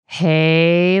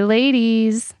Hey,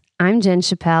 ladies. I'm Jen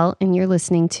Chappelle, and you're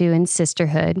listening to In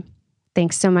Sisterhood.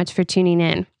 Thanks so much for tuning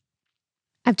in.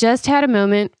 I've just had a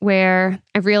moment where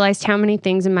I've realized how many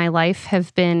things in my life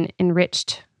have been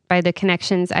enriched by the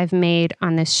connections I've made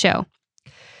on this show.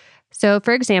 So,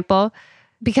 for example,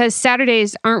 because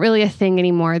Saturdays aren't really a thing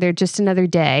anymore, they're just another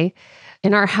day.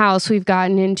 In our house, we've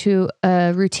gotten into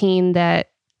a routine that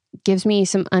gives me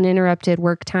some uninterrupted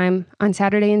work time on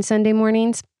Saturday and Sunday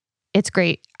mornings. It's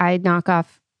great. I knock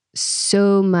off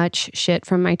so much shit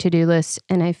from my to-do list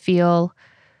and I feel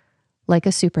like a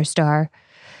superstar.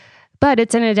 But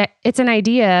it's an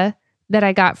idea that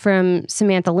I got from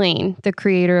Samantha Lane, the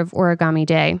creator of Origami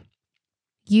Day.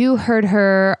 You heard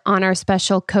her on our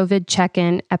special COVID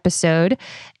check-in episode,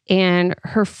 and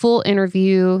her full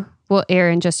interview will air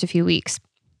in just a few weeks.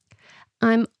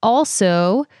 I'm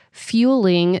also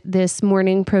fueling this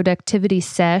morning productivity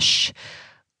sesh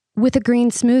with a green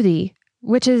smoothie,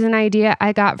 which is an idea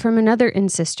I got from another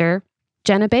in-sister,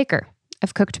 Jenna Baker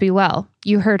of Cook to Be Well.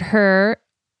 You heard her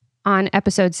on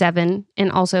episode 7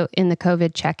 and also in the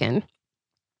COVID check-in.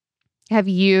 Have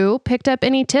you picked up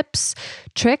any tips,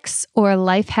 tricks, or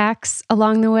life hacks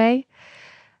along the way?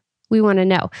 We want to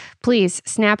know. Please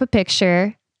snap a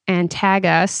picture and tag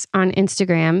us on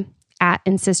Instagram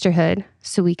 @InSisterhood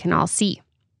so we can all see.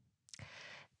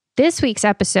 This week's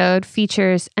episode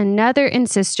features another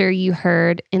in-sister you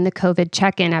heard in the COVID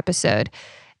check-in episode.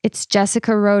 It's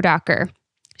Jessica Rodocker.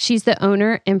 She's the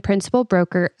owner and principal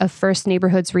broker of First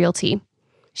Neighborhoods Realty.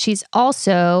 She's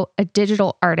also a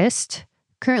digital artist,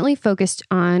 currently focused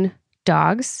on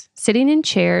dogs sitting in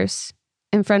chairs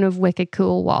in front of wicked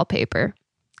cool wallpaper.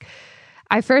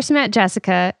 I first met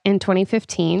Jessica in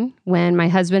 2015 when my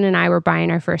husband and I were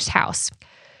buying our first house.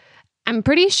 I'm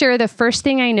pretty sure the first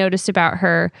thing I noticed about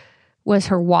her was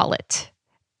her wallet,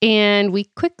 and we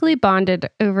quickly bonded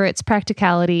over its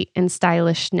practicality and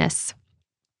stylishness.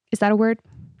 Is that a word?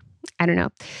 I don't know.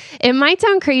 It might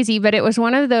sound crazy, but it was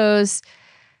one of those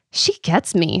she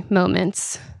gets me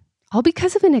moments, all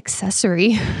because of an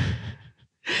accessory.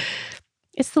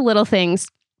 It's the little things.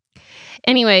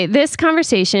 Anyway, this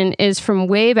conversation is from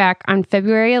way back on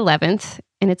February 11th,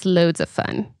 and it's loads of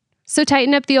fun. So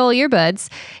tighten up the old earbuds.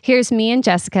 Here's me and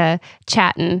Jessica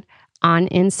chatting on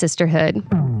In Sisterhood.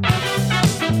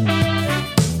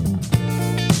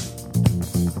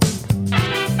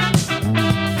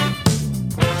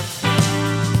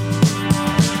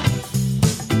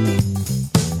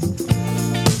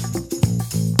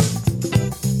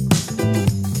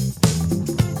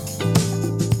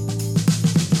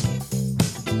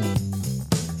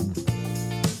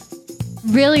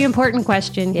 Really important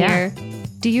question here.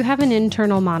 Do you have an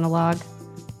internal monologue?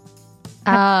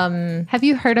 Have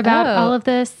you heard about all of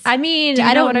this? I mean,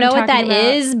 I don't know what that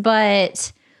is,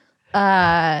 but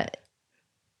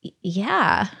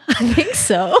yeah, I think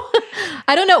so.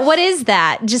 I don't know. What is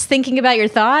that? Just thinking about your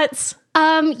thoughts?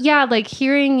 Yeah, like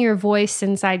hearing your voice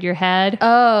inside your head.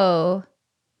 Oh.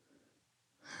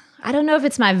 I don't know if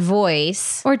it's my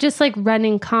voice. Or just like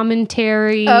running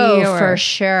commentary. Oh, for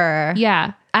sure.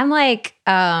 Yeah. I'm like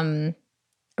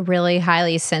really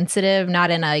highly sensitive, not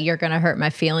in a you're going to hurt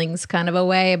my feelings kind of a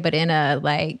way, but in a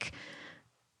like,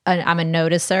 I'm a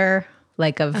noticer,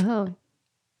 like of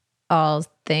all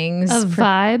things. Of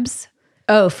vibes?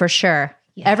 Oh, for sure.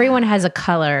 Yeah. Everyone has a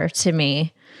color to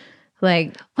me.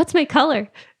 Like, what's my color?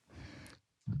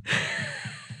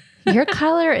 Your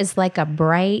color is like a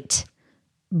bright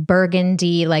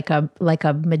burgundy, like a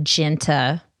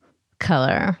magenta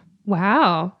color.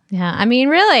 Wow. Yeah. I mean,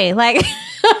 really, like,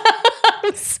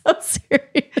 I'm so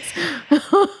serious.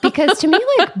 Because to me,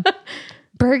 like,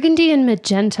 burgundy and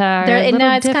magenta are a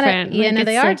little different.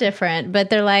 They are different, but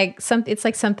they're like it's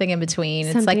like something in between.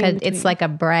 It's like a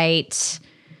bright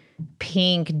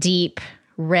pink, deep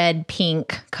red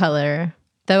pink color.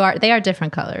 Though they are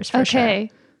different colors for sure.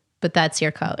 But that's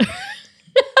your color.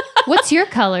 What's your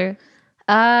color?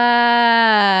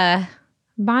 Mine's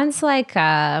like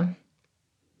a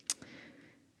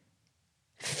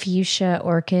fuchsia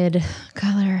orchid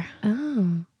color.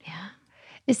 Oh. Yeah.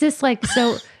 Is this like,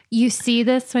 so you see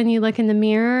this when you look in the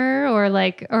mirror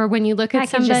or when you look at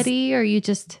somebody or you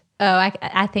just... Oh,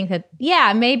 I think that,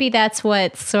 yeah, maybe that's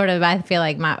what sort of, I feel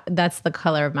like that's the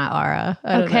color of my aura.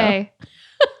 I don't know.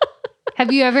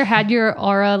 Have you ever had your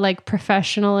aura like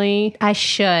professionally? I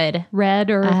should.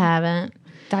 Read or... I haven't.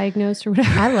 Diagnosed or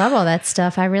whatever. I love all that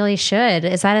stuff. I really should.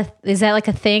 Is that like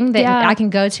a thing that I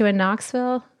can go to in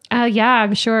Knoxville? Yeah,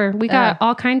 I'm sure. We got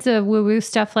all kinds of woo-woo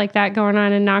stuff like that going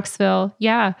on in Knoxville.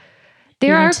 Yeah.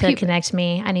 There are to connect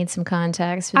me. I need some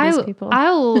contacts with these people.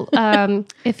 I'll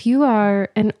if you are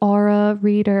an aura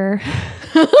reader,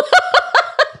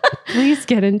 Please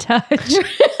get in touch.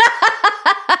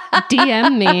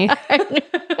 DM me.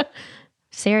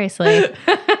 Seriously.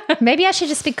 Maybe I should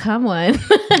just become one.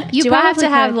 Do I have to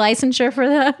have licensure for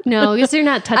that? No, because you're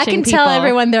not touching I can people. tell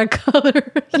everyone their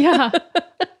color. Yeah.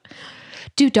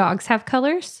 Do dogs have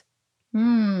colors?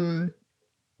 I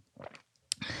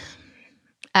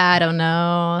don't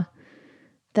know.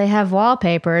 They have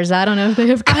wallpapers. I don't know if they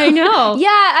have colors. I know. Yeah,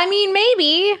 I mean,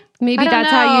 maybe. Maybe that's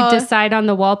how you decide on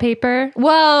the wallpaper.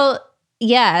 Well,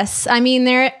 yes. I mean,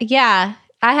 I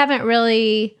haven't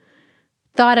really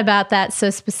thought about that so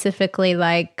specifically,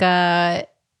 like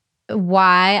why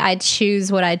I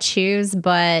choose what I choose,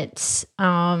 but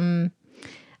a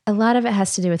lot of it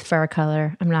has to do with fur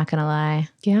color. I'm not going to lie.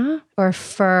 Yeah. Or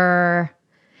fur.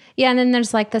 Yeah, and then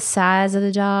there's like the size of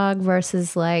the dog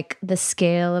versus like the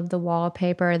scale of the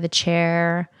wallpaper, the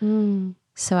chair.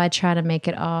 So I try to make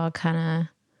it all kind of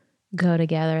go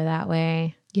together that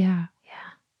way. Yeah.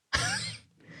 Yeah.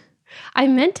 I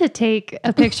meant to take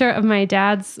a picture of my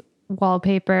dad's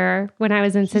wallpaper when I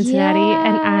was in Cincinnati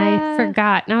and I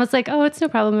forgot. And I was like, oh, it's no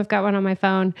problem. I've got one on my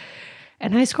phone.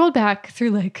 And I scrolled back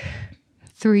through like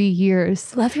 3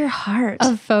 years. Love your heart.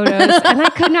 Of photos and I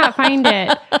could not find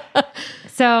it.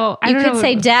 So I don't know. You could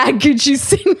say, Dad, could you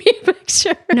send me a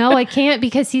picture? No, I can't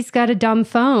because he's got a dumb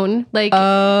phone. Like,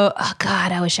 oh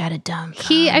God, I wish I had a dumb phone.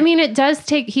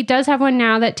 He does have one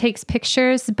now that takes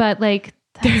pictures, but like,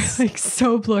 they're like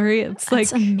so blurry. It's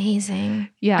like amazing.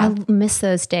 Yeah. I miss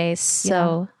those days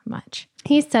so much.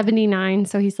 He's 79.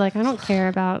 So he's like, I don't care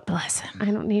about, bless him. I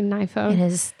don't need an iPhone. It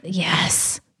is.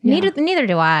 Yes. Yeah. Neither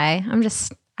do I.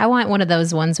 I want one of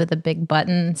those ones with the big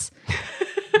buttons.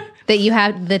 That you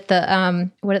have that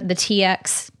the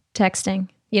TX texting,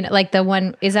 you know, like the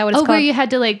one, is that what it's called? Where you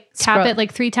had to like tap it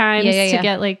like 3 times to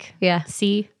get like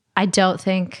see. I don't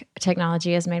think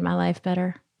technology has made my life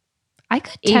better. I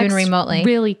could text even remotely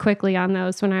really quickly on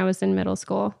those when I was in middle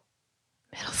school.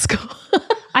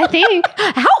 I think.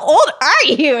 How old are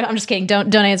you? I'm just kidding.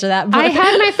 Don't answer that. I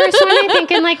had my first one, I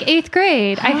think, in like 8th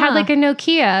grade. I had like a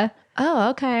Nokia.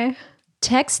 Oh, okay.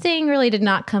 Texting really did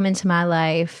not come into my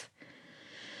life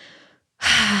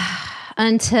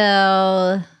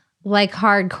until like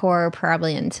hardcore,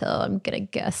 probably until I'm going to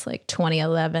guess like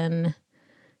 2011,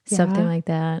 something like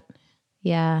that.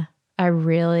 Yeah. I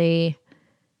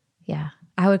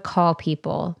would call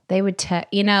people. They would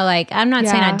text, you know, like I'm not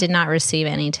saying I did not receive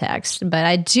any text, but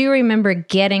I do remember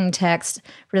getting text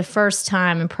for the first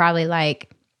time and probably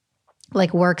like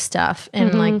work stuff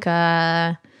and like,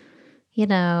 you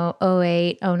know,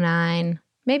 08, 09,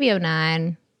 maybe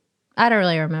 09. I don't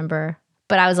really remember.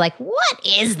 But I was like, what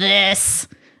is this?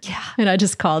 Yeah. And I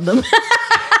just called them.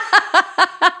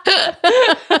 I'm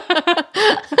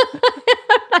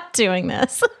not doing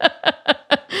this.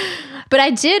 But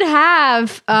I did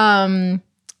have a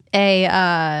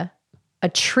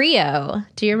trio.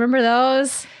 Do you remember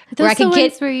those?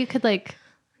 Where you could like...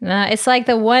 it's like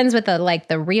the ones with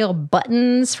the real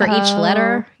buttons for each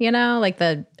letter, you know, like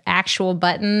the actual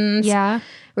buttons. Yeah.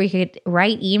 Where you could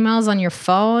write emails on your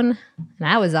phone. And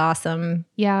that was awesome.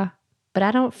 Yeah. But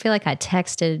I don't feel like I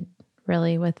texted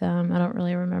really with them. I don't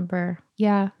really remember.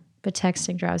 Yeah. But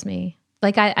texting drives me.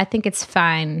 Like, I think it's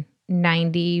fine.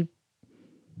 90.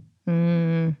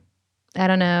 I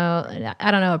don't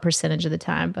know a percentage of the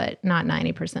time, but not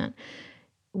 90%.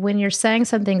 When you're saying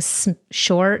something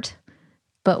short,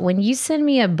 but when you send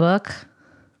me a book,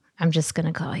 I'm just going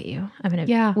to call you.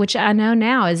 Which I know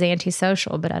now is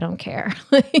antisocial, but I don't care.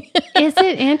 Is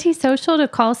it antisocial to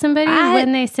call somebody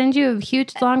when they send you a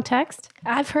huge long text?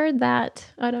 I've heard that.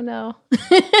 I don't know.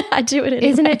 I do it anyway.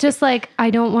 Isn't it just like,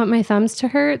 I don't want my thumbs to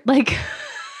hurt? Like,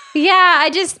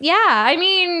 I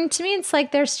mean, to me, it's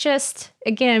like, there's just,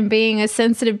 again, being a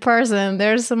sensitive person,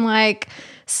 there's some like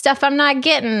stuff I'm not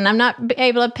getting. I'm not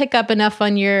able to pick up enough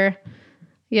on your,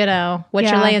 you know, what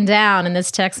you're laying down in this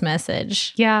text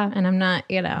message. Yeah. And I'm not,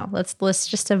 you know, let's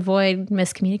just avoid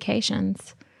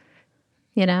miscommunications,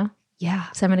 you know?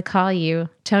 Yeah. So I'm going to call you.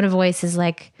 Tone of voice is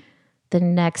like the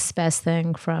next best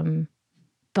thing from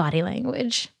body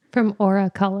language. From aura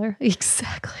color.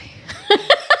 Exactly.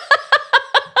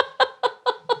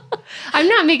 I'm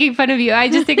not making fun of you. I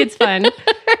just think it's fun.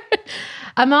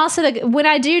 I'm also, when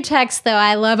I do text though,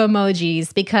 I love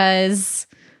emojis because,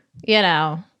 you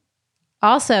know,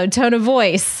 also tone of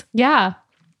voice. Yeah,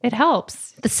 it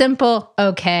helps. The simple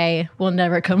okay will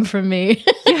never come from me.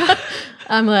 Yeah.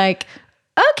 I'm like,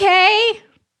 okay,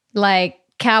 like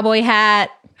cowboy hat,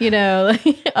 you know,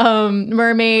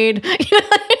 mermaid.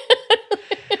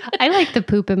 I like the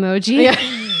poop emoji. Yeah.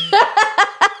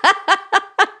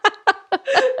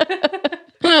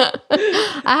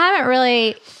 I haven't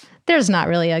really There's not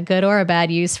really a good or a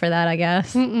bad use for that, I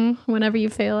guess. Whenever you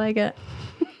feel like it.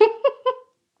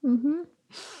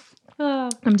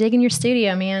 I'm digging your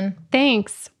studio, man.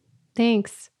 Thanks.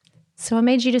 So what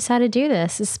made you decide to do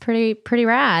this? It's pretty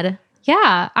rad.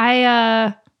 Yeah,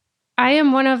 I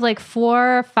am one of like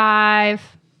 4 or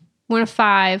 5, one of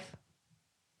 5,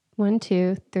 1,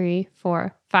 2, 3,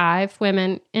 4, 5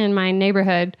 women in my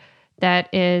neighborhood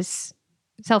that is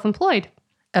self-employed.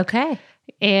 Okay.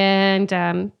 And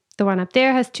the one up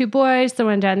there has 2 boys. The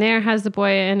one down there has a boy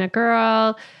and a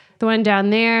girl. The one down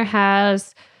there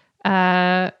has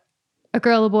a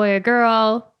girl, a boy, a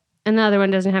girl. And the other one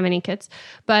doesn't have any kids.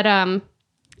 But,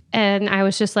 and I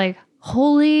was just like,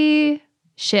 holy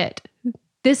shit.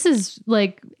 This is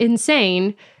like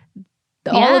insane.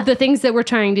 All of the things that we're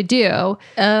trying to do.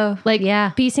 Oh, like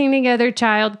piecing together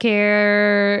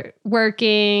childcare,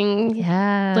 working,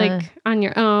 like on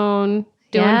your own,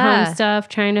 doing home stuff,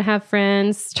 trying to have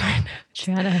friends, trying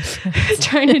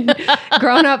to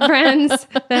grown up friends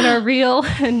that are real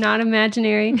and not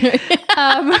imaginary.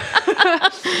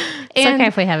 It's okay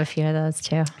if we have a few of those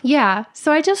too. Yeah.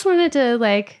 So I just wanted to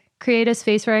like create a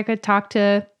space where I could talk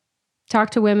to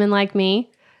women like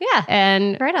me. Yeah.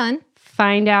 And right on.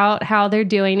 Find out how they're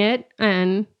doing it.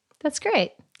 And that's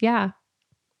great. Yeah.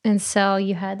 And so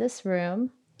you had this room.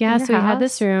 Yeah, so we had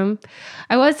this room.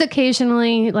 I was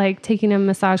occasionally like taking a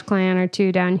massage client or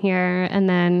 2 down here. And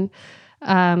then,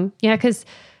 because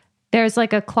there's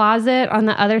like a closet on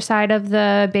the other side of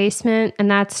the basement. And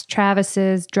that's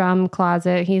Travis's drum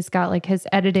closet. He's got like his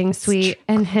editing suite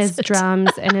and his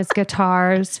drums and his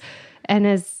guitars and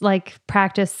his like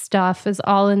practice stuff is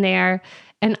all in there.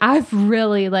 And I've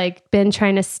really like been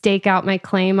trying to stake out my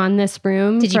claim on this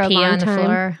room for a long time. Did you pee on the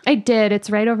floor? I did.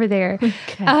 It's right over there.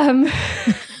 Okay.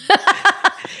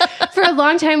 For a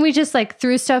long time, we just like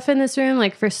threw stuff in this room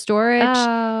like for storage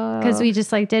because we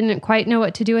just like didn't quite know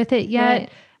what to do with it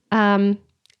yet. Right.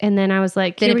 And then I was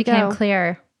like, then it became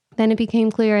clear. Then it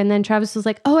became clear. And then Travis was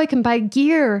like, oh, I can buy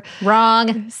gear.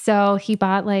 Wrong. So he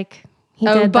bought like,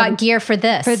 bought gear for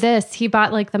this. He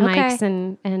bought like the mics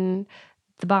and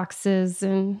the boxes.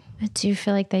 And I do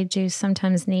feel like they do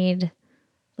sometimes need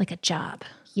like a job.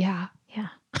 Yeah.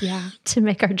 To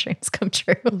make our dreams come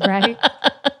true. Right.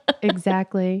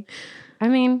 Exactly. I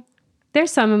mean, there's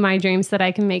some of my dreams that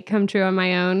I can make come true on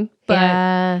my own, but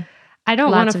I don't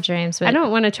want lots of dreams. But I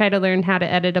don't want to try to learn how to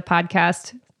edit a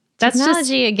podcast. That's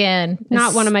technology just again.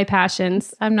 Not one of my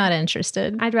passions. I'm not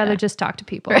interested. I'd rather just talk to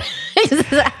people.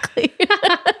 Exactly.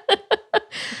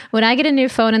 When I get a new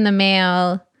phone in the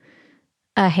mail,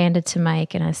 I hand it to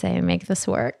Mike and I say, make this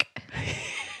work.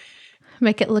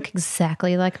 Make it look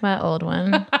exactly like my old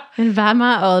one. And by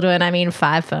my old one, I mean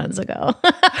 5 phones ago.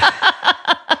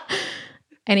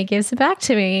 And he gives it back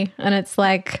to me. And it's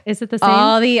like, is it the same?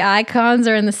 All the icons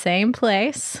are in the same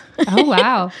place. Oh,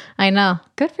 wow. I know.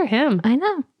 Good for him. I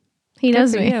know. He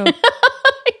knows me.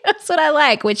 That's what I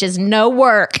like, which is no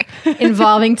work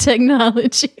involving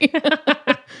technology.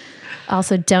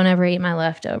 Also, don't ever eat my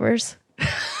leftovers.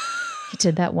 He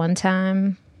did that one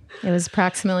time. It was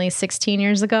approximately 16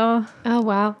 years ago. Oh,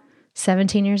 wow.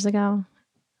 17 years ago.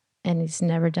 And he's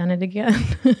never done it again.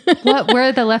 What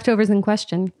were the leftovers in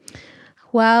question?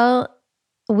 Well,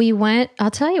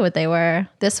 I'll tell you what they were.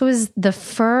 This was the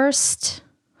first,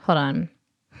 hold on.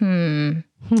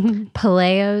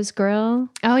 Paleo's Grill.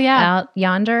 Oh, yeah. Out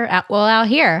yonder, out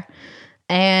here.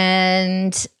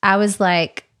 And I was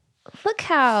like, look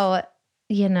how,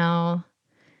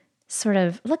 sort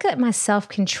of look at my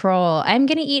self-control. I'm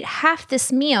going to eat half this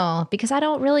meal because I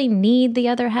don't really need the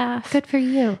other half. Good for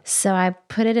you. So I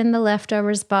put it in the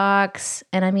leftovers box.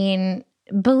 And I mean,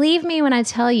 believe me when I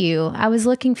tell you, I was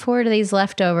looking forward to these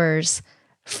leftovers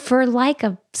for like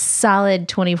a solid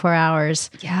 24 hours.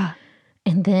 Yeah.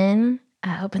 And then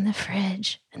I open the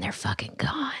fridge and they're fucking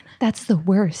gone. That's the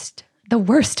worst. The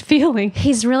worst feeling.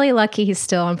 He's really lucky he's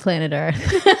still on planet Earth.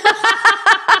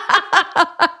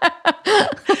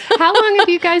 How long have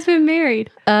you guys been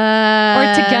married?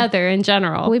 Or together in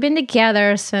general? We've been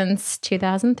together since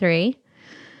 2003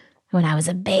 when I was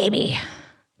a baby,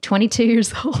 22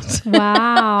 years old.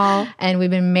 Wow. And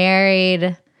we've been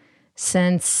married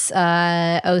since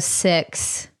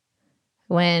 06.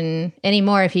 When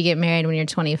anymore, if you get married when you're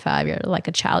 25, you're like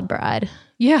a child bride.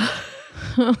 Yeah.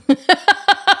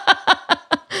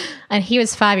 And he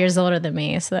was 5 years older than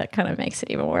me, so that kind of makes it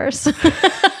even worse.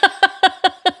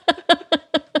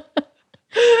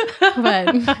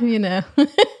 But,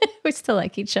 we still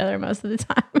like each other most of the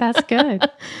time. That's good.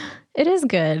 It is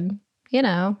good.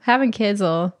 Having kids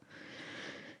will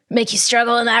make you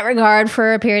struggle in that regard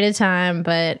for a period of time,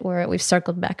 but we've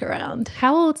circled back around.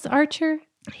 How old's Archer?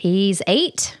 He's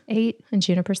 8. 8. And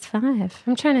Juniper's 5.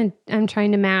 I'm trying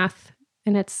to math,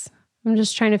 and I'm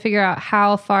just trying to figure out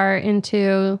how far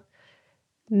into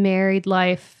married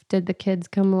life did the kids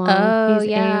come along. Oh, He's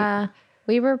yeah. 8.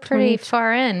 We were pretty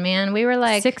far in, man. We were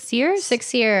like 6 years?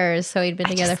 6 years. So we'd been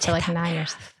together for like 9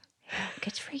 years.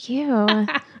 Good for you.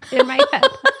 In my head.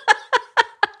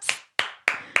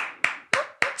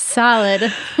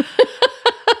 Solid.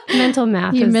 Mental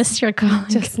math. You missed your calling.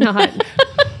 Just not.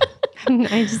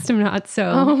 I just am not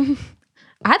so.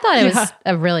 I thought it was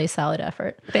a really solid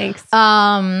effort. Thanks.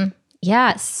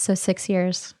 Yeah. So 6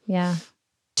 years. Yeah.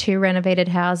 2 renovated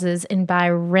houses. And by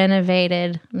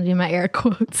renovated, I'm going to do my air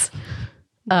quotes.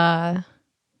 I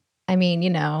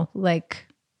mean, like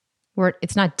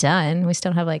it's not done. We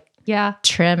still have like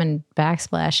trim and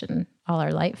backsplash and all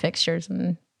our light fixtures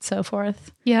and so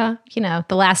forth. Yeah.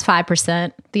 The last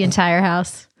 5%, the entire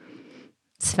house.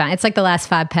 It's fine. It's like the last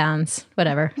 5 pounds,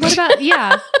 whatever. What about,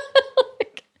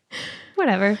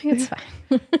 whatever. It's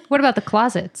fine. What about the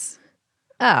closets?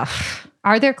 Oh,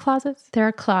 are there closets? There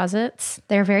are closets.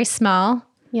 They're very small.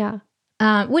 Yeah.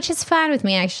 Which is fine with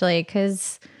me actually,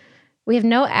 because we have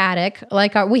no attic.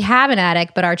 Like we have an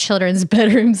attic, but our children's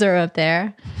bedrooms are up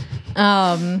there.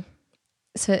 And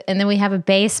then we have a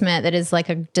basement that is like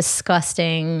a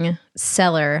disgusting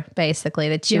cellar, basically,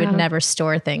 that you would never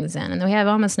store things in. And we have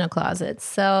almost no closets.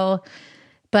 So,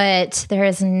 but there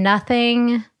is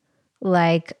nothing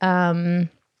like no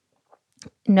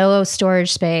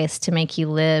storage space to make you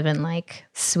live in like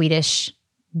Swedish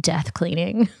death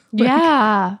cleaning.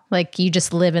 Yeah. Like you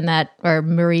just live in that or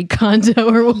Marie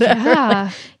Kondo or whatever. Yeah.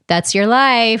 Like, that's your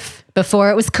life.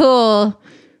 Before it was cool.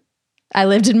 I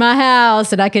lived in my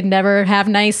house and I could never have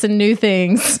nice and new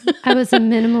things. I was a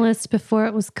minimalist before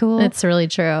it was cool. It's really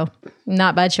true.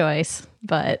 Not by choice,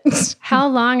 but. How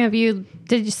long have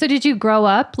did you grow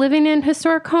up living in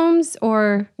historic homes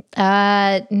or?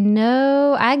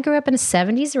 No, I grew up in a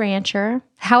 70s rancher.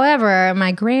 However,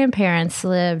 my grandparents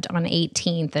lived on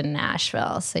 18th in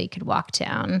Nashville. So you could walk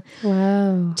down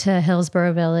to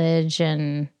Hillsborough Village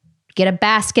and get a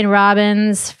Baskin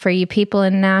Robbins for you people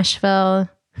in Nashville.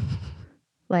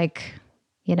 Like,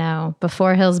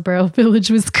 before Hillsborough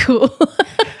Village was cool.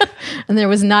 And there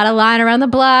was not a line around the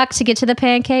block to get to the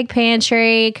pancake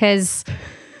pantry because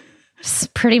it's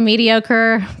pretty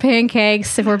mediocre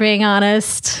pancakes, if we're being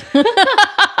honest.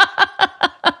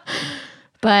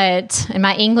 And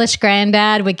my English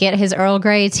granddad would get his Earl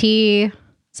Grey tea.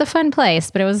 It's a fun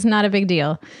place, but it was not a big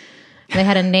deal. They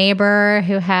had a neighbor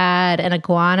who had an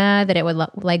iguana that it would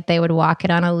they would walk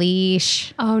it on a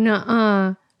leash. Oh,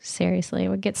 no. Seriously, it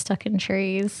would get stuck in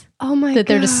trees. Oh my god. That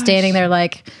they're just standing there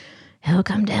like, he'll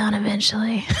come down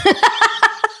eventually.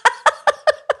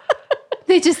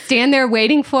 They just stand there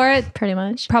waiting for it. Pretty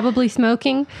much. Probably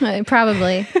smoking.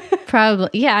 Probably.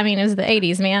 Yeah, I mean, it was the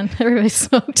 80s, man. Everybody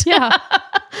smoked. Yeah.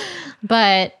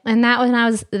 That's when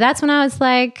I was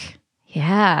like,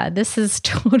 yeah, this is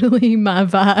totally my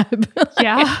vibe.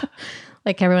 Yeah.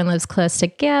 Like everyone lives close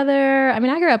together. I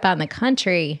mean, I grew up out in the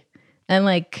country and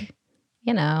like,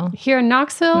 Here in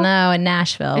Knoxville? No, in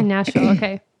Nashville. In Nashville,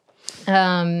 okay.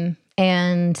 And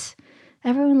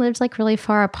everyone lived like really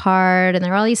far apart. And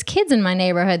there were all these kids in my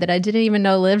neighborhood that I didn't even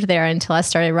know lived there until I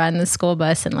started riding the school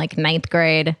bus in like 9th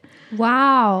grade.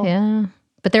 Wow. Yeah.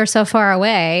 But they were so far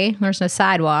away. There's no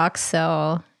sidewalks.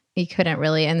 So you couldn't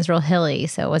really, and it's real hilly.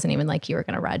 So it wasn't even like you were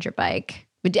going to ride your bike.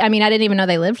 But I mean, I didn't even know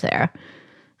they lived there.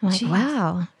 I'm like,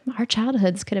 wow, our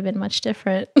childhoods could have been much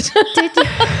different. Did you?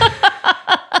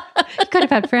 You could have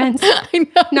had friends. I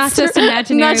know. Not just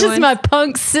imaginary Not just ones. my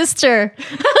punk sister.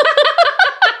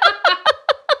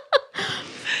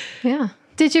 Yeah.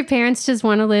 Did your parents just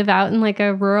want to live out in like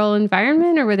a rural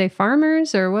environment, or were they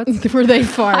farmers, or what? Were they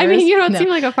farmers? I mean, you don't seem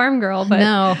like a farm girl, but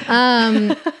no.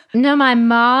 No, my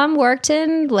mom worked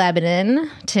in Lebanon,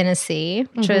 Tennessee,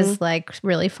 which was like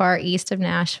really far east of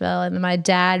Nashville, and then my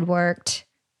dad worked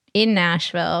in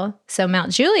Nashville. So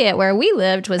Mount Juliet, where we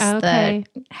lived, was the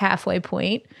halfway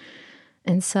point.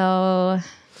 And so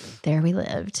there we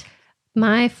lived.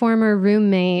 My former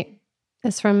roommate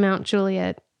is from Mount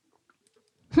Juliet.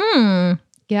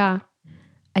 Yeah.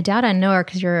 I doubt I know her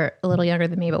because you're a little younger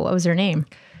than me, but what was her name?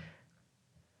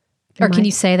 Or can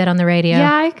you say that on the radio?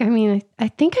 Yeah, I mean, I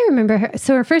think I remember her.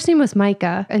 So her first name was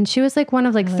Micah, and she was like one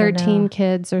of like 13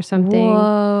 kids or something.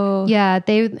 Whoa. Yeah,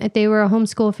 they were a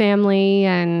homeschool family,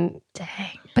 and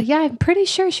dang. But yeah, I'm pretty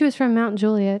sure she was from Mount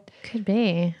Juliet. Could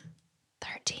be.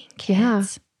 13 kids. Yeah.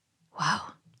 Wow.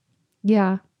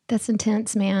 Yeah. That's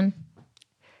intense, man.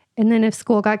 And then if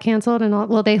school got canceled and all,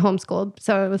 well, they homeschooled,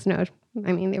 so it was no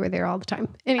I mean, they were there all the time.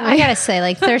 Anyway. I gotta say,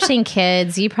 like 13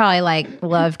 kids, you probably like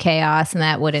love chaos and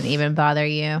that wouldn't even bother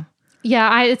you.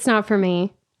 Yeah, it's not for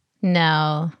me.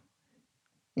 No,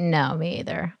 me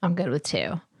either. I'm good with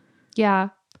 2. Yeah.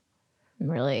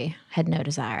 Really had no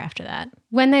desire after that.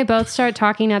 When they both start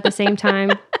talking at the same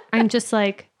time, I'm just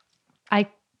like, I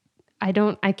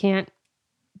can't.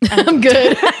 I'm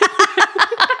good.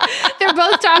 They're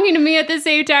both talking to me at the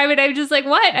same time, and I'm just like,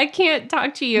 what? I can't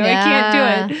talk to you. Yeah. I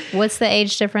can't do it. What's the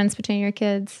age difference between your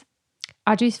kids?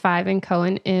 Audrey's 5 and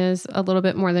Cohen is a little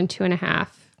bit more than 2.5.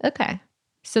 Okay.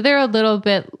 So they're a little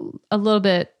bit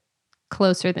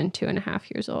closer than 2.5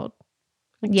 years old.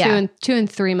 Like 2 and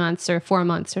 3 months or 4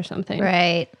 months or something.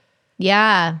 Right.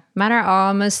 Yeah. Mine are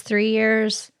almost 3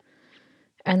 years.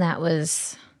 And that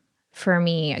was, for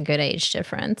me, a good age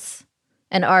difference.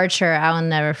 And Archer, I will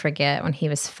never forget when he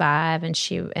was 5 and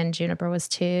Juniper was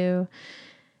 2.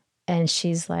 And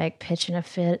she's like pitching a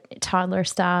fit toddler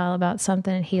style about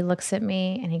something. And he looks at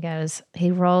me and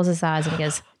he rolls his eyes and he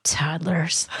goes,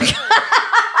 toddlers.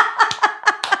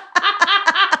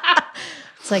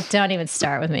 It's like, don't even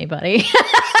start with me, buddy.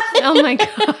 Oh my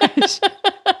gosh.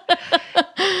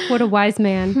 What a wise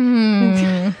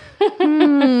man.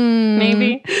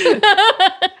 Maybe.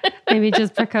 Maybe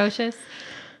just precocious.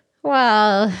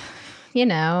 Well,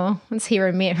 once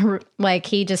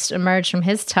he just emerged from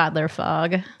his toddler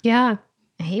fog. Yeah.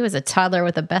 He was a toddler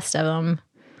with the best of them.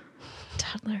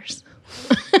 Toddlers.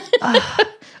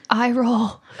 Eye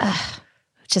roll.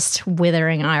 Just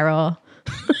withering eye roll.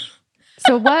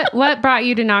 So what brought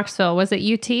you to Knoxville? Was it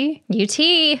UT? UT.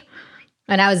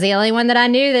 And I was the only one that I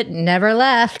knew that never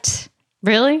left.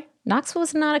 Really? Knoxville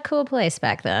was not a cool place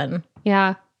back then.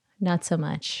 Yeah. Not so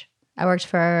much. I worked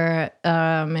for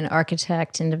an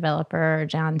architect and developer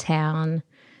downtown,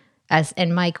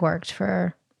 and Mike worked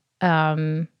for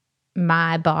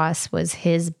my boss was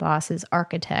his boss's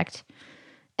architect,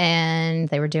 and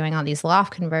they were doing all these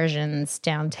loft conversions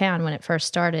downtown when it first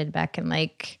started back in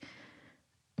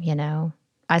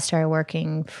I started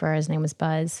working for, his name was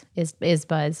Buzz, is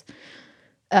Buzz.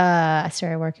 I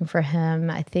started working for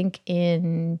him, I think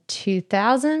in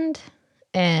 2000,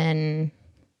 and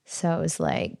so it was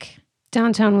like...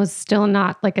 Downtown was still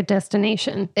not like a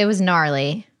destination. It was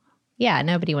gnarly. Yeah,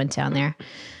 nobody went down there.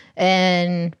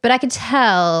 But I could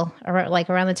tell,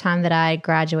 around the time that I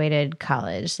graduated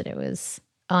college, that it was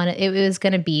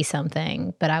going to be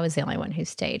something, but I was the only one who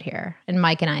stayed here. And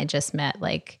Mike and I had just met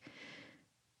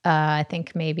I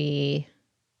think maybe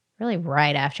really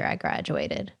right after I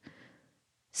graduated.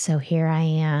 So here I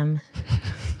am.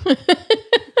 And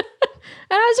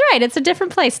I was right. It's a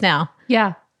different place now.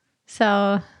 Yeah.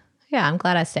 So, yeah, I'm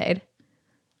glad I stayed.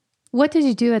 What did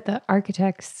you do at the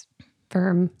architect's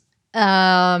firm?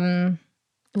 Well,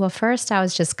 first I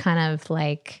was just kind of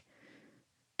like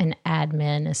an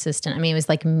admin assistant. I mean, it was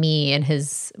like me and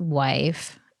his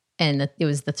wife, and it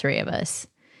was the 3 of us.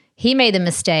 He made the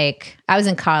mistake. I was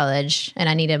in college and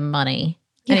I needed money.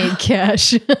 Yeah. I needed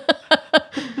cash.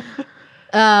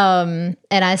 And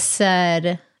I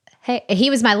said, hey, he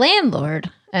was my landlord.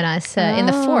 And I said, in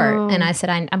the fort. And I said,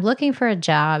 I'm looking for a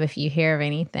job if you hear of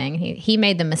anything. He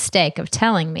made the mistake of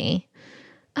telling me,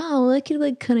 oh, well, I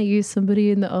could kind of use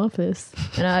somebody in the office.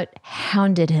 And I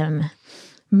hounded him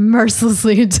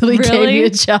mercilessly until he gave me a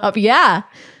job. Yeah.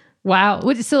 Wow.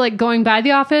 So going by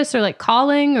the office or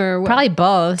calling or probably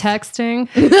both. Texting?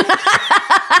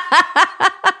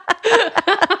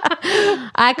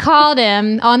 I called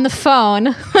him on the phone,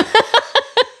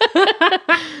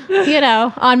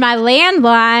 on my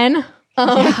landline.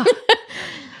 Yeah.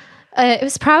 It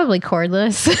was probably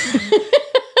cordless.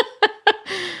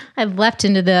 I leapt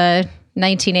into the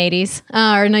 1980s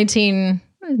or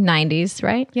 1990s,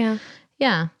 right? Yeah.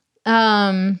 Yeah.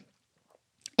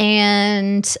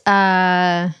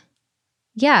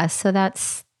 So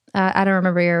that's, I don't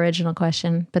remember your original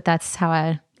question, but that's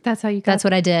what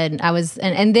I did. I was,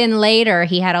 and then later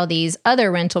he had all these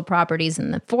other rental properties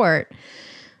in the fort,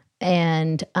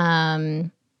 and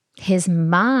his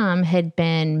mom had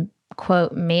been,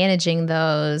 quote, managing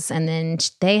those, and then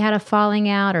they had a falling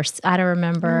out, or I don't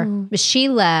remember, but she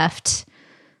left,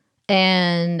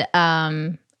 and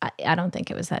I don't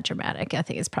think it was that dramatic. I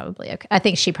think it's probably okay. I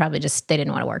think she probably they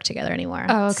didn't want to work together anymore.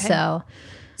 Oh, okay.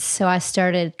 So I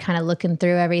started kind of looking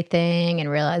through everything and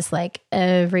realized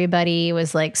everybody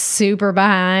was super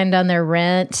behind on their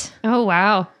rent. Oh,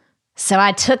 wow. So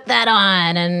I took that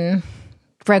on and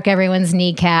broke everyone's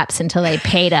kneecaps until they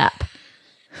paid up.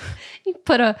 You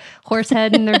put a horse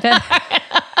head in their bed.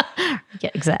 Yeah,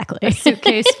 exactly. A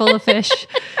suitcase full of fish.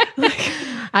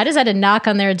 I just had to knock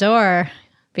on their door,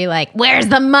 be like, where's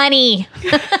the money?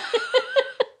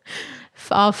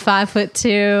 all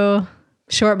 5'2",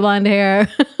 short blonde hair.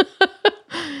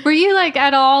 Were you like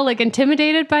at all like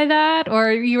intimidated by that,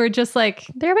 or you were just like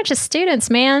they're a bunch of students,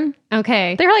 man?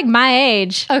 Okay, they're like my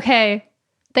age. Okay,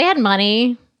 they had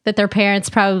money that their parents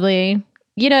probably,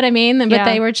 you know what I mean? But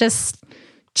they were just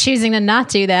choosing to not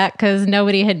do that because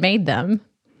nobody had made them.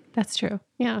 That's true.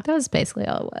 Yeah, that was basically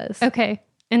all it was. Okay,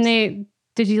 and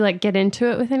did you like get into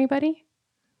it with anybody?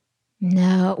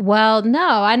 No. Well,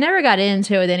 no, I never got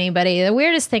into it with anybody. The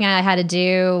weirdest thing I had to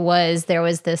do was there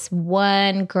was this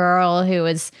one girl who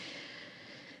was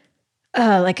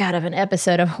like out of an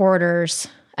episode of Hoarders.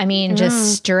 I mean,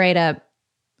 just straight up,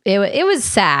 it was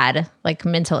sad, like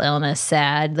mental illness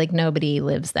sad. Like nobody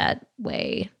lives that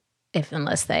way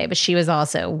but she was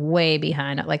also way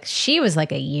behind. Like she was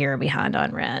like a year behind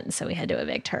on rent. So we had to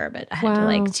evict her, but I had to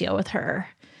like deal with her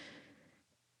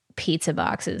pizza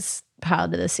boxes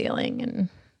piled to the ceiling and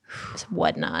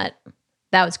whatnot.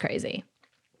 That was crazy.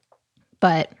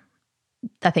 But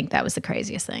I think that was the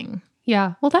craziest thing.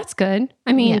 Yeah. Well, that's good.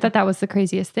 I mean, that was the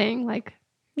craziest thing. Like,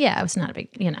 yeah, it was not a big,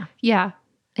 Yeah.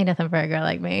 Ain't nothing for a girl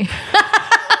like me.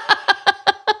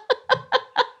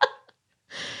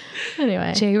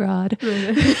 Anyway. J-Rod.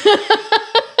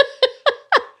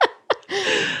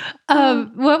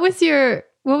 What was your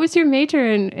major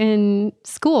in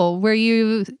school? Were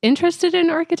you interested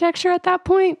in architecture at that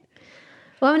point?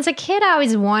 Well, as a kid, I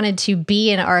always wanted to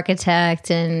be an architect,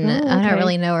 and I don't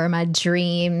really know where my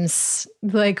dreams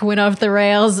like went off the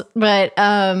rails. But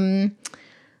I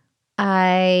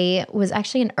was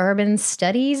actually an urban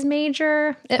studies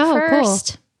major at first.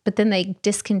 Cool. But then they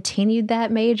discontinued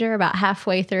that major about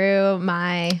halfway through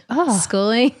my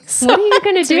schooling. So what are you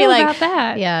going to do about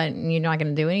that? Yeah, you're not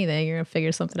going to do anything. You're going to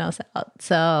figure something else out.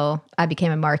 So I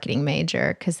became a marketing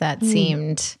major because that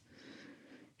seemed,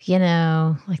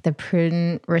 like the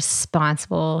prudent,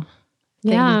 responsible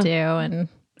thing to do. And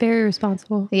very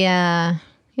responsible. Yeah,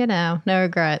 no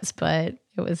regrets. But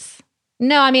it was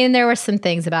there were some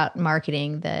things about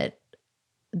marketing that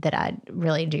I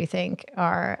really do think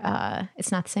are,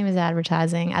 it's not the same as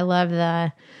advertising. I love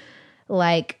the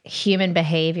like human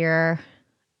behavior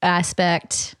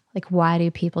aspect. Like, why do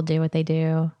people do what they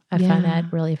do? I find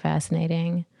that really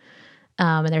fascinating.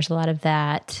 And there's a lot of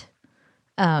that.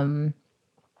 And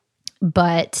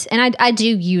I do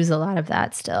use a lot of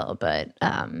that still, but,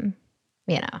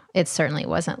 it certainly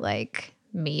wasn't like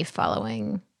me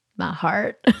following my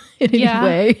heart in any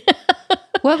way.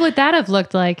 What would that have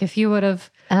looked like if you would have?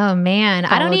 Oh man,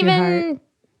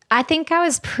 I think I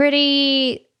was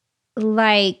pretty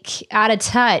like out of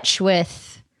touch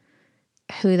with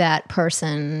who that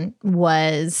person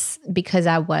was because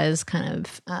I was kind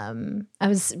of, I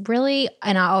was really,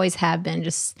 and I always have been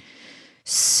just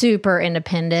super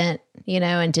independent,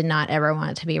 and did not ever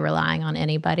want to be relying on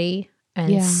anybody.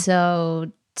 And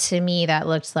so to me, that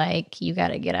looked like you got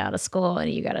to get out of school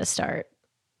and you got to start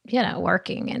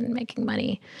working and making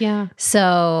money. Yeah.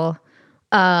 So,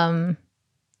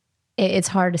 it's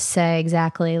hard to say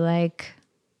exactly like,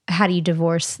 how do you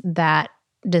divorce that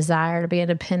desire to be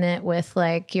independent with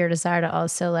like your desire to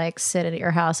also like sit at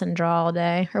your house and draw all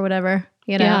day or whatever,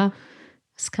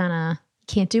 It's kind of,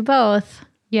 can't do both.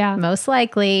 Yeah. Most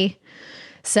likely.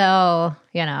 So,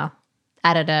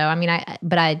 I don't know. I mean, I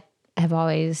have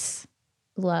always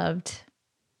loved,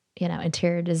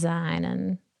 interior design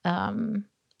and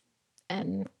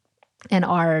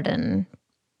art and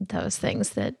those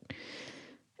things that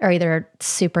are either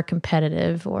super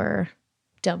competitive or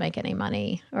don't make any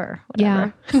money or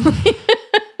whatever.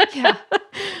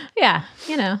 Yeah.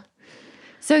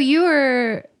 So you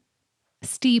were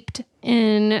steeped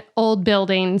in old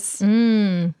buildings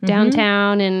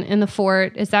downtown and in the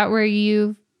fort. Is that where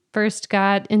you first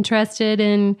got interested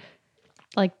in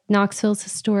like Knoxville's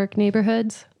historic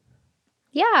neighborhoods?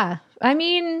 Yeah. I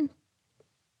mean,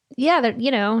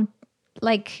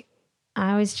 like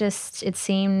I was just, it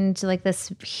seemed like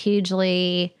this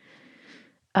hugely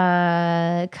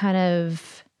kind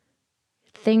of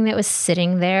thing that was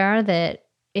sitting there that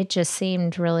it just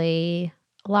seemed really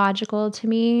logical to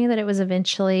me that it was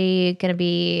eventually going to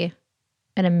be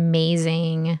an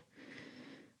amazing,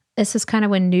 this is kind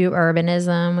of when new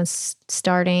urbanism was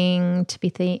starting to be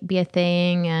a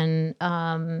thing. And,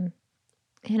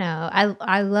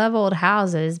 I love old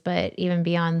houses, but even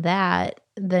beyond that,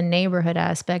 the neighborhood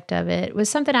aspect of it was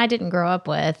something I didn't grow up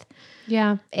with.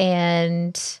 Yeah.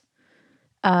 And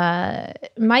my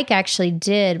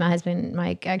husband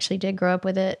Mike actually did grow up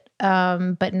with it,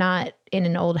 but not in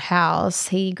an old house.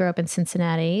 He grew up in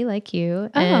Cincinnati like you.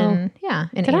 Oh. And yeah.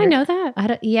 Did I know that?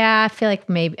 I feel like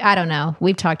maybe, I don't know.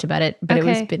 We've talked about it, but it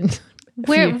was been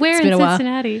Where in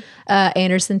Cincinnati?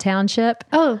 Anderson Township.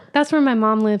 Oh, that's where my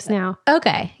mom lives now.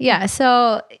 Okay. Yeah.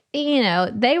 So,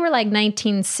 they were like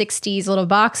 1960s little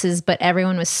boxes, but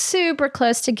everyone was super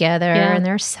close together and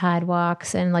there are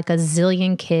sidewalks and like a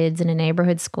zillion kids in a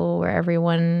neighborhood school where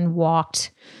everyone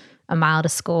walked a mile to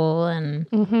school.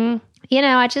 And,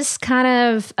 I just kind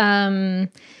of,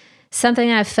 something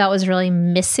that I felt was really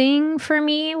missing for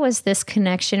me was this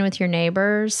connection with your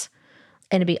neighbors.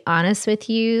 And to be honest with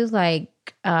you, like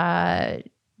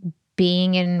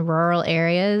being in rural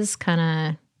areas, kind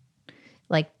of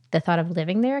like the thought of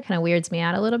living there kind of weirds me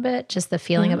out a little bit. Just the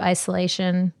feeling of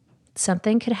isolation.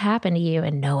 Something could happen to you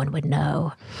and no one would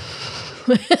know.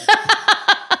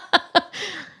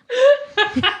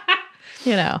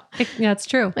 That's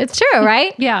true. It's true,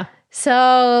 right? Yeah.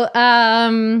 So,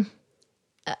 I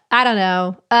don't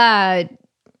know.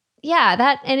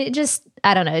 That, and it just,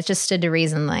 I don't know. It just stood to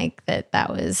reason like that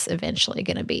was eventually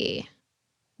going to be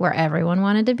where everyone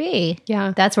wanted to be.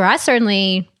 Yeah. That's where I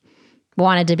certainly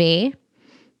wanted to be.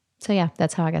 So yeah,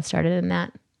 that's how I got started in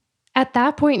that. At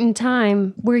that point in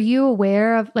time, were you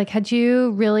aware of, like, had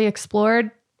you really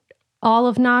explored all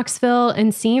of Knoxville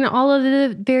and seen all of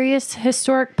the various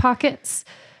historic pockets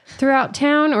throughout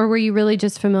town, or were you really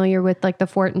just familiar with like the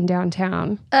fort in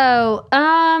downtown?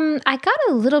 I got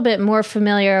a little bit more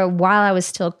familiar while I was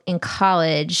still in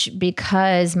college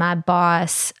because my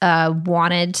boss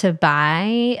wanted to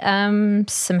buy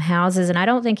some houses, and I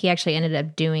don't think he actually ended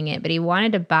up doing it, but he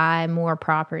wanted to buy more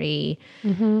property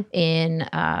in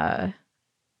 4th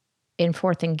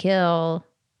and Gill,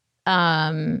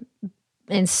 and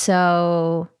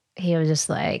so he was just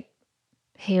like,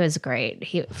 he was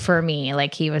great. For me,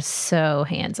 like he was so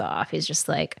hands off. He's just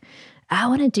like, I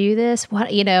want to do this.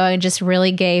 What, and just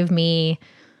really gave me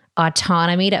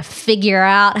autonomy to figure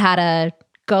out how to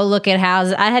go look at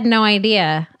houses. I had no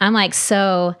idea. I'm like,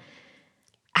 so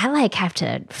I like have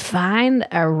to find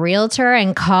a realtor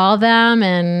and call them.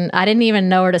 And I didn't even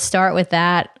know where to start with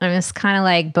that. I mean, it's kind of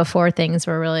like before things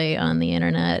were really on the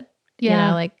internet.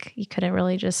 Yeah. Like you couldn't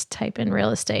really just type in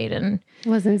real estate and it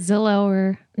wasn't Zillow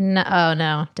or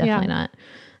no, definitely not.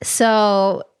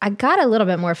 So I got a little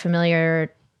bit more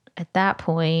familiar at that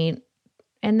point.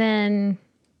 And then,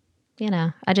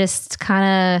 I just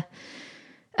kind of,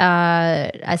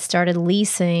 I started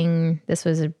leasing. This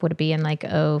would be in like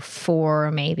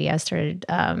 2004, maybe. I was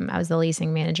the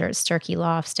leasing manager at Sturkey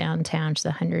Lofts downtown, which is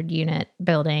a 100-unit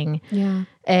building. Yeah.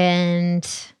 And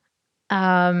so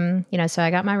I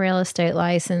got my real estate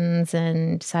license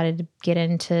and decided to get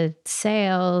into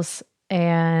sales.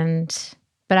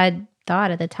 But I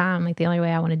thought at the time, like the only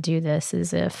way I want to do this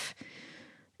is if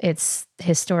it's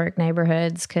historic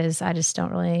neighborhoods, because I just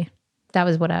don't really, that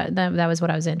was what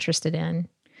I was interested in.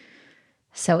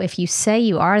 So if you say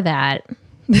you are that,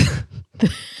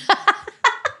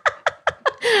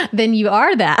 then you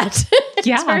are that.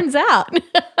 It turns out.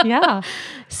 Yeah.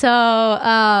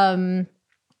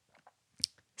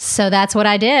 So that's what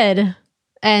I did.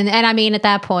 And I mean, at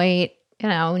that point,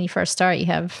 when you first start, you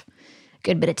have a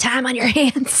good bit of time on your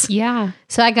hands. Yeah.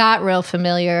 So I got real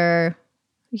familiar,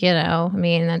 I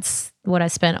mean, that's what I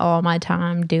spent all my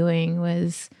time doing,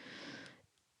 was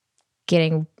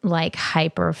getting like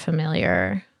hyper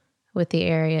familiar with the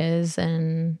areas.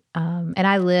 And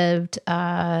I lived,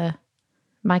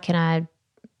 Mike and I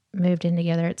moved in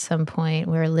together at some point.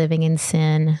 We were living in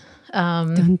sin.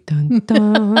 Dun, dun,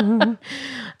 dun.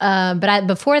 But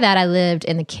before that, I lived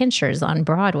in the Kinchers on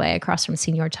Broadway across from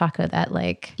Senor Taco, that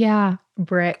like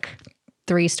brick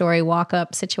 3-story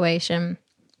walk-up situation.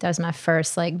 That was my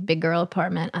first like big girl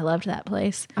apartment. I loved that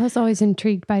place. I was always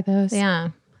intrigued by those.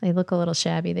 Yeah. They look a little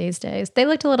shabby these days. They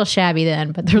looked a little shabby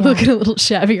then, but they're looking a little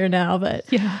shabbier now. But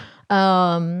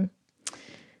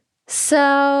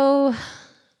so,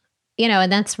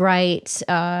 and that's right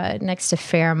next to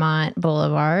Fairmont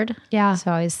Boulevard. Yeah.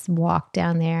 So I always walk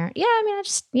down there. Yeah, I mean, I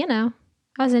just, I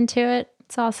was into it.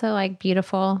 It's also like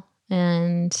beautiful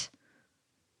and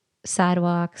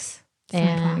sidewalks.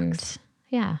 And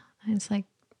yeah, it's like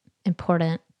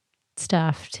important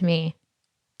stuff to me.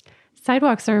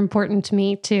 Sidewalks are important to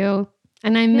me too.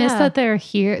 And I miss that they're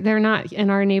here. They're not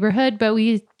in our neighborhood, but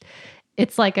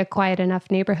it's like a quiet enough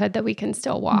neighborhood that we can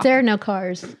still walk. There are no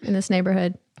cars in this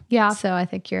neighborhood. Yeah. So I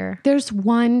think there's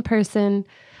one person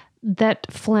that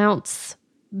flounts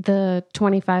the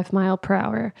 25 mile per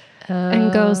hour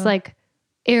and goes like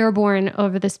airborne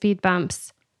over the speed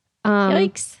bumps.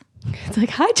 Yikes. It's like,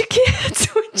 hide your kids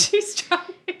when she's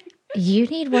driving. You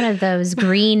need one of those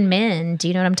green men. Do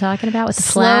you know what I'm talking about? With the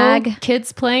Slow flag?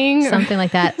 Kids playing? Something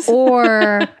like that.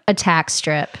 Or a tax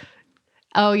strip.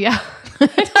 Oh, yeah.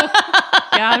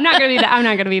 I'm not going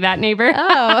to be that neighbor.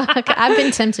 Oh, okay. I've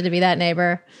been tempted to be that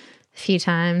neighbor a few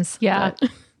times. Yeah.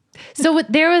 So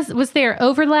was there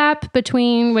overlap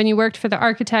between when you worked for the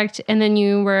architect and then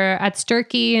you were at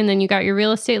Sturkey and then you got your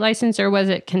real estate license, or was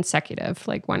it consecutive,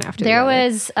 like one after the other? There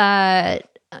was, I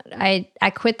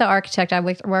quit the architect. I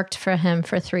worked for him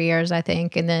for 3 years, I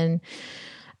think. And then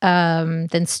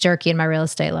Sturkey and my real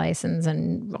estate license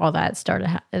and all that started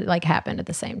happened at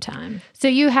the same time. So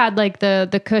you had like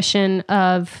the cushion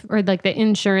of, or like the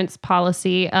insurance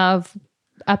policy of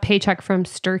a paycheck from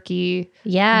Sturkey.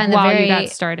 Yeah. While you got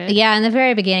started. Yeah. In the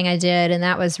very beginning I did. And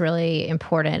that was really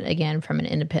important, again, from an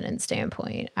independent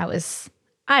standpoint. I just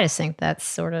think that's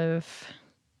sort of,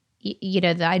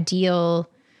 the ideal.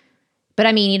 But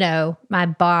I mean, my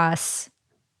boss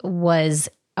was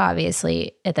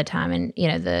obviously at the time, and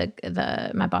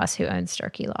my boss who owned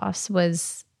Sturkey Lofts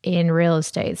was in real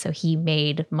estate, so he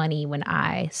made money when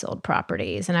I sold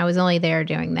properties, and I was only there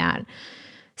doing that,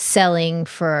 selling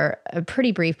for a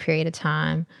pretty brief period of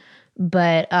time.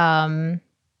 But so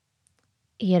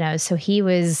he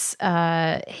was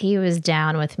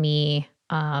down with me,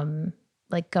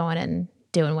 like going and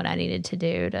doing what I needed to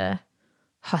do to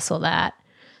hustle that.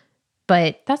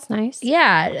 But that's nice.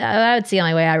 Yeah, that's the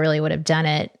only way I really would have done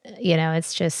it.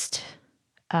 It's just,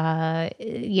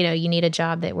 you need a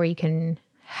job where you can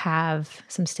have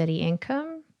some steady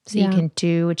income, so you can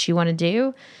do what you want to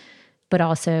do, but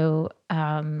also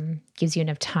gives you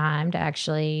enough time to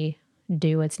actually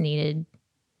do what's needed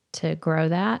to grow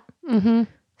that. Mm-hmm.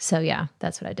 So yeah,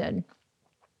 that's what I did.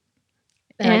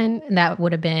 And that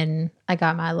would have been, I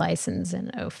got my license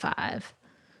in 2005.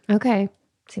 Okay.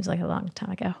 Seems like a long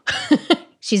time ago.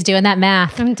 She's doing that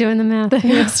math. I'm doing the math. The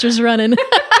hamster's running.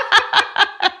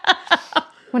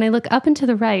 When I look up and to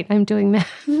the right, I'm doing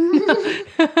math. And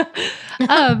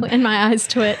my eyes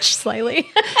twitch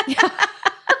slightly.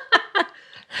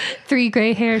 3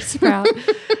 gray hairs sprout.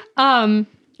 Oh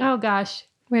gosh,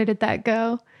 where did that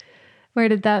go? Where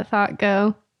did that thought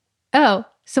go? Oh,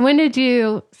 so when did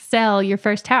you sell your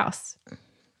first house?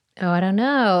 Oh, I don't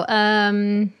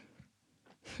know.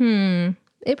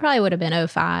 It probably would have been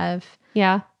 2005.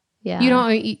 Yeah. Yeah.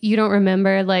 You don't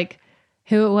remember like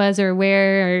who it was or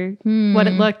where or what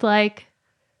it looked like?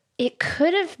 It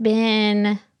could have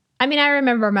been, I mean, I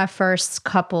remember my first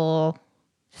couple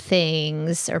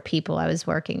things or people I was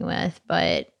working with,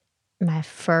 but my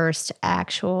first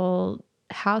actual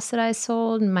house that I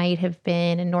sold might have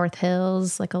been in North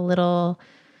Hills, like a little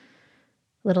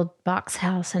box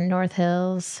house in North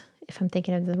Hills. If I'm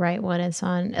thinking of the right one, it's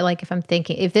on, like, if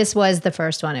this was the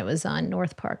first one, it was on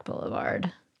North Park Boulevard.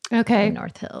 Okay. In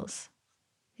North Hills.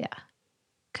 Yeah.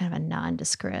 Kind of a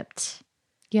nondescript.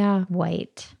 Yeah.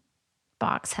 White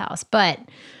box house. But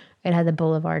it had the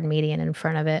Boulevard median in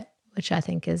front of it, which I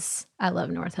think I love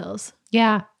North Hills.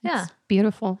 Yeah. Yeah. It's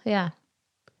beautiful. Yeah.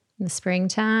 In the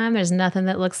springtime, there's nothing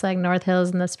that looks like North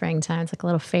Hills in the springtime. It's like a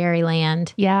little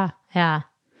fairyland. Yeah. Yeah.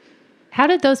 How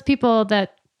did those people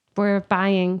that were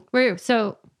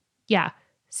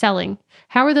selling.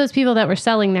 How were those people that were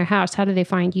selling their house? How did they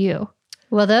find you?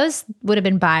 Well, those would have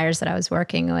been buyers that I was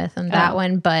working with on that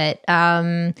one. But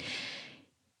trying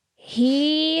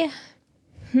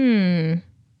to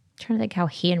think how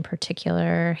he in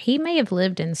particular, he may have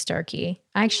lived in Sturkey.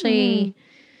 I actually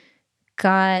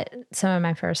got some of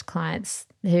my first clients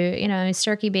who,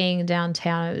 Sturkey being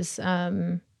downtown, it was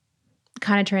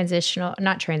kind of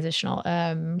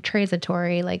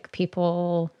transitory, like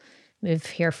people move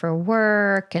here for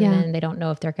work and then they don't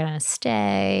know if they're going to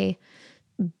stay.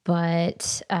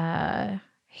 But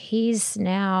he's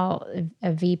now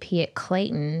a VP at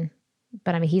Clayton,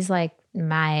 but I mean, he's like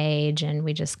my age and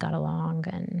we just got along.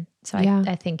 And so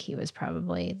I think he was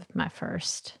probably my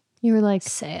first You were like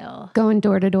sale. Going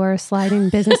door to door, sliding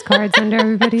business cards under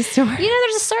everybody's door.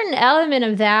 There's a certain element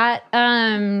of that.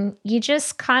 You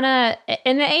just kind of,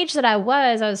 in the age that I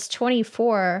was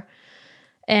 24.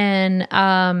 And,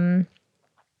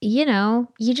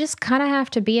 you just kind of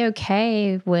have to be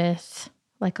okay with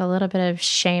like a little bit of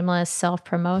shameless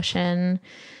self-promotion.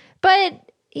 But,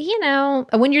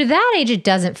 when you're that age, it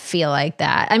doesn't feel like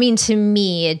that. I mean, to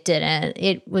me, it didn't.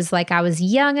 It was like I was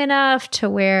young enough to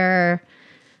where,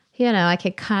 I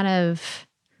could kind of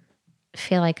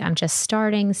feel like I'm just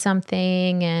starting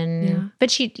something. And,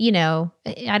 but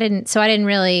I didn't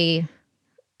really,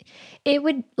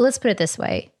 let's put it this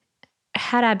way.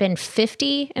 Had I been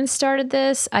 50 and started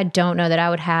this, I don't know that I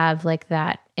would have like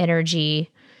that energy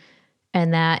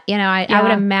and that, I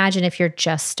would imagine if you're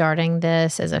just starting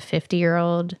this as a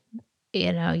 50-year-old,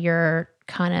 you're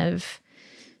kind of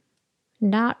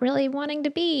not really wanting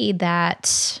to be that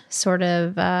sort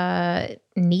of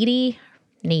needy.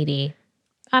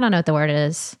 I don't know what the word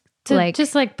is. To like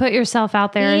just like put yourself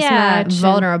out there as much.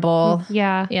 Vulnerable.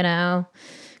 Yeah. You know,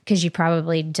 because you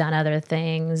probably done other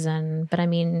things. But I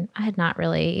mean, I had not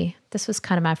really, this was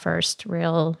kind of my first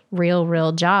real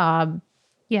job.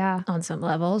 Yeah. On some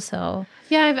level. So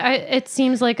yeah, it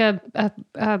seems like a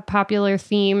popular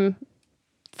theme,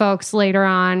 folks later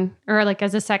on, or like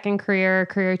as a second career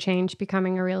change,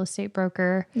 becoming a real estate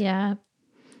broker. Yeah.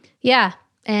 Yeah.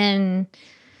 And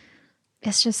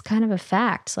it's just kind of a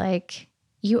fact. Like,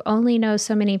 you only know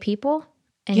so many people,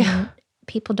 and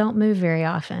people don't move very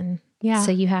often. Yeah.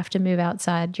 So you have to move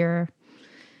outside your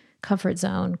comfort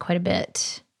zone quite a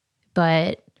bit.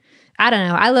 But I don't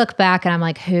know. I look back and I'm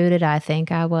like, who did I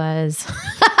think I was?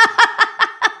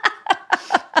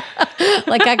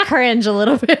 Like, I cringe a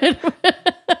little bit.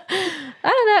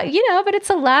 I don't know, but it's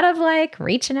a lot of like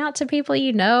reaching out to people,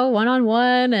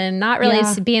 one-on-one, and not really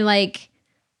being like,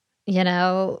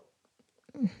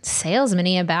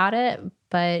 salesman-y about it.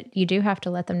 But you do have to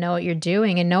let them know what you're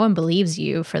doing, and no one believes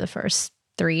you for the first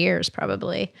 3 years,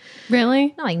 probably.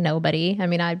 Really? Not like nobody. I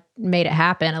mean, I made it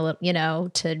happen a little,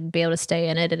 to be able to stay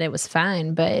in it, and it was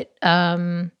fine, but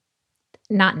not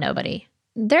nobody.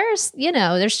 There's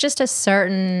just a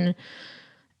certain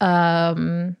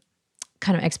kind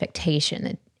of expectation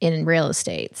that in real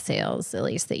estate sales, at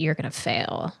least, that you're going to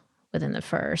fail within the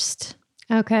first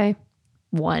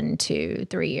 1, 2,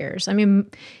 3 years. I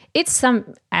mean, it's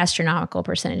some astronomical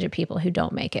percentage of people who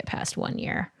don't make it past 1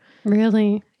 year.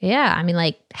 Really? Yeah. I mean,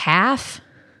 like half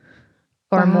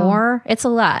or more. It's a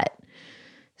lot.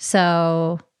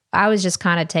 So I was just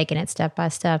kind of taking it step by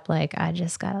step. Like, I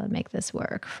just got to make this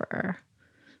work for,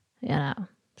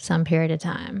 some period of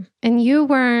time. And you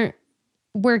weren't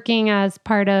working as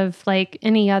part of like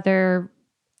any other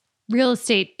real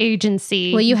estate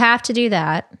agency? Well, you have to do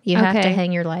that. You have to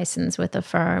hang your license with a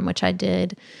firm, which I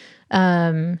did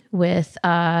with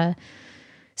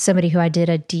somebody who I did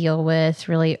a deal with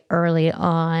really early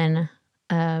on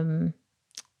a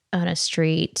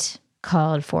street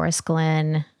called Forest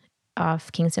Glen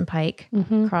off Kingston Pike,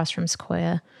 across from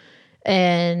Sequoia.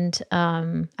 And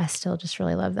I still just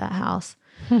really love that house.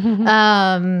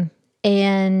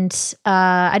 And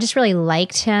I just really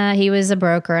liked him. He was a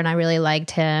broker, and I really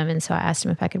liked him. And so I asked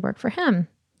him if I could work for him.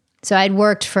 So I'd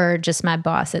worked for just my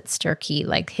boss at Sturkey,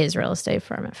 like his real estate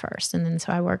firm at first. And then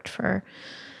so I worked for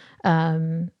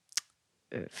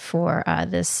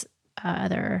this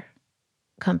other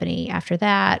company after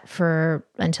that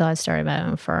until I started my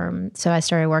own firm. So I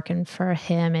started working for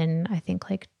him in, I think,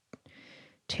 like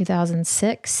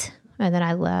 2006. And then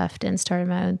I left and started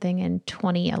my own thing in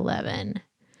 2011.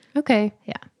 Okay.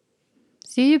 Yeah.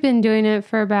 So you've been doing it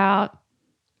for about...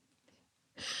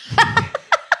 I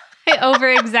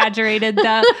over-exaggerated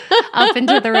the up and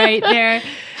to the right there.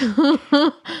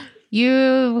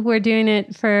 You were doing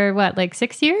it for what, like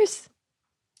 6 years?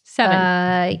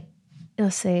 7.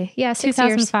 Let's see. Yeah, 6 years.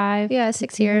 2005. Yeah,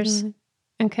 6 years.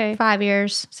 Okay. 5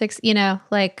 years. 6,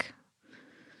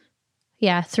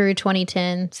 through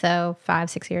 2010. So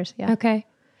 5-6 years. Yeah. Okay.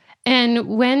 And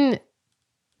when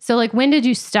did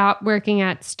you stop working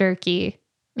at Sturkey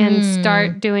and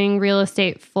start doing real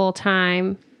estate full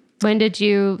time? When did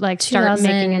you start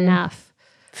making enough?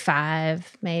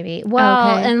 5, maybe.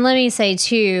 Well, and let me say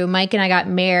too, Mike and I got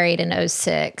married in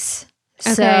 2006.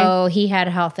 Okay. So he had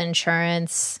health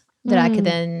insurance that I could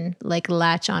then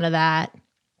latch onto that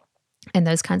and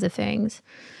those kinds of things.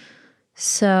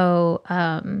 So,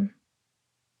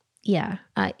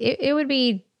 it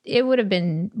would have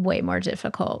been way more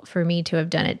difficult for me to have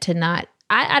done it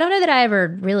I don't know that I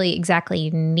ever really exactly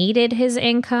needed his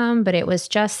income, but it was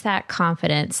just that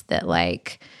confidence that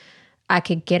I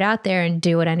could get out there and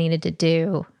do what I needed to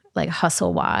do,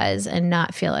 hustle wise, and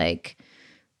not feel like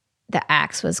the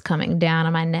axe was coming down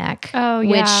on my neck. Oh,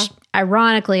 yeah. Which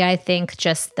ironically, I think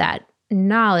just that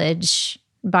knowledge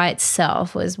by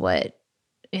itself was what,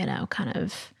 kind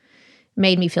of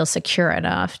made me feel secure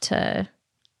enough to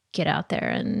get out there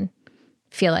and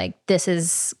feel like this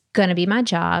is going to be my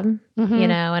job,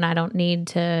 and I don't need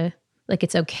to,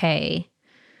 it's okay,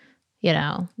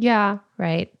 Yeah.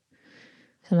 Right.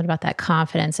 Something about that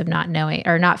confidence of not knowing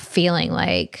or not feeling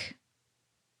like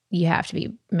you have to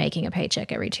be making a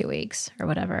paycheck every 2 weeks or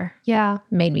whatever. Yeah.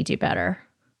 Made me do better.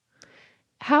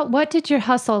 What did your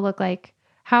hustle look like?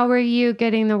 How were you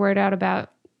getting the word out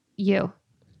about you?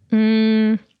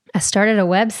 I started a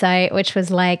website, which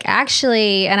was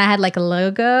actually, and I had a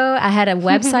logo. I had a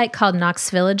website called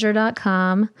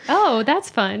knoxvillager.com. Oh, that's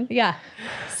fun. Yeah.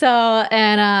 So,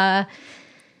 and,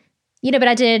 but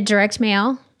I did direct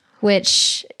mail,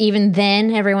 which even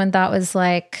then everyone thought was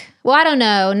like, well, I don't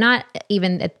know, not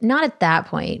at that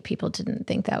point. People didn't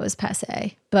think that was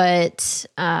passé, but, so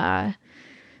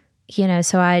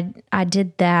I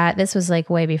did that. This was like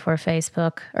way before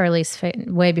Facebook, or at least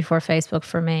way before Facebook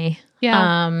for me.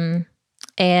 Yeah.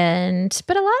 But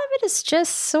a lot of it is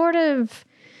just sort of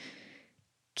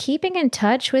keeping in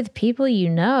touch with people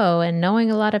and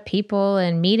knowing a lot of people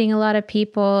and meeting a lot of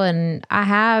people. And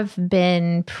I was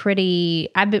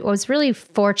really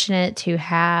fortunate to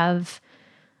have,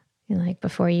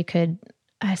 before you could,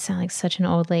 I sound like such an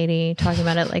old lady talking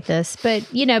about it like this, but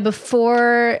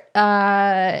before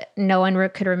no one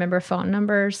could remember phone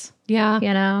numbers.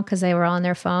 Yeah. Because they were all on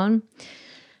their phone.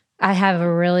 I have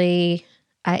a really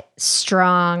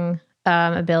strong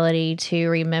ability to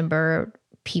remember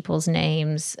people's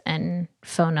names and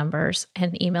phone numbers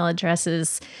and email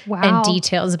addresses and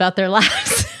details about their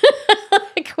lives.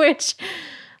 Which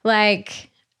I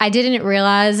didn't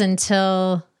realize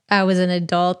until I was an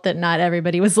adult that not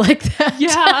everybody was like that.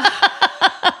 Yeah.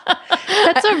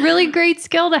 That's a really great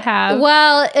skill to have.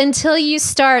 Well, until you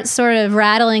start sort of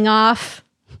rattling off,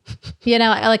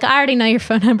 I already know your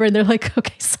phone number, and they're like,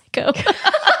 okay, psycho.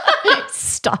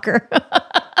 Stalker.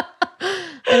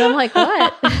 And I'm like,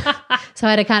 what? So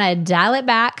I had to kind of dial it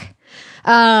back.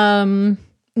 But,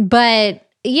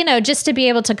 just to be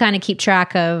able to kind of keep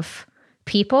track of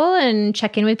people and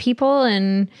check in with people.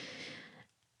 And,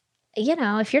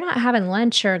 if you're not having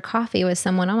lunch or coffee with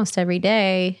someone almost every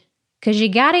day, because you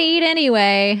got to eat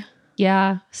anyway.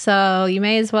 Yeah. So you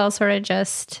may as well sort of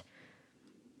just,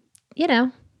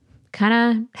 kind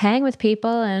of hang with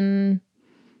people and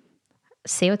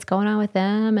see what's going on with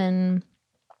them. And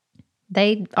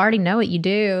they already know what you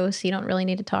do, so you don't really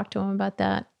need to talk to them about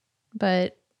that.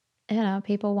 But,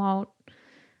 people won't,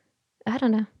 I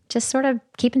don't know, just sort of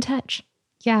keep in touch.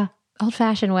 Yeah.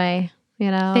 Old-fashioned way,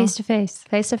 Face to face.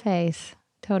 Face to face.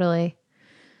 Totally.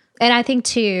 And I think,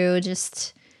 too,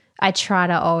 I try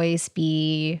to always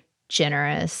be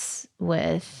generous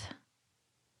with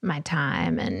my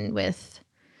time and with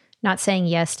not saying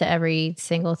yes to every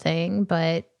single thing.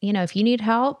 But, if you need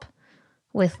help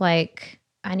with I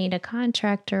need a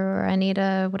contractor, or I need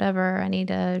a whatever, I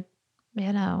need a,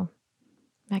 my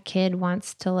kid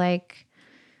wants to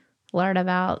learn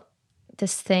about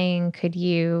this thing. Could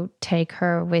you take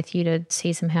her with you to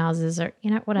see some houses, or,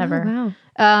 whatever. Oh,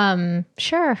 wow.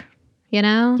 Sure.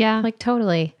 Yeah.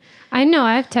 Totally. I know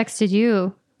I've texted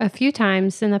you a few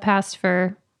times in the past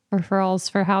for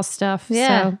referrals for house stuff.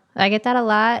 Yeah. So. I get that a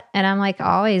lot. And I'm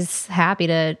always happy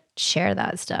to share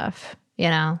that stuff,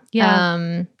 Yeah.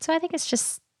 So I think it's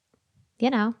just,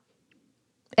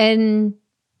 and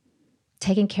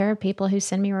taking care of people who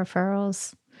send me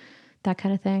referrals, that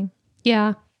kind of thing.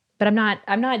 Yeah. But I'm not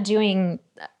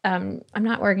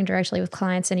working directly with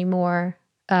clients anymore.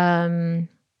 But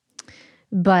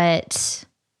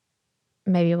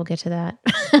maybe we'll get to that.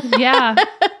 Yeah.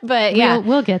 But yeah,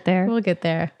 we'll get there. We'll get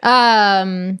there.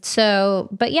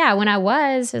 But yeah, when I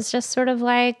was, it's just sort of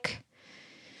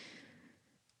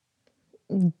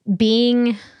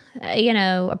being,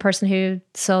 a person who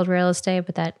sold real estate,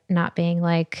 but that not being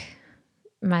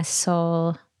my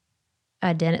sole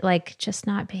identity, just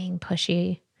not being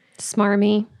pushy.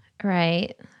 Smarmy.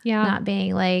 Right. Yeah. Not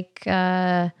being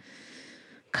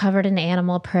covered in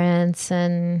animal prints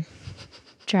and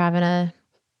driving a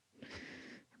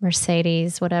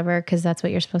Mercedes, whatever, because that's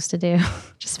what you're supposed to do.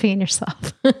 Just being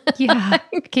yourself. Yeah.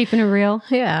 Keeping it real.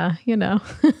 Yeah.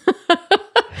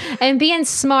 And being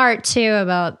smart too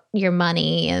about your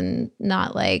money, and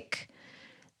not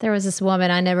there was this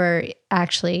woman I never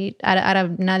actually, I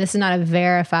don't know, this is not a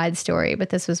verified story, but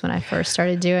this was when I first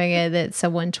started doing it, that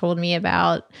someone told me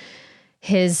about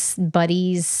his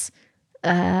buddy's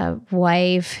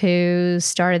wife who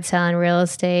started selling real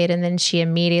estate, and then she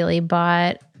immediately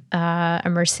bought a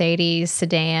Mercedes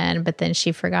sedan, but then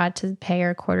she forgot to pay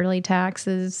her quarterly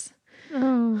taxes.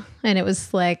 Oh. And it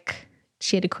was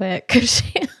she had to quit because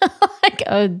she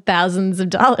owed thousands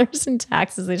of dollars in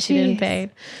taxes that she didn't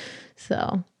pay.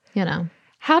 So,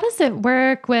 How does it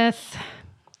work with,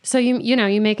 so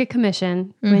you make a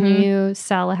commission when you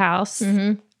sell a house,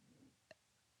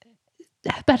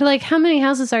 but how many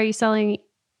houses are you selling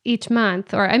each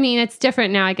month? Or, it's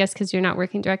different now, I guess, because you're not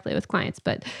working directly with clients,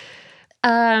 but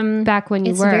back when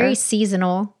you were. It's very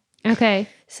seasonal. Okay.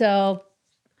 So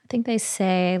I think they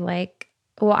say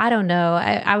I don't know.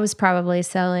 I was probably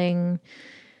selling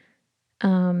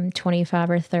 25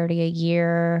 or 30 a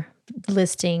year,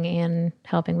 listing and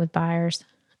helping with buyers,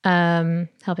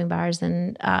 helping buyers.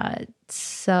 And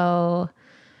so,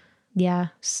 yeah,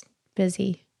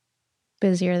 busier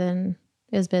than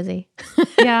it was busy.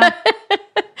 Yeah.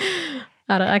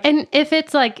 And if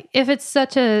it's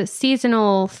such a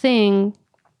seasonal thing,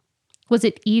 was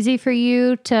it easy for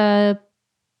you to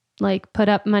like put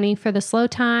up money for the slow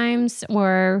times,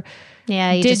 or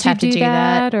you just have to do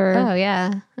that? Or oh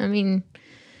yeah, I mean,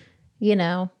 you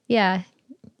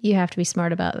have to be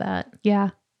smart about that. Yeah,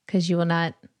 because you will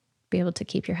not be able to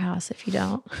keep your house if you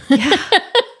don't. Yeah.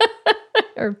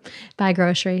 Or buy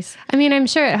groceries. I mean, I'm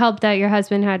sure it helped that your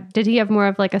husband did he have more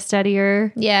of like a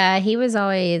steadier? Yeah, he was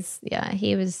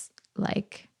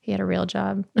like, he had a real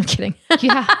job. I'm kidding.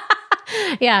 Yeah.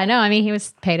 Yeah, no, I mean, he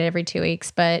was paid every 2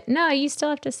 weeks, but no, you still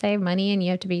have to save money, and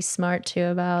you have to be smart too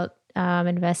about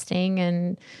investing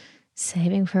and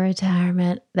saving for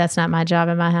retirement. That's not my job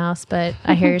in my house, but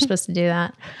I hear you're supposed to do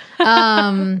that.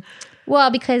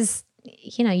 Well, because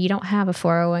you don't have a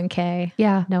 401k.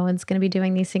 Yeah. No one's going to be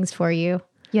doing these things for you.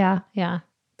 Yeah. Yeah.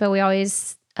 But we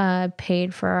always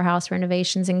paid for our house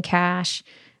renovations in cash.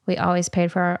 We always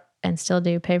paid and still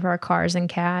do pay for our cars in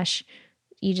cash.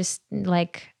 You just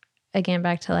again,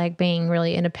 back to being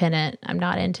really independent. I'm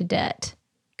not into debt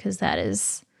because that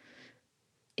is,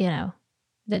 that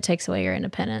takes away your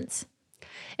independence.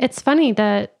 It's funny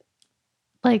that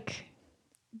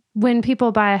when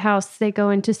people buy a house, they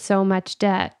go into so much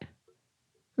debt.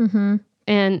 Mm-hmm.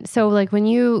 And so when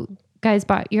you guys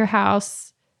bought your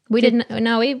house, we got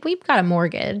a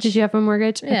mortgage. Did you have a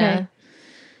mortgage? Yeah. Okay.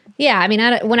 Yeah. I mean,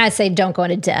 when I say don't go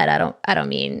into debt, I don't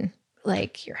mean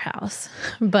your house,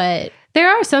 but there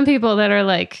are some people that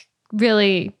are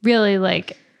really, really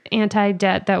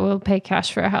anti-debt that will pay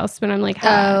cash for a house. But I'm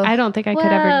I don't think I could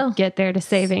ever get there to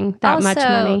saving that much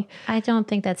money. I don't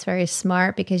think that's very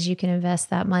smart because you can invest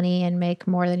that money and make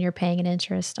more than you're paying in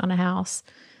interest on a house.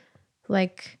 The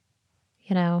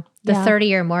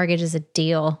 30-year mortgage is a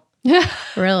deal.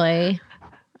 Really.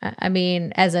 I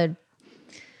mean, as a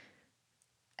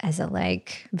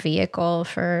vehicle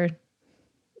for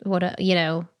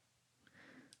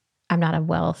I'm not a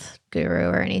wealth guru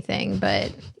or anything,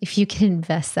 but if you can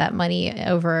invest that money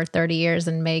over 30 years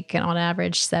and make on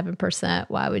average 7%,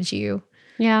 why would you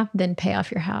then pay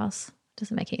off your house?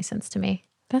 Doesn't make any sense to me.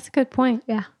 That's a good point.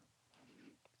 Yeah.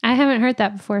 I haven't heard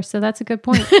that before, so that's a good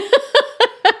point.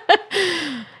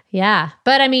 Yeah.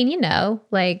 But I mean,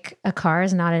 a car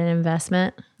is not an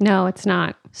investment. No, it's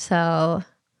not. So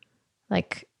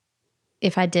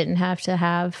if I didn't have to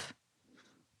have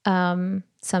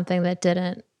something that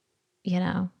didn't,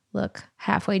 look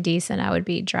halfway decent, I would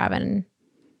be driving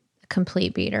a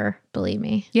complete beater, believe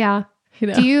me. Yeah.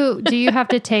 Do you have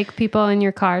to take people in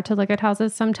your car to look at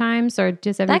houses sometimes, or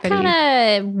does everybody? That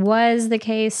kind of was the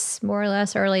case more or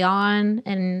less early on,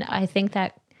 and I think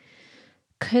that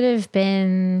could have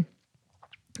been.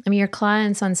 I mean, your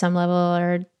clients on some level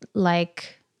are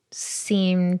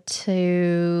seem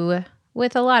to,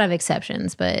 with a lot of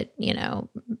exceptions, but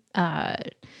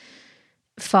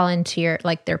fall into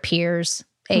their peers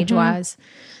age wise.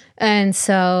 And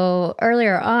so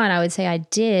earlier on, I would say I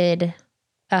did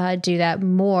do that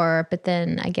more, but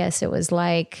then I guess it was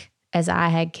as I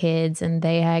had kids and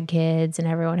they had kids and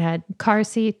everyone had car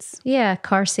seats. Yeah,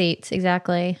 car seats,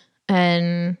 exactly.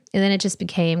 And then it just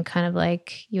became kind of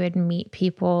you would meet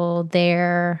people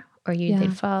there or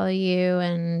they'd follow you.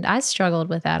 And I struggled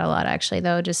with that a lot, actually,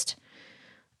 though. Just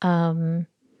to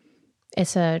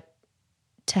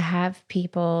have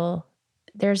people,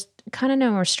 there's kind of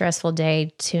no more stressful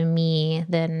day to me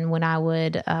than when I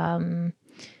would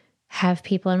have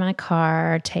people in my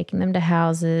car, taking them to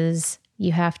houses.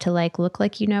 You have to look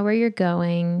like you know where you're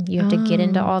going. You have to get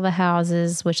into all the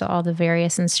houses, which are all the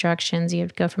various instructions. You have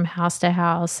to go from house to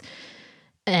house.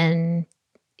 And,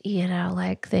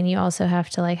 then you also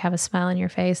have to have a smile on your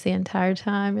face the entire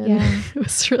time. And it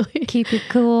was really... Keep it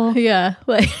cool. Yeah.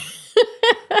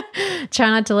 Try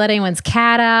not to let anyone's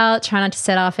cat out. Try not to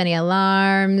set off any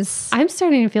alarms. I'm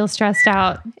starting to feel stressed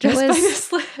out just by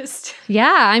this list.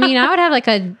 Yeah. I mean, I would have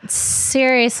a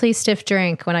seriously stiff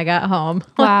drink when I got home.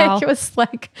 Wow. It was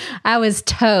I was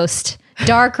toast.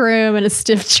 Dark room and a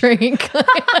stiff drink.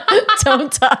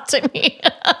 Don't talk to me.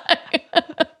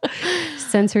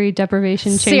 Sensory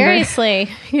deprivation chamber. Seriously,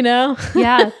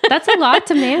 Yeah, that's a lot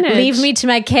to manage. Leave me to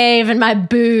my cave and my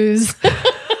booze.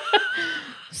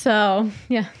 So,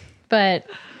 yeah. But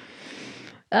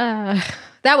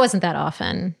that wasn't that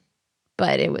often,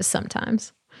 but it was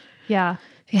sometimes. Yeah.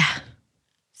 Yeah.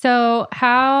 So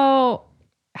how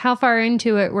far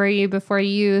into it were you before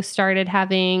you started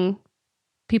having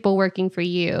people working for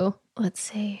you? Let's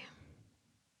see.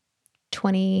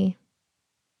 That's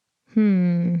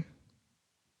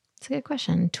a good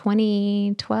question.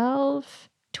 2012,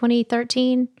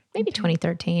 2013, maybe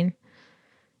 2013.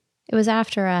 It was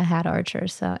after I had Archer,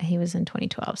 so he was in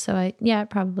 2012. So it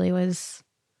probably was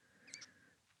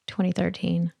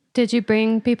 2013. Did you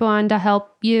bring people on to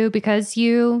help you because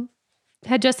you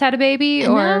had just had a baby,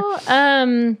 or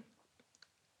no,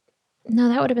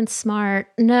 that would have been smart.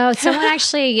 No, someone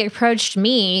actually approached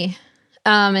me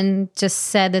and just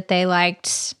said that they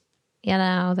liked,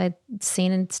 they'd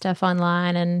seen stuff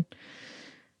online and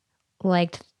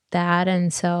liked that.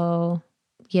 And so,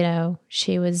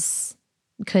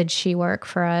 could she work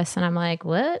for us? And I'm like,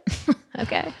 what?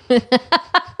 Okay.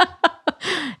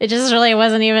 It just really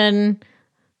wasn't even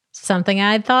something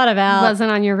I'd thought about.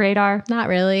 Wasn't on your radar? Not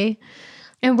really.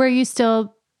 And were you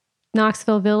still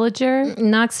Knoxville Villager?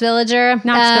 Knox Villager.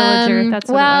 That's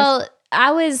what it was.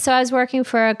 I was working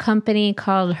for a company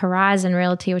called Horizon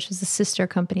Realty, which was the sister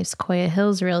company of Sequoia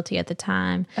Hills Realty at the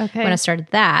time. Okay. When I started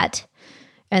that.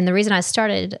 And the reason I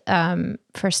started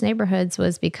First Neighborhoods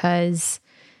was because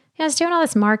I was doing all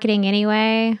this marketing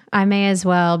anyway. I may as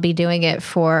well be doing it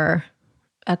for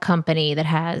a company that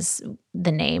has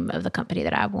the name of the company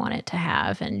that I want it to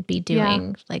have, and be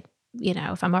doing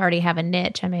if I'm already have a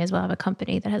niche, I may as well have a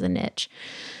company that has a niche.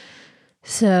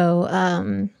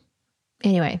 So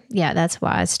anyway, that's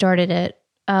why I started it.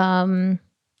 And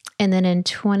then in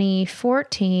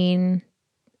 2014,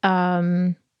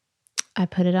 I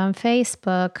put it on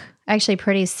Facebook. Actually,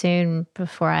 pretty soon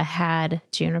before I had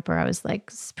Juniper, I was like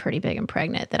pretty big and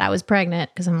pregnant that I was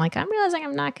pregnant, because I'm like, I'm realizing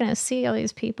I'm not going to see all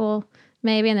these people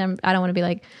maybe. And then I don't want to be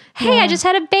like, hey, I just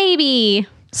had a baby.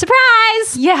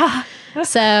 Surprise. Yeah.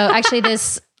 So actually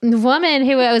this woman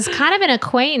who was kind of an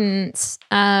acquaintance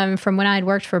from when I'd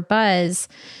worked for Buzz,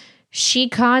 she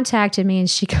contacted me and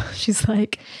she's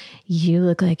like, you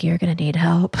look like you're going to need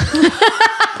help.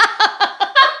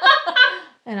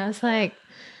 And I was like,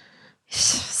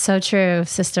 so true,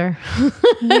 sister.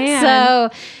 Man. So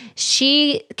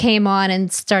she came on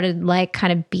and started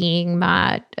kind of being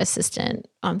my assistant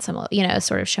on some,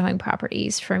 sort of showing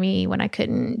properties for me when I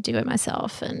couldn't do it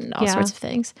myself and all sorts of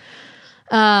things.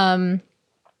 And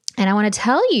I want to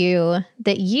tell you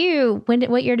that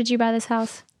what year did you buy this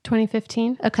house?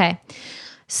 2015. Okay.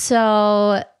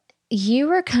 So you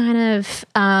were kind of,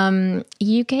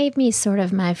 you gave me sort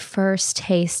of my first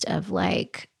taste of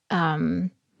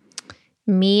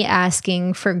me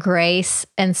asking for grace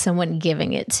and someone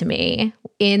giving it to me,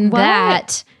 in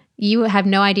that you have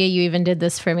no idea you even did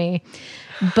this for me.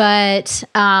 But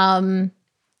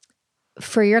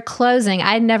for your closing,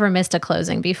 I'd never missed a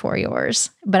closing before yours.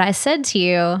 But I said to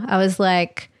you, I was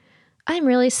like, I'm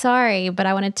really sorry, but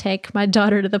I want to take my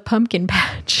daughter to the pumpkin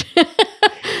patch.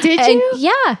 Did you?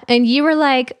 Yeah. And you were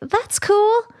like, that's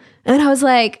cool. And I was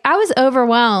like, I was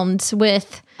overwhelmed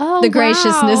with the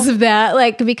graciousness of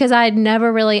that. Because I'd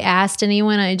never really asked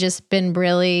anyone. I'd just been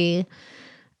really,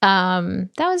 that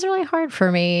was really hard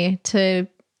for me to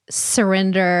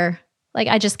surrender.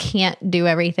 I just can't do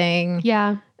everything.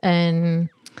 Yeah. And,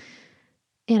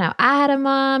 I had a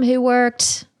mom who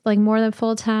worked more than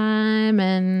full time,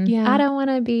 and I don't want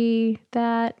to be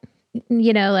that,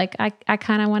 I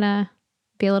kind of want to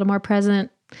be a little more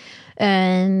present.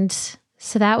 And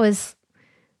so that was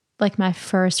my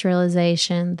first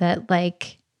realization that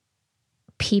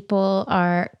people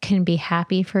can be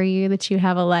happy for you, that you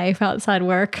have a life outside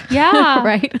work. Yeah.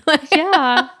 Right.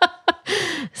 Yeah.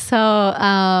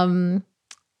 So,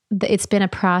 it's been a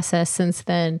process since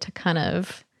then to kind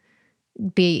of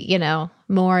be,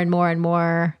 more and more and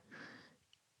more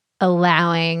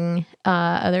allowing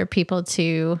other people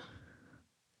to,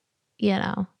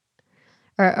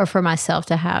 or for myself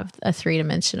to have a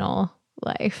 3-dimensional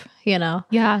life,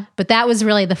 Yeah. But that was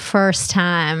really the first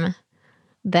time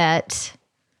that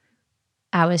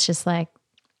I was just like,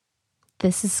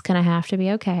 this is going to have to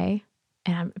be okay.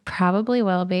 And I probably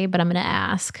will be, but I'm going to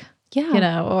ask.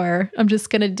 Yeah. Or I'm just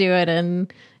going to do it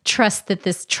and trust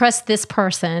this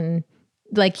person.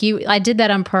 I did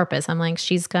that on purpose. I'm like,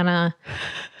 she's gonna,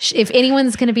 if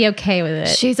anyone's going to be okay with it.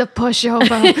 She's a pushover.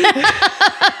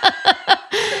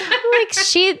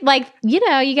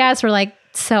 You guys were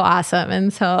so awesome.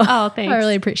 And so thanks. I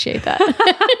really appreciate that.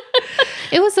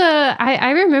 It was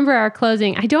I remember our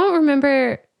closing. I don't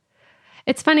remember.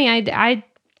 It's funny. I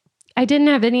didn't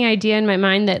have any idea in my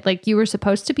mind that you were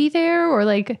supposed to be there, or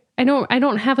I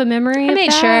don't have a memory. I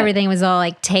made sure everything was all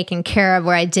taken care of,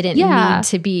 where I didn't need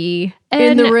to be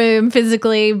in the room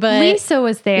physically. But Lisa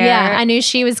was there. Yeah, I knew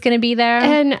she was going to be there.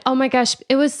 And oh my gosh,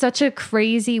 it was such a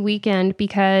crazy weekend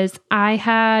because I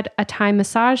had a Thai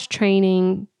massage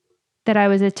training that I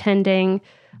was attending.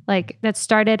 That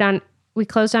started we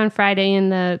closed on Friday,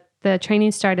 and the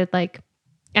training started at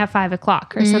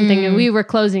 5:00 or something, and we were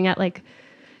closing at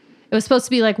it was supposed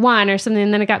to be like 1 or something.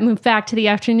 And then it got moved back to the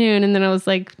afternoon. And then I was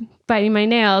like biting my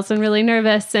nails and really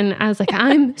nervous. And I was like,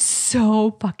 I'm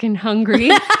so fucking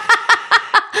hungry.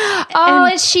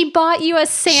 And she bought you a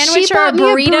sandwich she or bought a me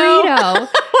burrito? Why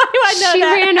do I know she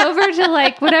that? ran over to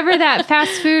like whatever that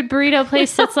fast food burrito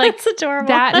place that's like That's adorable.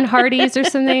 that and Hardee's or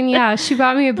something. Yeah, she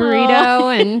bought me a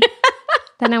burrito and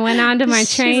then I went on to my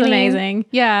training. She's amazing.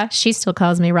 Yeah. She still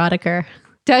calls me Rodocker.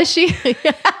 Does she?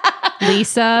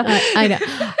 Lisa. I know.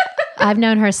 I've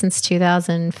known her since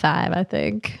 2005, I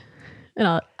think.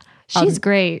 And She's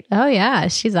great. Oh, yeah.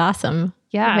 She's awesome.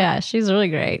 Yeah. Yeah, she's really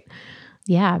great.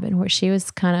 Yeah, she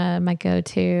was kind of my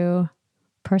go-to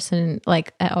person,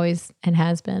 like I always and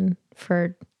has been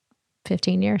for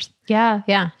 15 years. Yeah.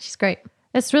 Yeah, she's great.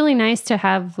 It's really nice to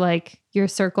have like your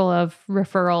circle of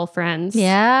referral friends.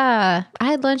 Yeah. I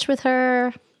had lunch with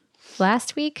her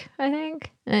last week, I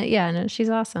think. Yeah, no, she's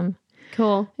awesome.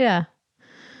 Cool. Yeah.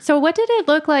 So what did it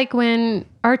look like when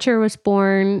Archer was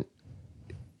born?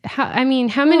 How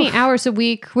many hours a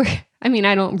week were... I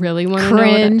don't really want to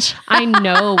know. I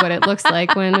know what it looks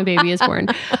like when a baby is born,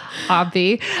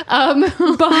 obvi.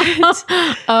 But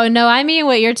oh no, I mean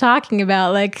what you're talking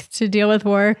about, like to deal with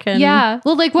work and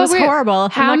well, like what was horrible.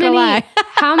 How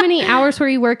many hours were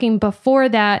you working before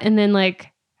that, and then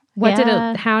like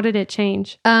how did it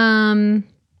change? I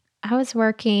was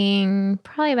working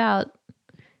probably about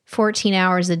 14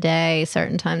 hours a day,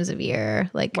 certain times of year,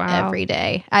 like every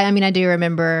day. I do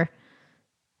remember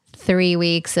 3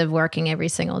 weeks of working every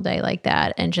single day like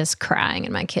that and just crying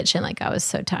in my kitchen like I was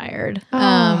so tired.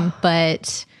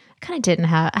 But I didn't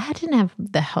have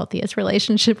the healthiest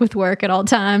relationship with work at all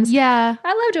times. Yeah.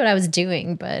 I loved what I was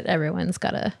doing, but everyone's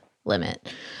got a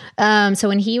limit. So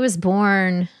when he was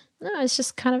born, it's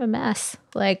just kind of a mess.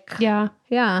 Like, yeah.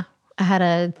 I had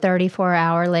a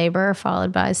 34-hour labor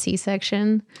followed by a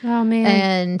C-section. Oh man.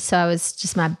 And so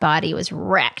my body was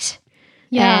wrecked.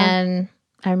 Yeah. And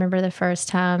I remember the first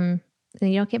time,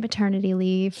 you don't get maternity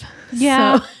leave.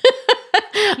 Yeah. So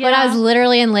when I was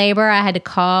literally in labor, I had to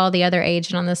call the other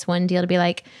agent on this one deal to be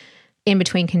like, in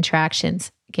between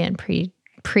contractions, again, pre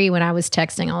when I was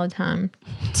texting all the time,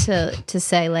 to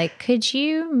say like, could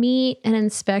you meet an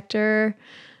inspector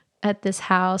at this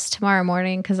house tomorrow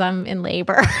morning? Because I'm in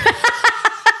labor.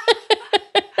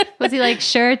 Was he like,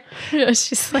 sure?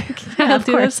 She's like, I'll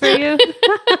do this for you.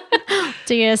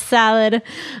 Do you a salad.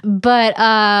 But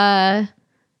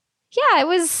it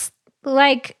was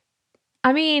like,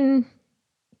 I'll be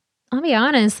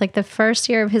honest, like the first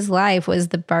year of his life was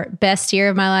the best year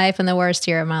of my life and the worst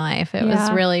year of my life. It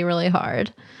was really, really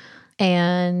hard.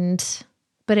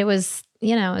 But it was,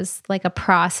 it was like a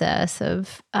process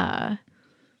of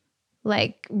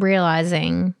like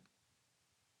realizing,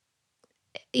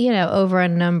 over a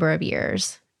number of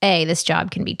years, this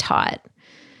job can be taught.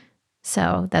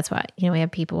 So that's why, we have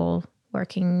people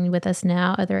working with us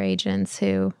now, other agents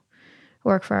who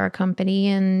work for our company,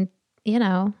 and,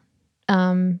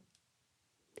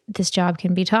 this job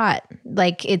can be taught.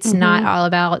 Like, it's not all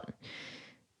about,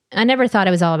 I never thought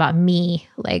it was all about me,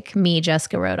 like me,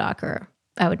 Jessica Rodocker.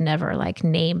 I would never like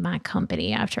name my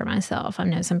company after myself. I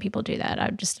know some people do that. I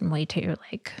just am way too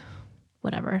like,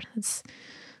 whatever. It's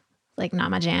like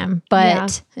not my jam,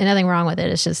 but and nothing wrong with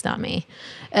it. It's just not me.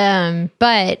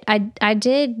 But I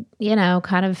did,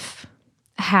 kind of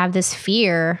have this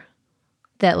fear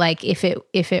that like, if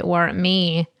it weren't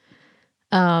me,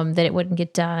 that it wouldn't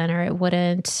get done, or it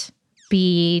wouldn't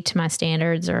be to my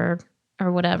standards or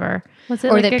whatever, or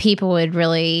like that people would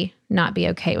really not be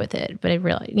okay with it. But it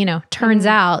really, turns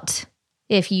out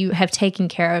if you have taken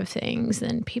care of things,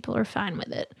 then people are fine with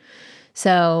it.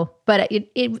 So, but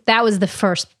that was the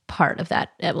first part of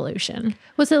that evolution.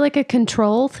 Was it like a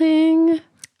control thing,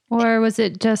 or was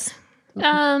it just,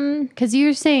 cause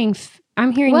you're saying,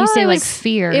 I'm hearing you say like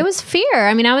fear. It was fear.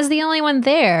 I was the only one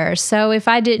there. So if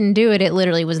I didn't do it, it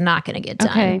literally was not going to get done.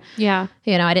 Okay. Yeah.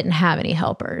 I didn't have any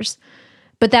helpers,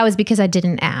 but that was because I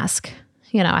didn't ask.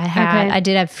 I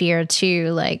did have fear too.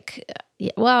 Like,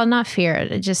 well, not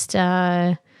fear. Just,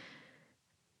 I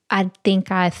think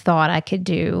I thought I could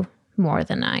do more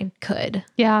than I could.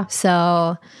 Yeah.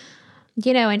 So,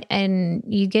 and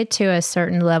you get to a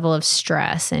certain level of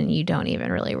stress and you don't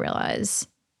even really realize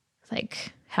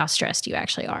like how stressed you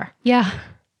actually are. Yeah.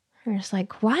 You're just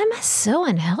like, why am I so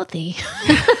unhealthy?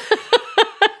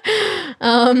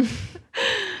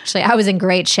 Actually, I was in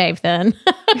great shape then.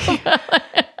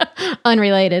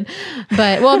 Unrelated,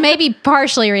 but well, maybe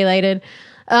partially related.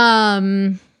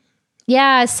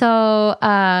 Yeah. So,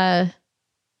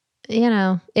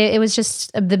 it was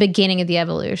just the beginning of the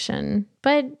evolution,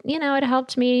 but it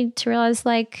helped me to realize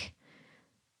like,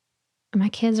 my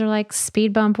kids are like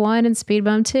speed bump 1 and speed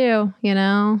bump 2, you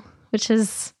know, which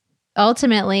is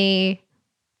ultimately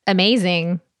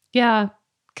amazing. Yeah.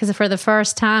 Because for the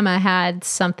first time, I had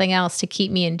something else to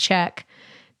keep me in check,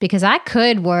 because I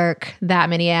could work that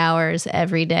many hours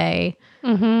every day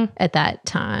at that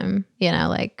time, you know,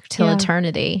 like till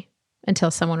eternity, until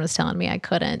someone was telling me I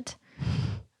couldn't.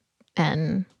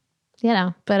 And, you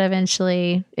know, but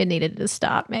eventually it needed to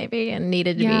stop maybe, and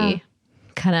needed to be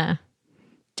kind of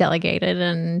delegated,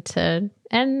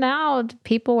 and now the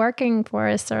people working for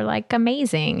us are like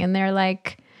amazing, and they're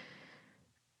like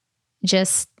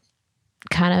just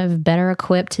kind of better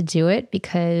equipped to do it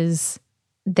because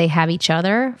they have each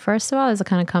other. First of all, is the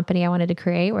kind of company I wanted to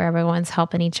create where everyone's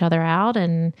helping each other out.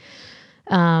 And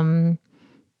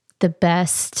the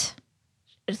best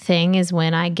thing is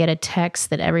when I get a text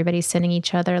that everybody's sending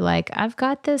each other, like, I've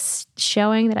got this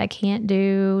showing that I can't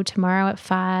do tomorrow at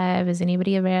 5. Is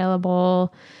anybody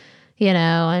available? You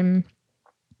know, and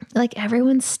like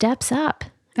everyone steps up.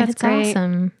 That's it's great.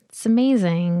 Awesome. It's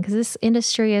amazing because this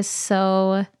industry is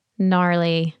so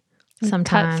gnarly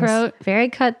sometimes. Cutthroat. Very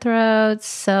cutthroat.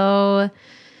 So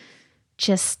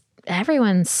just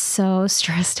everyone's so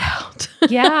stressed out.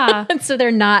 Yeah. And so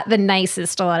they're not the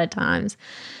nicest a lot of times.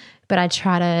 But I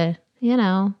try to, you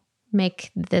know,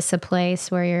 make this a place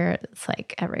where it's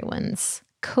like everyone's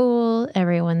cool,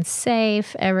 everyone's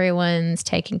safe, everyone's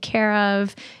taken care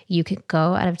of. You could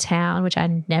go out of town, which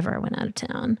I never went out of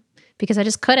town because I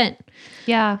just couldn't.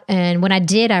 Yeah. And when I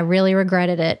did, I really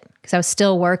regretted it because I was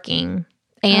still working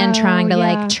and trying to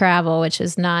like travel, which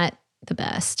is not the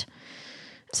best.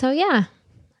 So yeah,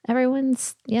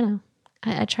 everyone's, you know,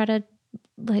 I try to,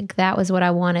 like, that was what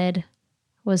I wanted,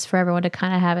 was for everyone to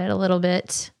kind of have it a little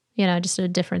bit, you know, just a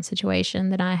different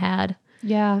situation than I had.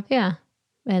 Yeah. Yeah.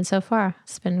 And so far,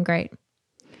 it's been great.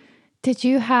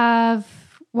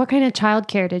 What kind of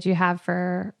childcare did you have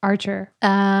for Archer?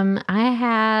 I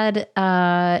had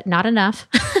not enough.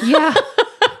 Yeah.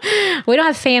 We don't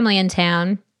have family in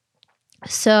town.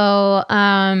 So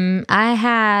I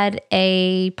had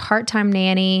a part-time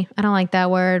nanny. I don't like that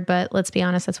word, but let's be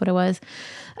honest, that's what it was.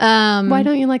 Why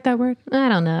don't you like that word? I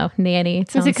don't know. Nanny.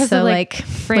 It Is it because so of like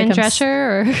Fran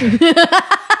Drescher or?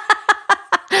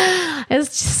 It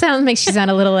just makes you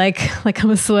sound a little like I'm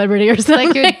a celebrity or something.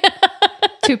 Like you're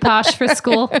too posh for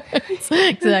school.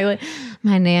 Exactly.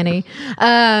 My nanny.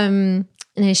 And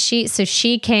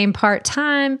she came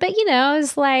part-time, but you know, it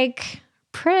was like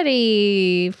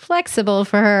pretty flexible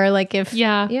for her. Like if, you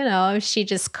know, if she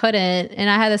just couldn't. And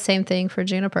I had the same thing for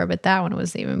Juniper, but that one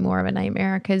was even more of a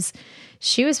nightmare because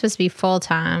she was supposed to be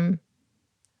full-time.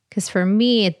 Because for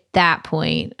me at that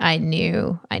point, I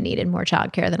knew I needed more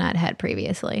childcare than I'd had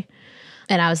previously.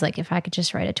 And I was like, if I could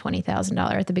just write a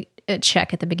 $20,000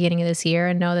 check at the beginning of this year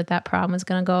and know that problem was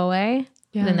going to go away,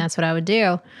 then that's what I would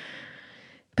do.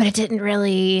 But it didn't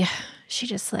really. She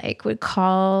just like would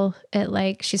call at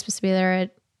like, she's supposed to be there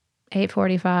at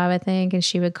 8:45, I think. And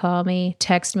she would call me,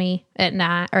 text me at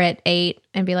 9 or at 8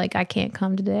 and be like, I can't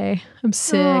come today. I'm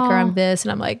sick or I'm this.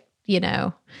 And I'm like, you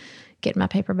know, getting my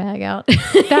paper bag out.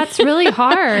 That's really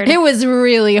hard. It was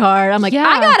really hard. I'm like,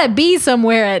 I gotta be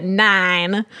somewhere at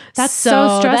 9. That's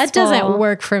so stressful. That doesn't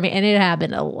work for me. And it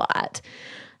happened a lot.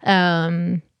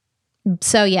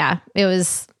 So yeah, it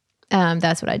was,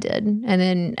 that's what I did. And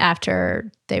then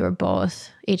after they were both,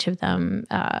 each of them,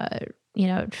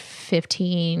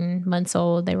 15 months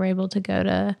old, they were able to go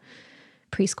to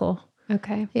preschool.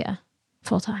 Okay. Yeah.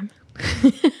 Full time.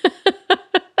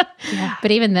 Yeah.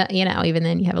 But even then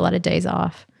you have a lot of days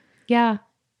off. Yeah.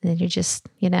 And then you're just,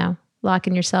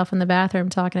 locking yourself in the bathroom,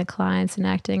 talking to clients and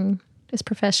acting as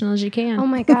professional as you can. Oh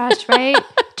my gosh, right?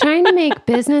 Trying to make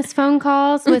business phone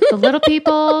calls with the little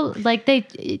people. Like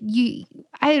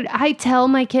I tell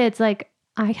my kids, like,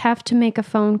 I have to make a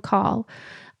phone call.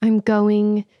 I'm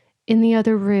going in the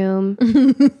other room.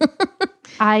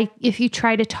 If you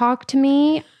try to talk to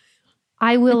me,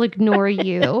 I will ignore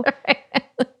you.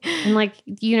 And like,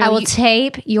 I will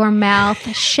tape your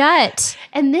mouth shut.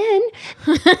 And then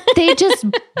they just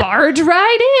barge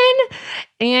right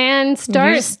in and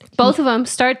both of them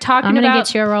start talking I'm gonna about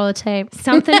get you a roll of tape.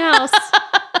 Something else.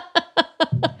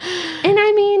 And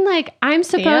I mean, like, I'm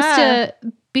supposed to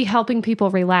be helping people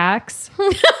relax.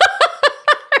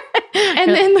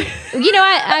 And then,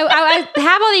 I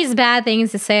have all these bad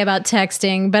things to say about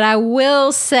texting, but I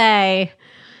will say,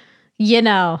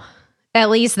 at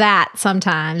least that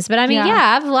sometimes. But I mean,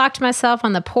 I've locked myself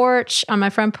on my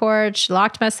front porch,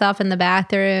 locked myself in the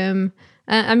bathroom.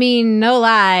 I mean, no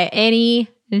lie, any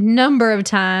number of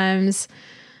times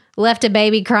left a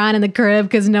baby crying in the crib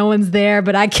because no one's there,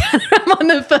 but I'm on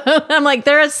the phone. I'm like,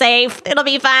 they're safe. It'll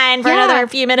be fine for another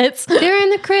few minutes. They're in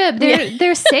the crib.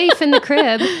 They're safe in the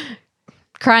crib.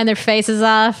 Crying their faces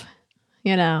off,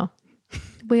 you know.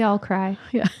 We all cry.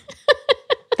 Yeah.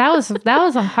 That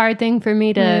was a hard thing for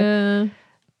me to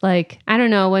like, I don't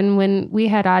know, when we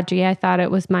had Audrey, I thought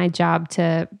it was my job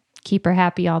to keep her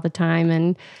happy all the time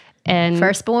and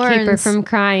Firstborns. keep her from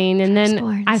crying. And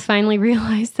then I finally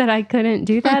realized that I couldn't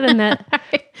do that and that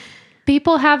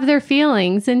people have their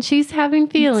feelings and she's having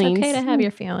feelings. It's okay to have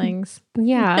your feelings.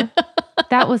 Yeah.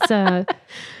 That was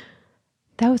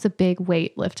a big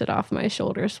weight lifted off my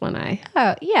shoulders when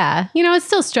Oh, yeah. you know, it's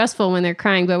still stressful when they're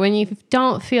crying, but when you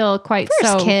don't feel quite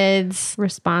First kids.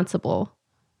 responsible.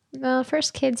 Well,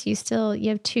 first kids, you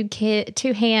have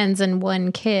two hands and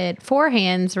one kid, 4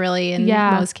 hands really in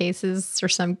most cases, or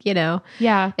some, you know,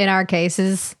 in our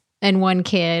cases, and one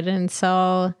kid. And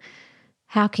so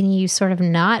how can you sort of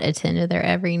not attend to their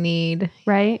every need?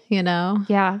 Right. You know?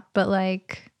 Yeah. But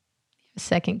like a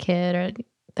second kid or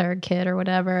third kid or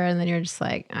whatever. And then you're just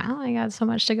like, oh, I got so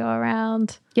much to go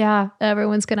around. Yeah.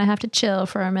 Everyone's going to have to chill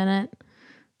for a minute.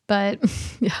 But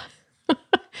yeah,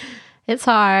 it's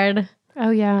hard. Oh,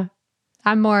 yeah.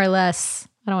 I'm more or less,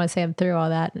 I don't want to say I'm through all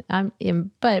that.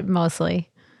 But mostly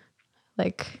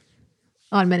like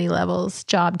on many levels,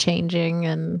 job changing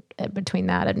and between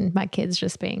that and my kids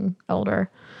just being older.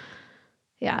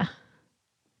 Yeah.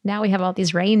 Now we have all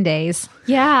these rain days.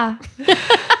 Yeah.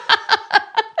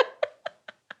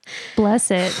 Bless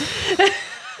it. I'm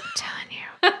telling you.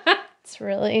 It's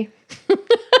really,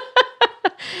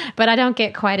 but I don't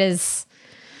get quite as,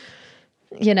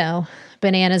 you know,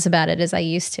 bananas about it as I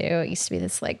used to. It used to be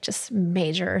this like just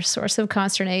major source of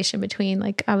consternation between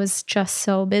like I was just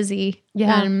so busy.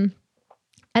 Yeah. And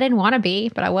I didn't want to be,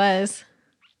 but I was,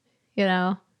 you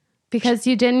know. Because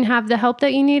you didn't have the help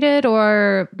that you needed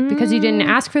or because you didn't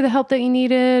ask for the help that you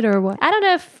needed or what? I don't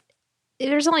know if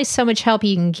there's only so much help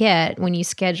you can get when you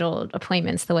schedule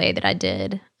appointments the way that I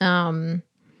did. All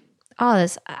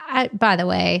this, by the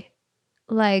way,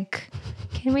 like,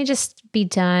 can we just be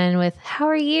done with, how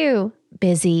are you?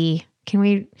 Busy.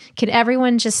 Can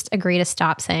everyone just agree to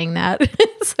stop saying that?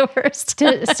 It's the worst.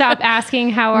 To stop asking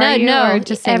how are you? No, or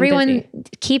just saying everyone busy?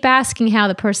 keep asking how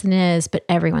the person is, but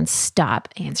everyone stop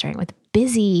answering with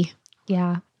busy.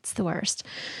 Yeah. It's the worst.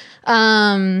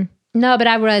 No, but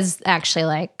I was actually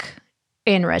like,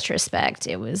 in retrospect,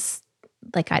 it was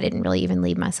like I didn't really even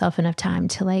leave myself enough time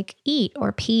to like eat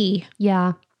or pee.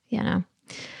 Yeah. You know,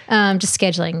 just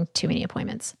scheduling too many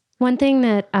appointments. One thing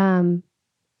that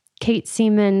Kate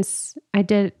Siemens,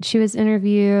 she was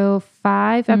interview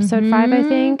 5, episode 5, I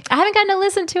think. I haven't gotten to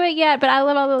listen to it yet, but I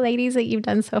love all the ladies that you've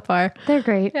done so far. They're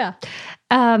great. Yeah.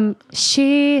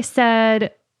 She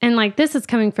said, and like this is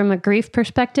coming from a grief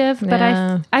perspective, but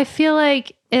I feel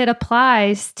like it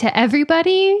applies to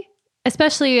everybody,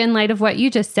 especially in light of what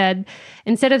you just said.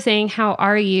 Instead of saying, how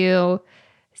are you?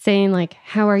 Saying like,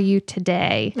 how are you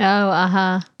today?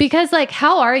 Oh, Because like,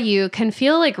 how are you can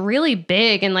feel like really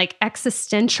big and like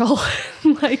existential.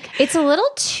 Like it's a little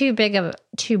too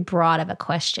broad of a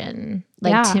question.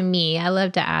 Like to me, I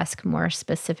love to ask more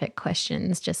specific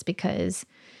questions just because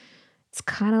it's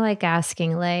kind of like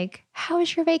asking like, how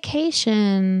was your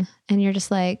vacation? And you're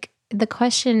just like, the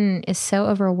question is so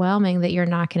overwhelming that you're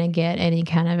not going to get any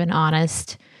kind of an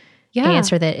honest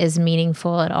answer that is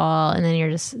meaningful at all. And then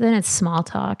then it's small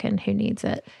talk and who needs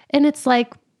it? And it's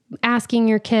like asking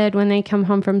your kid when they come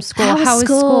home from school, how was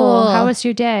school? How was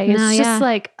your day? It's just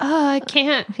like, oh, I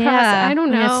can't process. I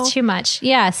don't know. It's too much.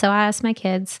 Yeah. So I asked my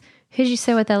kids, who'd you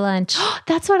sit with at lunch?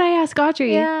 That's what I asked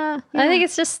Audrey. Yeah. I think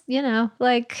it's just, you know,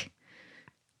 like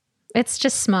it's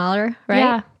just smaller, right?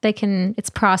 Yeah.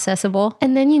 It's processable.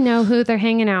 And then you know who they're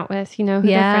hanging out with, you know who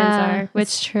their friends are, which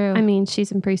is true. I mean,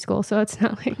 she's in preschool, so it's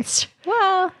not like,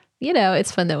 well, you know,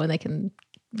 it's fun though when they can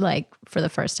like for the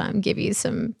first time give you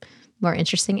some more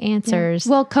interesting answers.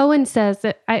 Yeah. Well, Cohen says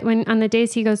that when on the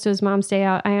days he goes to his mom's day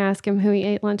out, I ask him who he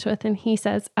ate lunch with, and he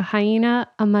says a hyena,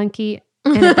 a monkey,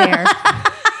 and a bear.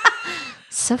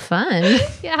 So fun.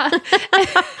 Yeah.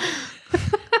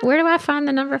 Where do I find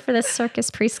the number for this circus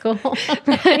preschool?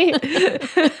 Right.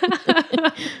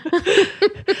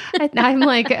 I'm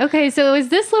like, okay, so is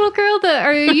this little girl or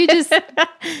are you just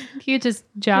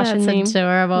Josh That's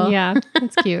adorable. Yeah,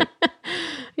 it's cute.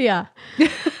 Yeah.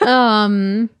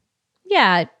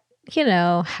 Yeah, you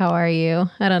know, how are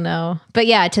you? I don't know. But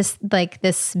yeah, just like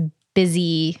this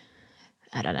busy,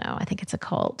 I don't know. I think it's a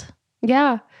cult.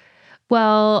 Yeah.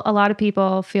 Well, a lot of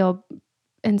people feel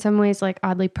in some ways like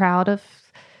oddly proud of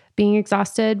being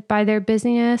exhausted by their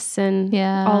busyness and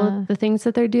all of the things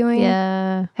that they're doing.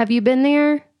 Yeah. Have you been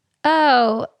there?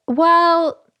 Oh,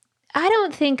 well, I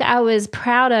don't think I was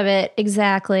proud of it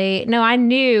exactly. No, I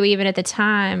knew even at the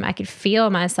time I could feel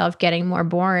myself getting more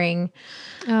boring.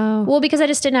 Oh. Well, because I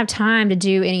just didn't have time to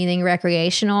do anything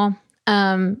recreational.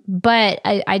 But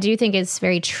I do think it's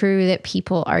very true that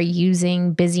people are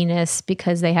using busyness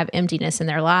because they have emptiness in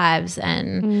their lives.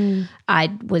 And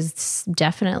I was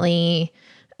definitely,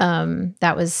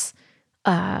 that was,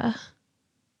 kind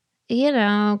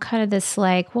of this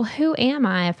like, well, who am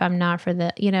I if I'm not for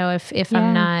the, if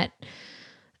I'm not,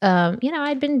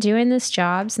 I'd been doing this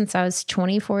job since I was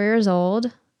 24 years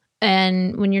old.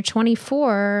 And when you're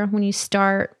 24, when you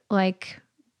start like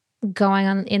going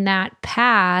on in that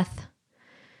path,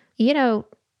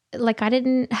 like I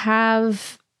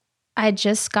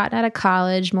just gotten out of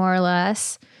college more or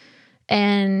less.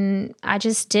 And I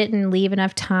just didn't leave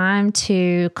enough time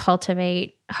to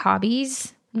cultivate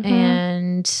hobbies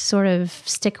and sort of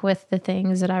stick with the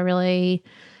things that I really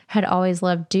had always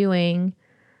loved doing.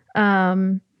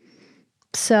 No,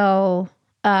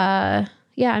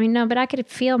 but I could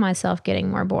feel myself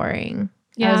getting more boring.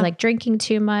 Yeah. I was like drinking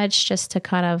too much just to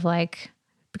kind of like,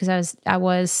 because I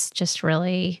was just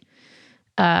really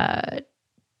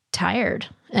tired,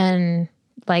 and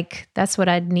like that's what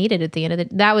I needed at the end of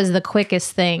that was the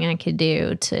quickest thing I could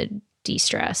do to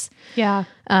de-stress. Yeah.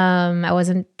 I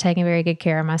wasn't taking very good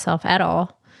care of myself at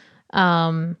all.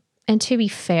 And to be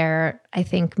fair, I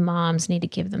think moms need to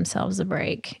give themselves a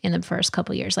break in the first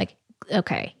couple of years. Like,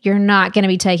 okay, you're not going to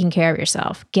be taking care of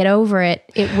yourself. Get over it.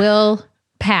 It will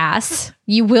pass.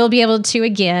 You will be able to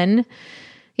again,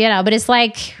 but it's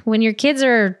like when your kids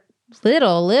are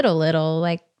little,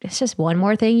 like it's just one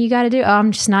more thing you got to do. Oh,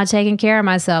 I'm just not taking care of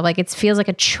myself. Like it feels like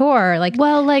a chore. Like,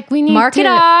 well, like we need mark it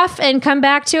off and come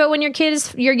back to it when your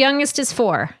youngest is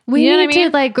 4. We need to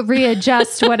like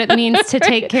readjust what it means to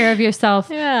take care of yourself.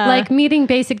 Yeah. Like meeting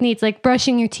basic needs, like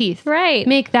brushing your teeth. Right.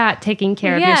 Make that taking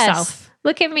care of yourself.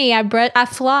 Look at me. I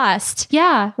flossed.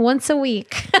 Yeah. Once a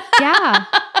week. Yeah.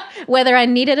 Whether I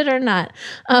needed it or not.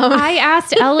 I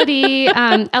asked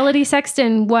Elodie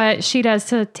Sexton what she does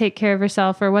to take care of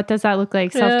herself, or what does that look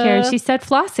like, self-care. And she said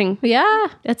flossing. Yeah.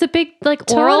 That's a big,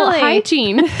 like oral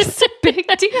hygiene. It's a big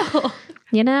deal.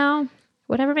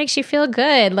 Whatever makes you feel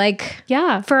good, like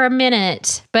for a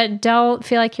minute, but don't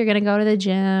feel like you're going to go to the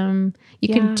gym.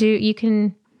 You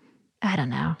can, I don't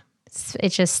know.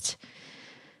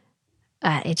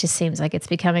 It just seems like it's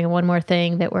becoming one more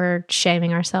thing that we're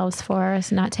shaming ourselves for,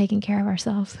 is not taking care of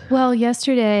ourselves. Well,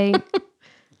 yesterday,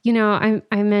 I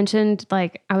mentioned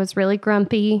like I was really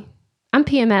grumpy. I'm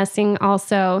PMSing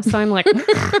also, so I'm like,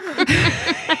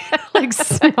 like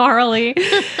snarly.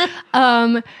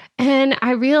 And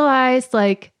I realized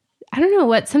like, I don't know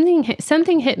what, something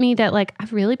hit me that like,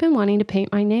 I've really been wanting to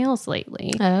paint my nails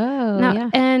lately. Oh, yeah.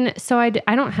 And so I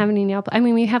don't have any nail. I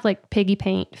mean, we have like piggy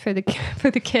paint for the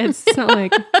kids. It's not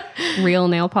like real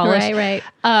nail polish. Right.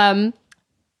 And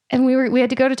we had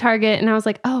to go to Target, and I was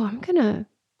like, oh, I'm going to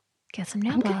get some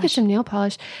nail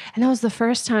polish. And that was the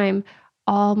first time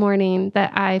all morning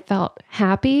that I felt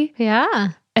happy.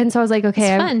 Yeah. And so I was like,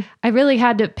 okay, I really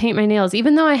had to paint my nails,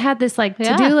 even though I had this like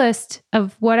to-do list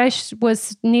of what I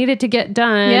was needed to get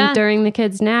done during the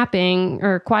kids napping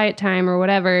or quiet time or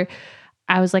whatever.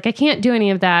 I was like, I can't do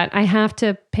any of that. I have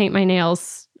to paint my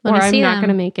nails or I'm not going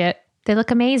to make it. They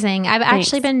look amazing. I've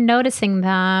actually been noticing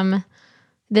them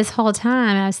this whole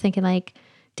time. I was thinking like,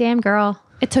 damn girl.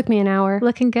 It took me an hour.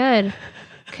 Looking good.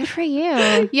 Good for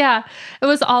you. Yeah. It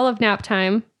was all of nap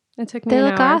time. It took me They an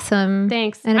look hour. Awesome.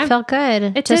 Thanks. And it felt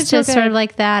good. It just did feel sort of good.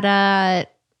 like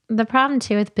that. The problem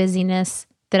too with busyness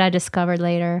that I discovered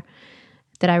later,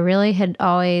 that I really had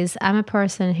always, I'm a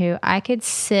person who I could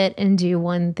sit and do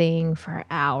one thing for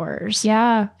hours.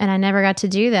 Yeah. And I never got to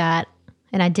do that.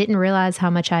 And I didn't realize how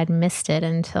much I'd missed it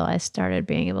until I started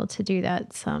being able to do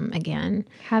that some again.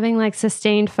 Having like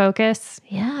sustained focus.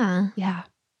 Yeah. Yeah.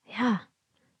 Yeah.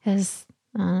 It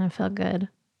felt good.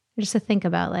 Just to think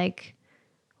about like,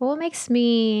 what makes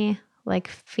me like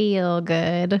feel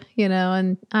good,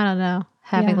 and I don't know,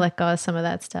 having let go of some of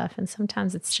that stuff. And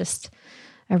sometimes it's just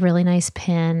a really nice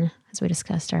pen, as we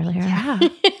discussed earlier. Yeah.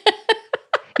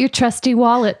 Your trusty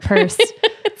wallet purse.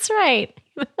 That's right.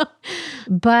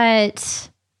 But,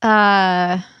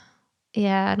 I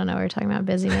don't know. We were talking about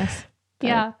busyness.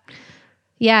 Yeah.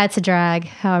 Yeah, it's a drag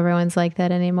how everyone's like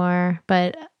that anymore.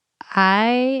 But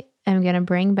I am going to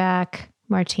bring back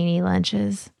martini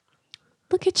lunches.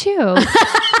 Look at you.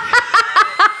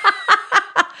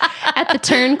 At the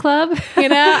Turn Club.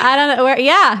 I don't know where.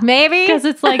 Yeah, maybe. Because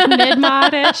it's like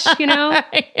mid-mod-ish, I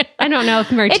don't know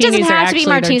if martinis It doesn't have to be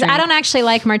martinis. I I don't actually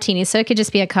like martinis, so it could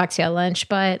just be a cocktail lunch.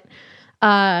 But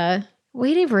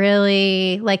We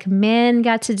really, like, men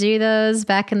got to do those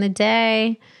back in the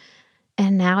day.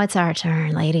 And now it's our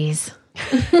turn, ladies.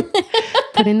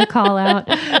 Put in the call out.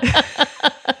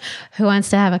 Who wants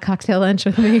to have a cocktail lunch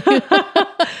with me?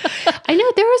 I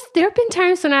know there have been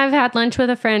times when I've had lunch with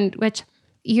a friend, which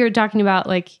you're talking about,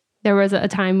 like there was a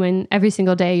time when every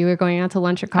single day you were going out to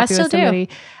lunch or coffee with somebody.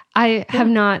 I have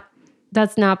not.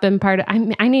 That's not been part of.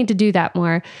 I need to do that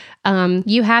more.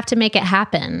 You have to make it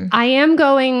happen. I am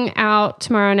going out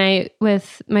tomorrow night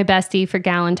with my bestie for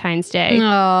Galentine's Day.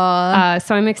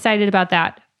 So I'm excited about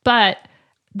that. But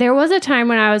there was a time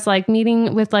when I was like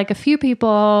meeting with like a few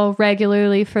people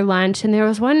regularly for lunch. And there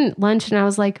was one lunch and I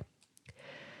was like,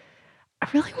 I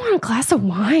really want a glass of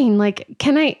wine. Like,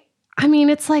 can I? I mean,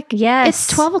 it's like, yes, it's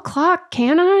 12 o'clock.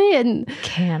 Can I?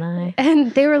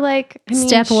 And they were like, I mean,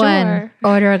 step sure. 1,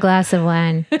 order a glass of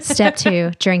wine. Step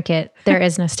 2, drink it. There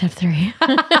is no step 3.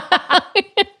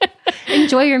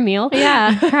 Enjoy your meal.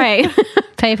 Yeah. Right.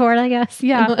 Pay for it, I guess.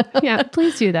 Yeah. Yeah.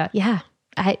 Please do that. Yeah.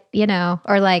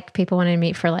 Or like people wanted to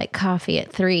meet for like coffee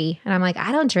at 3. And I'm like,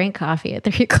 I don't drink coffee at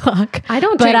 3 o'clock. I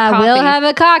don't drink coffee. But I will have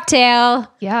a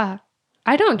cocktail. Yeah.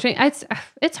 I don't drink.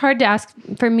 It's hard to ask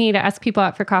for me to ask people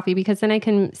out for coffee because then I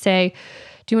can say,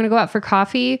 do you want to go out for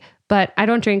coffee? But I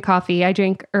don't drink coffee. I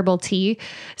drink herbal tea.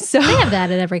 So they have that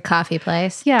at every coffee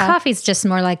place. Yeah. Coffee's just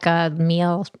more like a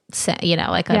meal,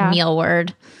 like a meal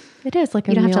word. It is like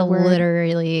a meal word. You don't have to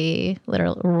literally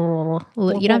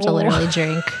you don't have to literally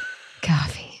drink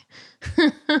coffee.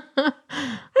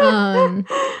 No,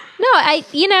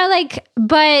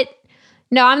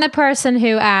 I'm the person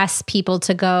who asks people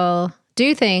to go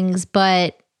do things,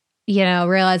 but,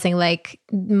 realizing like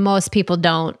most people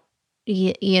don't,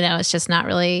 it's just not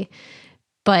really,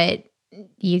 but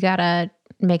you gotta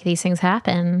make these things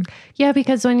happen. Yeah,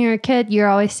 because when you're a kid, you're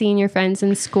always seeing your friends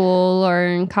in school or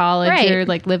in college, right. Or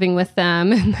like living with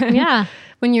them. And then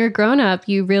when you're a grown up,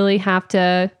 you really have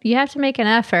to... You have to make an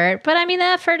effort. But I mean, the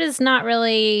effort is not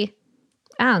really,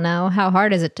 I don't know, how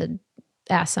hard is it to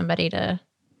ask somebody to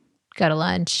go to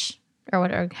lunch or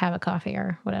whatever, have a coffee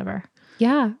or whatever.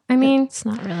 Yeah. I mean, it's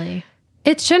not really,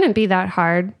 it shouldn't be that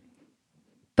hard,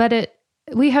 but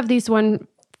we have these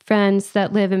friends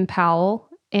that live in Powell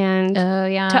and to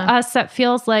us that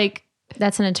feels like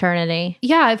that's an eternity.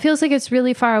 Yeah. It feels like it's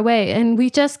really far away. And we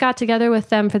just got together with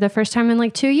them for the first time in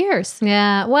like 2 years.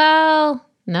 Yeah. Well,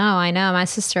 no, I know my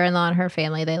sister-in-law and her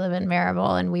family, they live in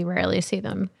Maribel and we rarely see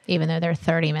them, even though they're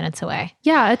 30 minutes away.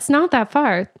 Yeah, it's not that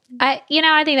far. I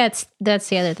think that's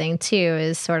the other thing too,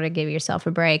 is sort of give yourself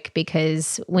a break,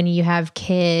 because when you have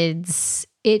kids,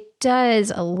 it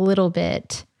does a little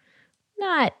bit,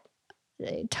 not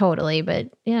totally, but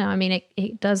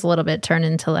it does a little bit turn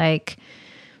into like,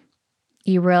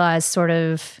 you realize sort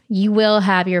of, you will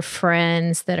have your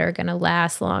friends that are going to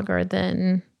last longer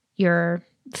than your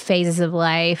phases of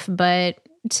life, but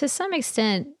to some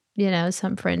extent,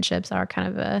 some friendships are kind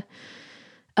of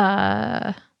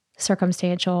a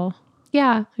circumstantial.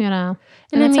 Yeah. And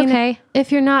it's okay.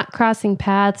 If you're not crossing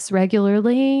paths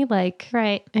regularly, like,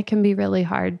 right, it can be really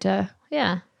hard to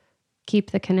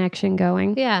keep the connection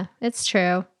going. Yeah, it's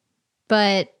true.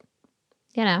 But,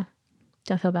 don't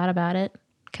feel bad about it.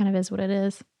 Kind of is what it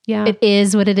is. Yeah. It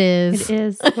is what it is. It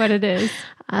is what it is.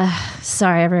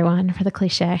 Sorry, everyone, for the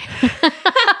cliche.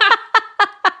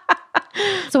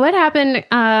 So what happened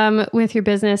with your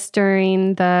business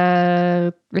during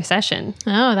the recession?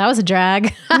 Oh, that was a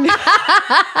drag.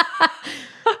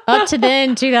 Up to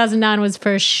then, 2009 was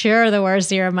for sure the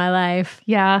worst year of my life.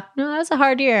 Yeah. No, that was a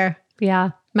hard year.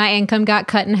 Yeah. My income got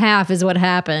cut in half is what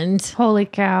happened. Holy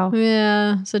cow.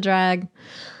 Yeah, it's a drag.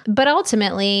 But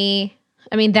ultimately,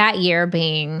 that year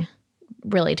being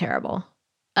really terrible.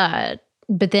 But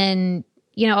then,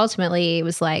 ultimately it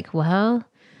was like, well,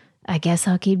 I guess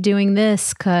I'll keep doing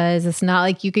this because it's not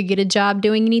like you could get a job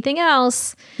doing anything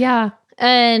else. Yeah.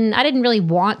 And I didn't really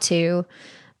want to.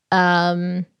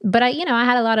 But I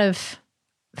had a lot of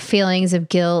feelings of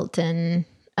guilt and,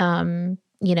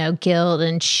 guilt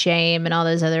and shame and all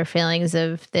those other feelings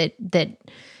of that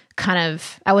kind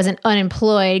of, I wasn't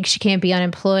unemployed because you can't be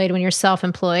unemployed when you're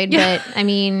self-employed. Yeah.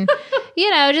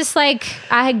 But just like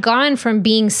I had gone from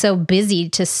being so busy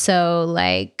to so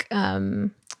like,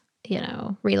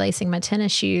 relacing my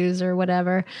tennis shoes or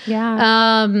whatever.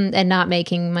 Yeah. And not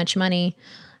making much money.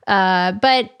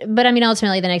 But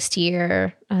ultimately the next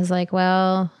year I was like,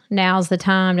 well, now's the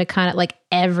time to kind of like,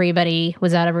 everybody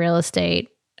was out of real estate.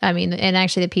 And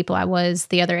actually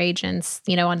the other agents,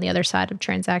 on the other side of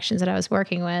transactions that I was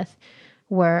working with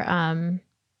were,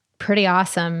 pretty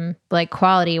awesome, like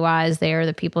quality wise. They are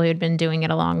the people who had been doing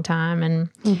it a long time and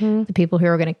the people who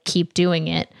are going to keep doing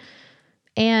it.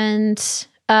 And,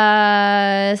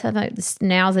 So I thought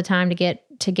now's the time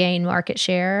to gain market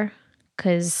share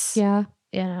because,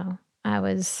 I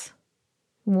was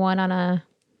one on a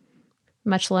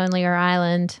much lonelier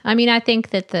island. I mean, I think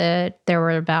that there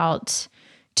were about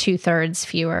 2/3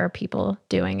 fewer people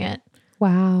doing it.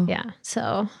 Wow. Yeah.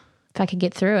 So if I could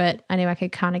get through it, I knew I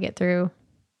could kind of get through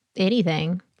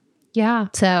anything. Yeah.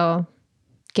 So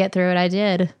get through it, I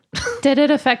did. Did it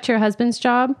affect your husband's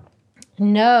job?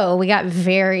 No, we got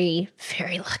very,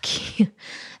 very lucky.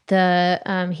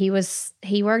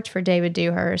 He worked for David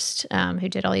Dewhurst, who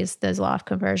did all those loft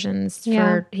conversions.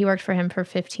 He worked for him for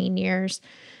 15 years,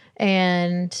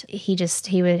 and he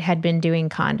had been doing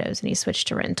condos, and he switched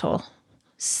to rental.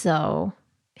 So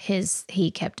he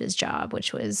kept his job,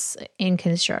 which was in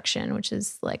construction, which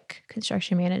is like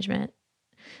construction management,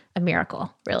 a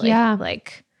miracle, really. Yeah,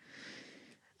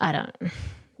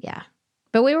 Yeah.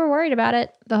 But we were worried about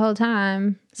it the whole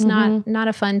time. It's not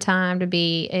a fun time to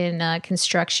be in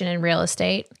construction and real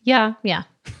estate. Yeah. Yeah.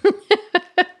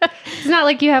 It's not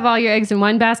like you have all your eggs in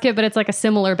one basket, but it's like a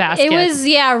similar basket. It was,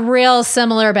 real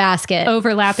similar basket.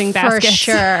 Overlapping baskets. For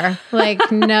sure.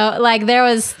 There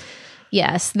was,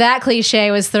 yes, that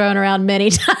cliche was thrown around many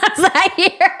times that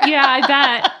year. Yeah, I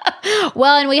bet.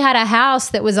 Well, and we had a house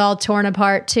that was all torn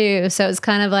apart too. So it was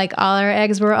kind of like all our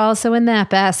eggs were also in that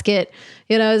basket.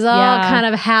 It was all kind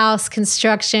of house,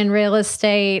 construction, real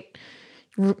estate,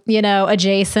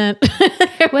 adjacent.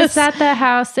 Was that the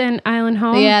house in Island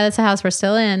Home? Yeah, that's a house we're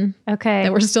still in. Okay.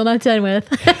 That we're still not done with.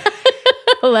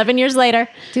 11 years later.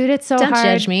 Dude, it's so hard. Don't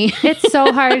judge me. It's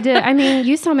so hard to, I mean,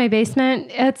 you saw my basement.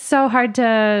 It's so hard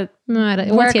to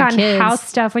work on house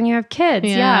stuff when you have kids.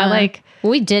 Yeah.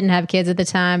 We didn't have kids at the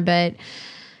time, but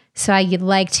so I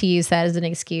like to use that as an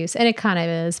excuse. And it kind of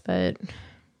is, but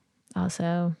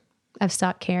also I've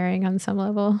stopped caring on some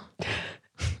level.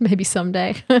 Maybe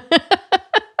someday. You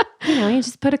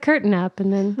just put a curtain up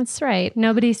and then that's right.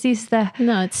 Nobody sees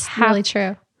it's really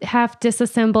true. Half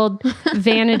disassembled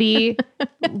vanity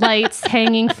lights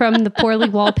hanging from the poorly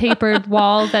wallpapered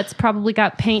wall that's probably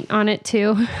got paint on it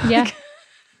too.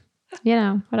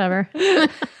 Yeah. Whatever.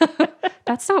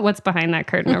 That's not what's behind that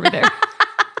curtain over there.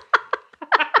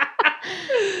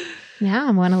 Now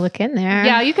I want to look in there.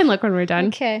 Yeah, you can look when we're done.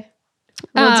 Okay.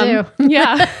 Will do.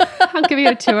 Yeah. I'll give you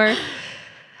a tour.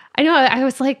 I know. I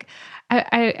was like,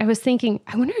 I was thinking,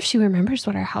 I wonder if she remembers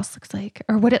what our house looks like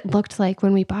or what it looked like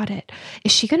when we bought it.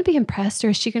 Is she going to be impressed or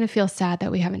is she going to feel sad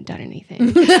that we haven't done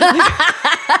anything?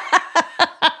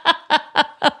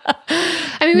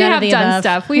 I mean, we have done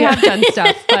stuff. We have done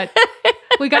stuff, but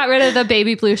we got rid of the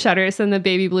baby blue shutters and the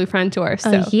baby blue front door.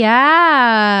 So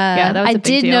yeah, that was a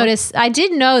big deal. Notice. I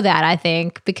did know that. I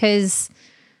think because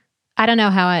I don't know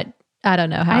how I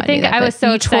think I was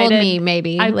so excited. You told me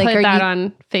maybe. I put that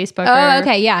on Facebook. Oh,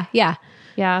 okay. Yeah.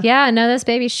 No, those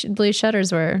baby blue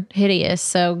shutters were hideous.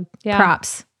 So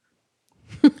props.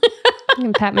 I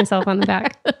can pat myself on the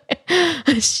back.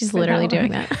 She's literally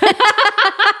doing that.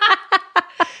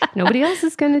 Nobody else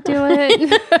is going to do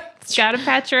it. It's got to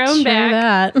pat your own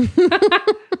back.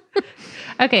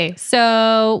 Okay.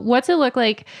 So what's it look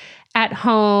like at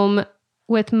home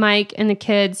with Mike and the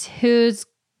kids? Who's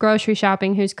grocery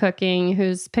shopping, who's cooking,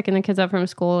 who's picking the kids up from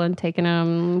school and taking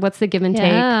them? What's the give and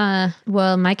take?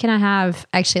 Well, Mike and I have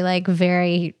actually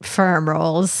very firm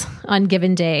roles on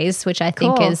given days, which I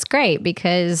think is great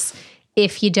because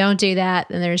if you don't do that,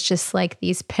 then there's just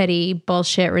these petty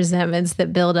bullshit resentments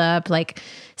that build up, like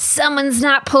someone's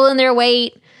not pulling their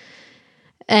weight.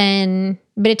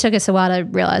 But it took us a while to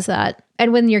realize that.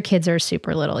 And when your kids are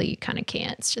super little, you kind of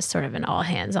can't. It's just sort of an all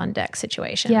hands on deck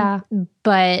situation. Yeah.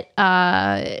 But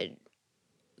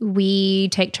we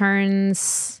take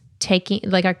turns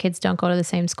taking, our kids don't go to the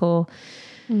same school.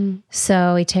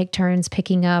 So we take turns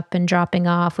picking up and dropping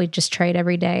off. We just trade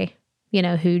every day,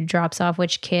 who drops off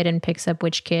which kid and picks up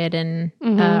which kid. And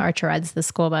Archer rides the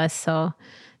school bus. So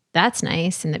that's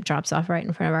nice. And it drops off right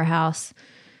in front of our house.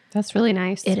 That's really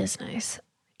nice. It is nice.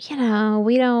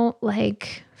 We don't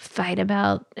fight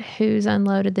about who's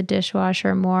unloaded the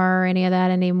dishwasher more or any of that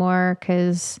anymore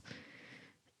because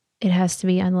it has to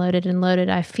be unloaded and loaded.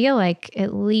 I feel like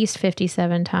at least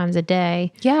 57 times a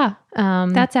day. Yeah.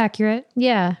 That's accurate.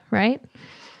 Yeah. Right.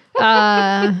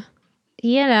 And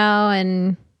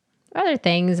other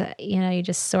things, you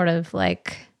just sort of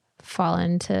fall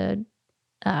into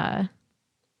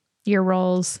your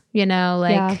roles,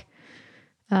 I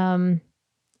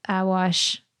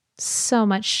wash so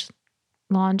much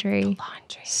laundry.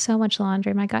 So much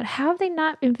laundry. My God, how have they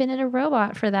not invented a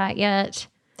robot for that yet?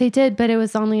 They did, but it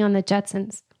was only on the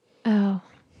Jetsons. Oh,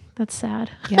 that's sad.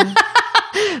 Yeah.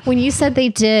 When you said they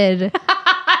did,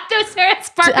 Was there a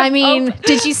spark I of mean, hope?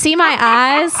 did you see my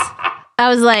eyes? I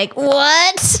was like,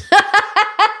 what?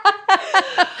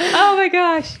 Oh my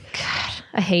gosh. God,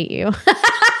 I hate you.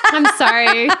 I'm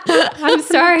sorry. I'm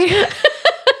sorry.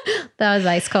 That was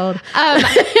ice cold.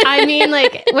 I mean,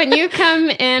 like when you come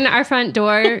in our front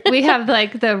door, we have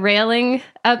like the railing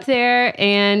up there,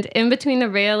 and in between the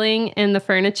railing and the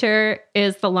furniture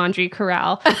is the laundry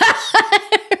corral.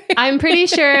 I'm pretty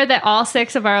sure that all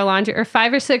 6 of our laundry, or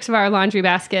 5 or 6 of our laundry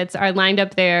baskets are lined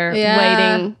up there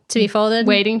waiting to be folded.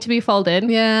 Waiting to be folded.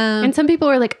 Yeah. And some people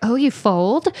were like, oh, you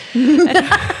fold?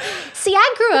 See,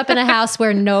 I grew up in a house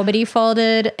where nobody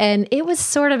folded, and it was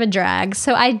sort of a drag.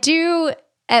 So I do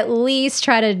at least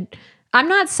try to, I'm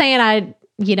not saying I'm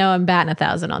batting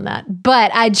 1,000 on that,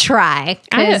 but I try.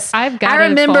 I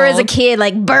remember as a kid,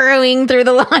 like burrowing through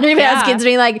the laundry baskets,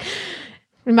 being like,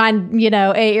 my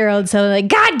 8-year-old son, like,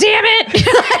 God damn it,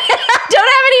 don't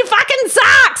have any fucking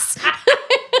socks.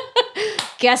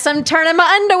 Guess I'm turning my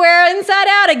underwear inside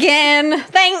out again.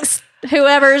 Thanks,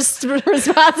 whoever's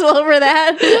responsible for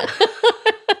that.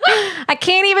 I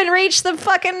can't even reach the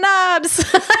fucking knobs.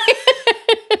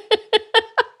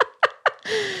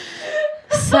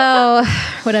 So,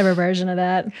 whatever version of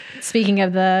that. Speaking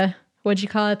of what'd you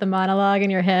call it? The monologue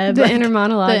in your head? The inner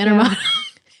monologue. The inner monologue.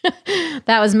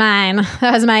 That was mine.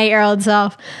 That was my 8-year-old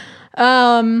self.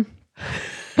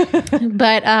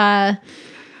 But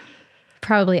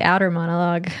probably outer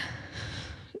monologue,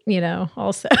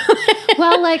 also.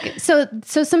 Well, like, so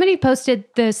somebody posted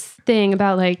this thing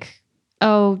about like,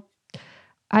 oh,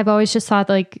 I've always just thought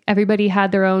like everybody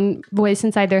had their own voice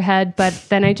inside their head, but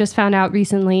then I just found out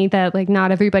recently that like not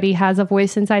everybody has a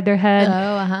voice inside their head. Oh,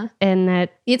 uh-huh. And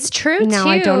that it's true now too.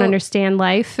 I don't understand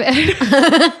life. Well,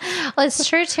 it's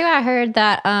true too. I heard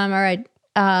that,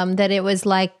 that it was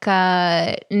like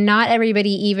not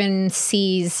everybody even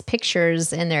sees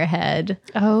pictures in their head.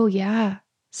 Oh yeah.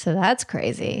 So that's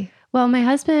crazy. Well, my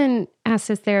husband asked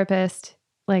his therapist,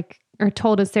 or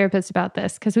told his therapist about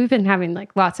this, because we've been having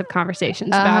like lots of conversations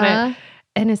about it.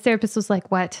 And his therapist was like,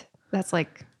 what? That's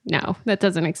like, no, that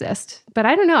doesn't exist. But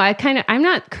I don't know. I'm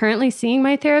not currently seeing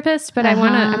my therapist, but I'm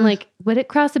like, would it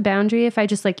cross a boundary if I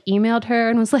just like emailed her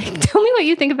and was like, tell me what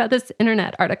you think about this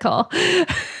internet article?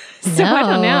 So I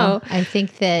don't know. I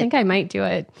think I might do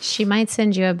it. She might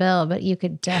send you a bill, but you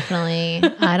could definitely,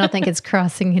 I don't think it's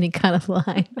crossing any kind of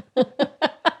line.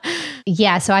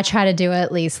 Yeah. So I try to do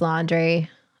at least laundry.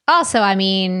 Also, I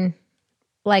mean,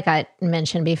 like I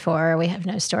mentioned before, we have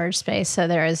no storage space, so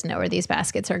there is nowhere these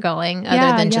baskets are going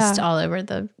other than just all over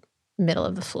the middle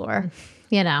of the floor,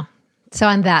 So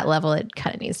on that level, it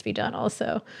kind of needs to be done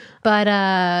also. But,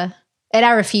 and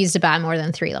I refuse to buy more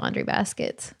than 3 laundry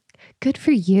baskets. Good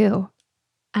for you.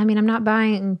 I mean, I'm not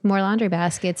buying more laundry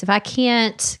baskets. If I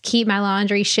can't keep my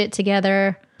laundry shit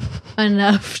together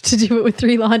enough to do it with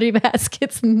 3 laundry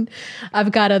baskets, and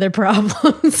I've got other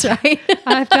problems, right?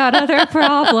 I've got other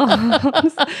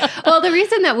problems. Well, the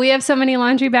reason that we have so many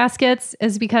laundry baskets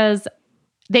is because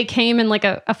they came in like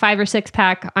a 5 or 6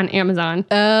 pack on Amazon.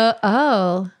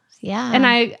 Oh, yeah. And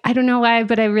I don't know why,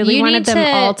 but I really wanted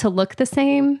them all to look the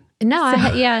same. No,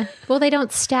 yeah. Well, they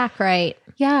don't stack right.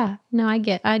 Yeah. No, I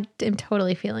am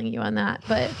totally feeling you on that.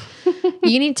 But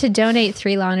you need to donate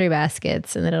 3 laundry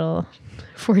baskets, and then it'll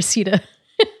force you to.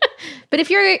 But if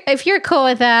you're cool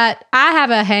with that, I have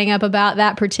a hang up about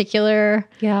that particular.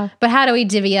 Yeah. But how do we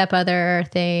divvy up other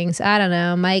things? I don't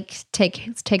know. Mike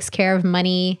takes care of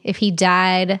money. If he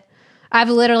died, I've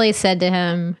literally said to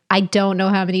him, I don't know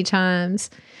how many times,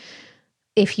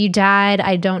 if you died,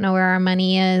 I don't know where our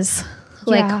money is.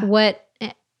 Like what?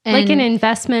 And, like in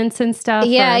investments and stuff.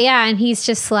 Yeah, yeah. And he's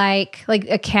just like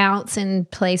accounts and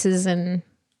places and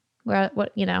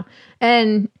what.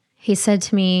 And he said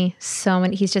to me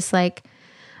he's just like,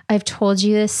 I've told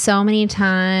you this so many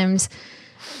times.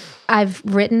 I've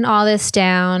written all this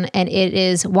down, and it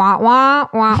is wah, wah,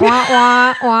 wah, wah,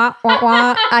 wah, wah, wah,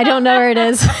 wah. I don't know where it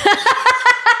is.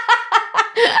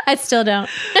 I still don't.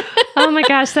 Oh my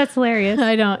gosh, that's hilarious.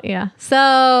 I don't, yeah.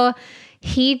 So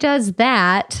he does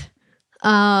that.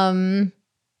 And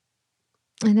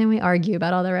then we argue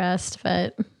about all the rest,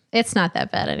 but it's not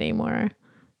that bad anymore.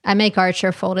 I make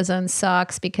Archer fold his own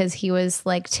socks because he was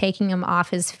like taking them off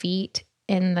his feet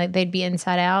and like they'd be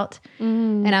inside out.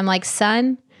 And I'm like,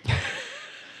 son,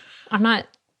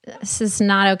 this is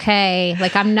not okay.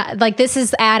 Like, I'm not, like, this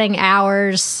is adding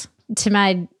hours to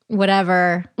my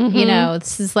whatever,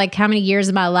 this is like, how many years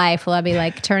of my life will I be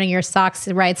like turning your socks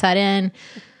right side in?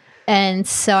 And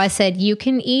so I said, you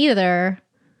can either,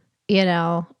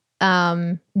 do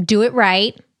it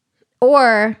right,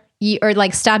 or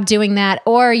like stop doing that,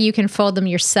 or you can fold them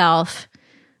yourself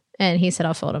And he said,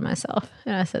 I'll fold them myself.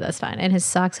 And I said, that's fine. And his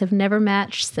socks have never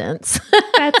matched since.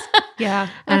 Yeah.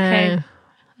 Okay.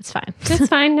 It's fine. It's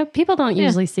fine. No, people don't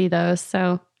usually see those.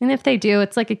 So, and if they do,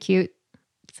 it's like a cute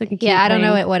I don't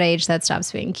know at what age that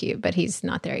stops being cute, but he's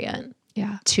not there yet.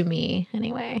 Yeah. To me,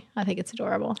 anyway. I think it's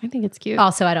adorable. I think it's cute.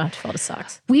 Also, I don't have to fold his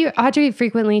socks. Audrey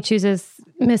frequently chooses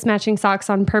mismatching socks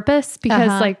on purpose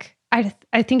because like, I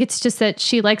think it's just that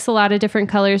she likes a lot of different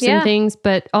colors and things,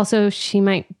 but also she's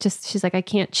like, I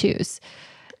can't choose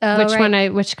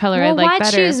which color I like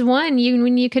better. Why choose one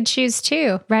when you could choose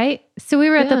two? Right. So we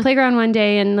were at the playground one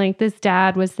day and like this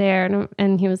dad was there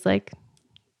and he was like,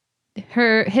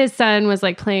 his son was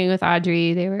like playing with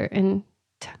Audrey. They were, and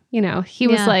he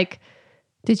was like,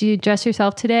 did you dress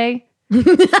yourself today?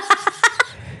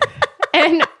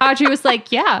 And Audrey was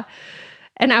like, yeah.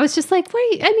 And I was just like,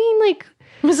 wait, I mean, like,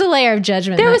 it was a layer of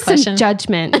judgment. There was some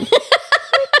judgment.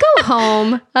 Go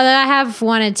home. Although I have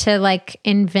wanted to like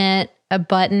invent a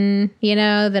button,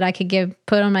 that I could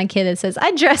put on my kid that says,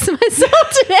 I dress myself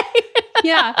today.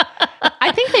 Yeah.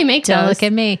 I think they make Don't those. look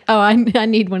at me. Oh, I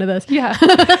need one of those. Yeah.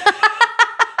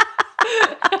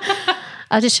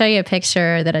 I'll just show you a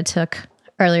picture that I took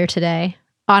earlier today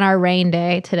on our rain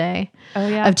day today. Oh,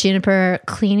 yeah. Of Juniper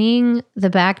cleaning the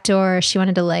back door. She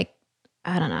wanted to like,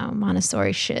 I don't know,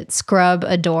 Montessori shit, scrub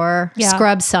a door,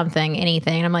 scrub something,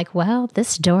 anything. And I'm like, well,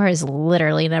 this door has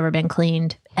literally never been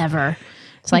cleaned ever.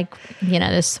 It's like,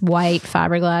 this white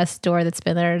fiberglass door that's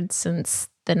been there since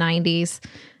the 90s.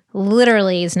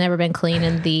 Literally has never been cleaned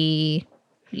in the,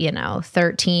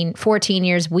 14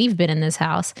 years we've been in this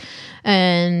house.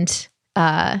 And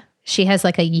she has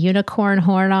like a unicorn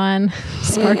horn on,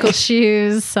 sparkle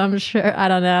shoes, some shirt. I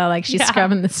don't know. Like she's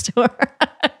scrubbing the door.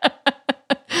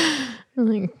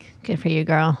 Like, good for you,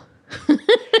 girl.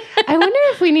 I wonder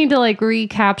if we need to like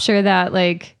recapture that.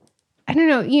 Like, I don't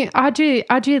know.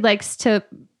 Audrey likes to,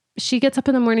 she gets up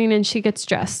in the morning and she gets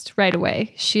dressed right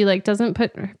away. She like doesn't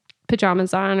put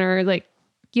pajamas on or like,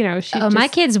 my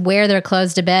kids wear their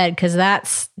clothes to bed because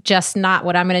that's just not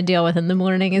what I'm going to deal with in the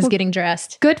morning is getting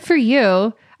dressed. Good for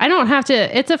you. I don't have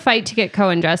to, it's a fight to get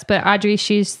Cohen dressed, but Audrey,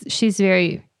 she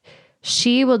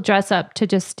will dress up to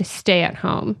just stay at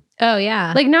home. Oh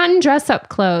yeah. Like not in dress up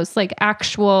clothes, like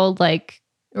actual, like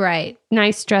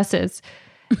nice dresses.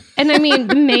 And I mean,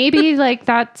 maybe like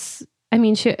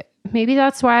maybe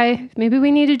that's why, maybe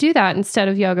we need to do that instead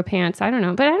of yoga pants. I don't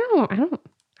know, but I don't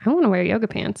want to wear yoga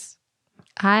pants.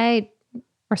 Or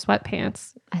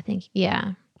sweatpants. I think,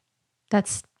 yeah.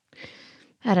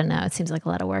 I don't know. It seems like a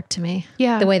lot of work to me.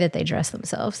 Yeah. The way that they dress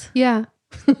themselves. Yeah.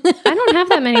 I don't have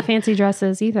that many fancy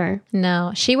dresses either.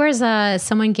 No. She wears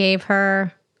someone gave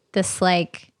her this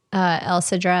like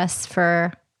Elsa dress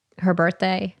for her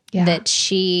birthday that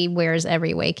she wears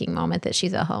every waking moment that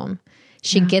she's at home.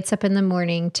 She gets up in the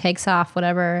morning, takes off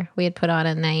whatever we had put on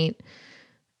at night,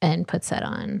 and puts that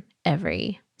on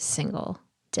every single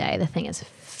day. The thing is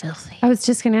filthy. I was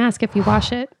just going to ask if you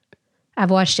wash it.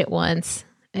 I've washed it once.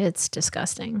 It's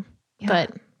disgusting. Yeah.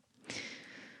 But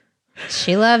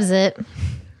she loves it.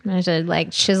 I should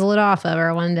like chisel it off of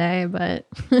her one day, but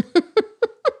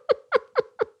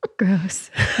gross.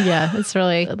 Yeah, it's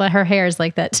really, but her hair is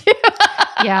like that too.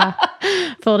 Yeah.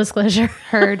 Full disclosure.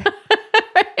 Heard.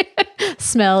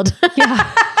 Smelled.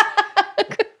 Yeah.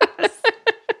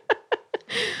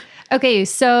 Okay,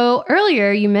 so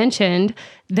earlier you mentioned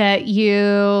that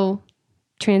you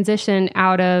transitioned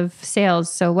out of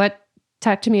sales. So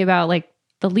talk to me about like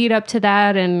the lead up to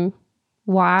that and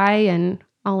why and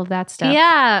all of that stuff.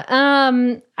 Yeah.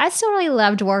 I still really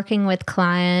loved working with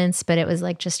clients, but it was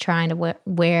like just trying to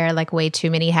wear like way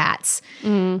too many hats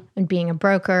and being a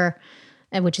broker,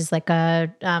 which is like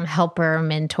a helper,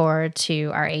 mentor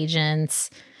to our agents,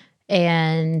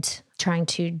 and trying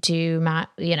to do my,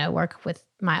 work with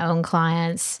my own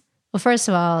clients. Well, first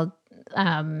of all,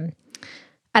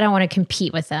 I don't want to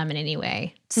compete with them in any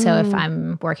way. So if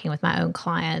I'm working with my own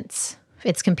clients,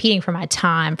 it's competing for my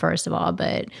time, first of all.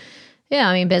 But yeah,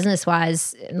 I mean, business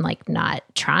wise, like not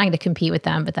trying to compete with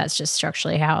them, but that's just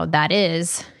structurally how that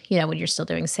is, when you're still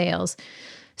doing sales.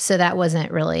 So that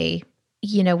wasn't really,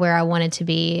 where I wanted to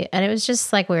be. And it was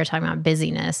just like we were talking about,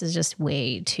 busyness is just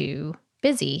way too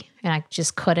busy. And I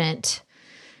just couldn't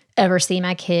ever see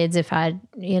my kids if I,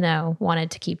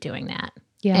 wanted to keep doing that.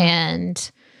 Yeah.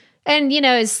 And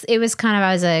it was kind of,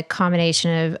 I was a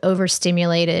combination of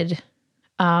overstimulated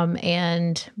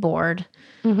and bored.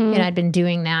 And I'd been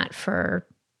doing that for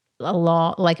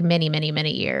many, many,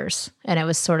 many years. And it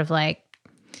was sort of like,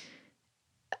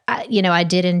 I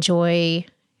did enjoy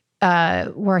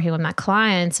working with my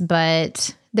clients,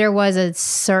 but there was a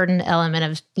certain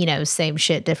element of, same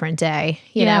shit, different day,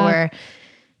 where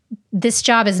this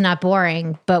job is not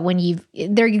boring, but when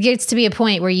there gets to be a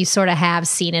point where you sort of have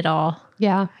seen it all.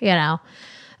 Yeah.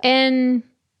 And,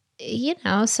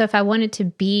 so if I wanted to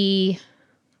be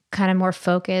kind of more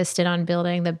focused and on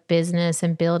building the business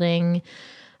and building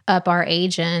up our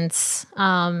agents,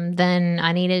 then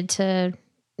I needed to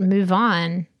move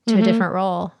on to a different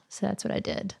role. So that's what I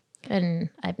did. And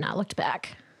I've not looked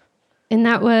back. And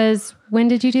that was, when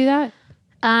did you do that?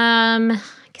 I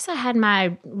guess I had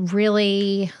my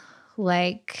really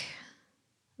last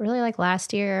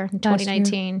year,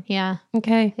 2019. Yeah.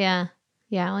 Okay. Yeah.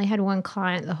 Yeah. I only had one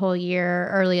client the whole year,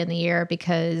 early in the year,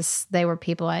 because they were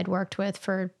people I'd worked with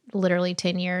for literally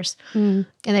 10 years. And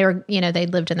they were,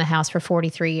 they'd lived in the house for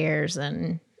 43 years,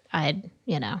 and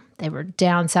they were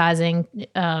downsizing,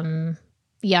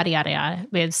 yada, yada, yada.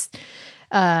 It was,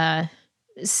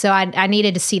 so I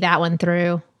needed to see that one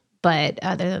through. But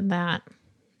other than that,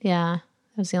 yeah,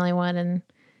 that was the only one. And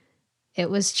it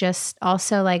was just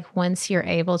also like, once you're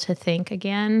able to think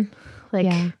again,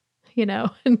 you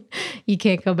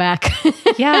can't go back.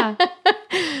 Yeah.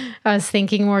 I was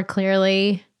thinking more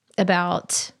clearly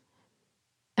about,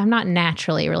 I'm not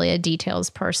naturally really a details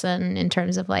person in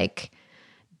terms of like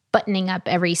buttoning up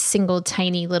every single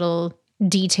tiny little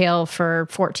detail for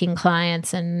 14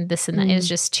 clients and this and that. It was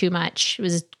just too much. It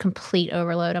was complete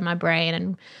overload on my brain.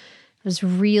 And it was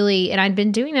really, and I'd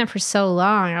been doing that for so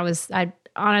long. I was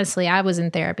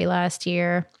in therapy last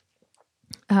year,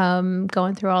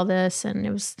 going through all this, and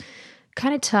it was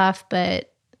kind of tough,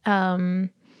 but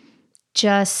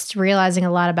just realizing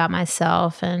a lot about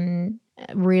myself and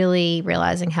really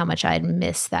realizing how much I'd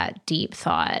missed that deep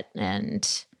thought.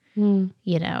 And,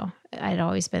 I'd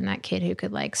always been that kid who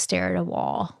could like stare at a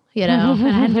wall, and I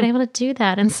hadn't been able to do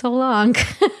that in so long.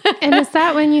 And is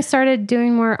that when you started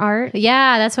doing more art?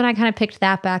 Yeah, that's when I kind of picked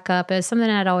that back up as something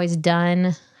I'd always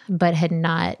done, but had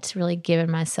not really given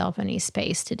myself any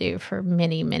space to do for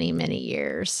many, many, many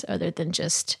years, other than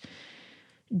just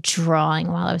drawing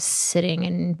while I was sitting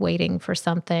and waiting for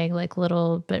something, like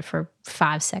little bit for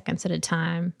 5 seconds at a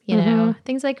time,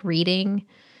 things like reading,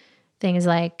 things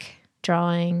like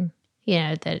drawing,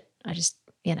 that I just,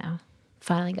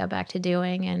 finally got back to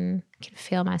doing and can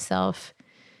feel myself,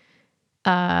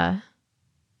 having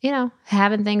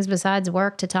things besides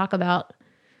work to talk about.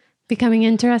 Becoming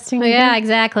interesting. Yeah,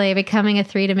 exactly. Becoming a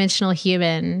 3-dimensional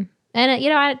human.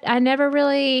 And, I never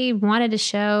really wanted to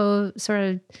show sort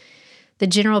of the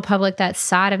general public that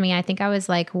side of me. I think I was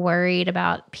like worried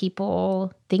about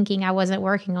people thinking I wasn't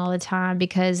working all the time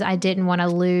because I didn't want to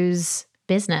lose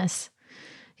business,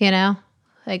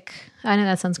 Like, I know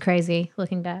that sounds crazy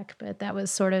looking back, but that was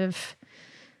sort of,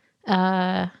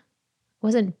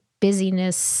 wasn't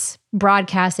busyness,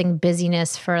 broadcasting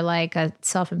busyness for like a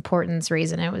self-importance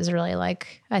reason. It was really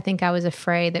like, I think I was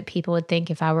afraid that people would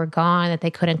think if I were gone that they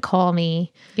couldn't call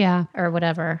me. Yeah. Or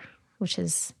whatever, which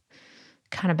is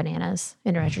kind of bananas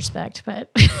in retrospect, but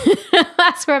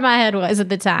that's where my head was at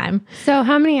the time. So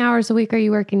how many hours a week are you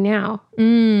working now?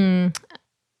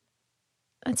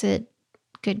 That's a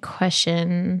good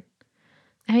question.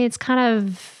 I mean, it's kind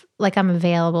of like I'm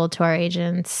available to our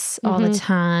agents all the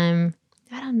time.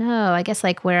 I don't know. I guess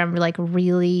like where I'm like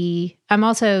really, I'm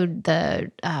also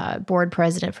the board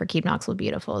president for Keep Knoxville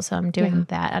Beautiful. So I'm doing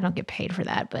that. I don't get paid for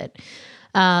that, but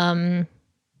I'm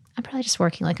probably just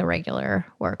working like a regular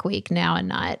work week now and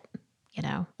not,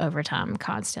 overtime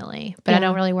constantly. But I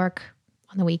don't really work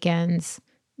on the weekends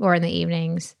or in the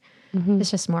evenings. It's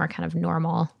just more kind of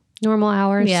normal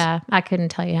hours. Yeah. I couldn't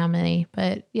tell you how many,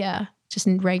 but yeah, just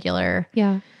regular,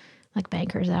 like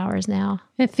banker's hours now.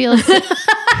 It feels, but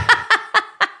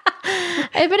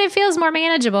it feels more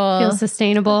manageable. Feels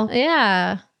sustainable.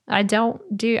 Yeah. I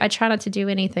try not to do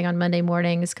anything on Monday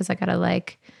mornings because I got to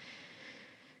like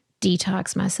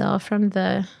detox myself from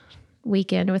the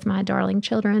weekend with my darling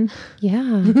children.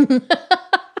 Yeah. I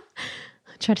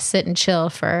try to sit and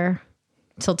chill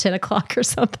till 10 o'clock or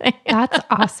something. That's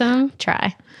awesome.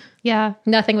 Try. Yeah.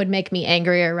 Nothing would make me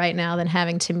angrier right now than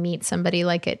having to meet somebody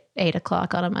like at 8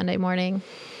 o'clock on a Monday morning.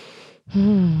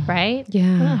 Right? Yeah.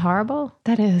 Isn't that horrible?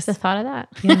 That is. The thought of that.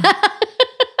 Yeah.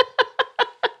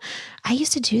 I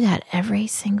used to do that every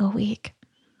single week.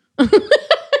 Ugh.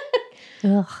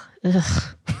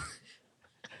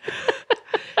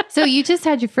 So you just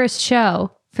had your first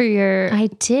show for your... I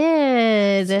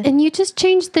did. And you just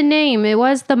changed the name. It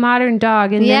was The Modern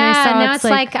Dog. And then I saw now it's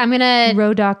like I'm going to...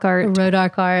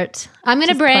 Rodocker. I'm going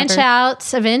to branch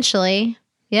out eventually.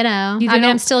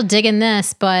 I'm still digging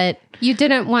this, but... You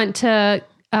didn't want to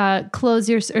close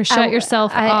or shut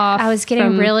yourself off. I was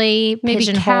getting really maybe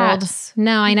pigeonholed. cats.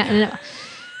 No, I know.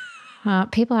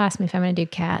 People ask me if I'm going to do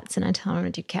cats, and I tell them I'm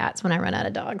going to do cats when I run out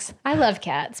of dogs. I love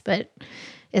cats, but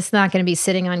it's not going to be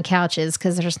sitting on couches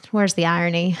because where's the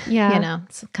irony? Yeah. You know,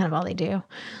 it's kind of all they do.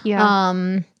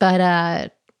 Yeah. But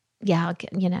I'll get,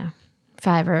 if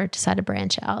I ever decide to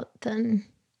branch out, then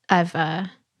I've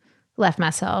left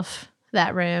myself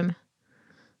that room.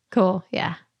 Cool.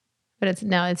 Yeah. But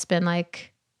it's been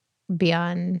like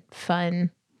beyond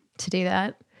fun to do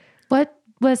that. What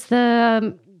was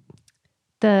the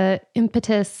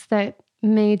impetus that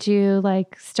made you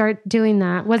like start doing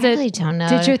that? I really don't know.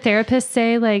 Did your therapist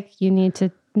say like you need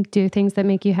to do things that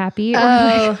make you happy?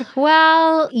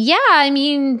 Well, yeah. I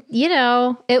mean,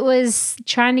 it was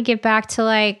trying to get back to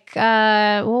like,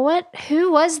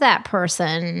 who was that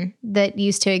person that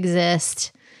used to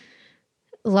exist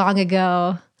long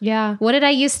ago? Yeah. What did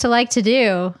I used to like to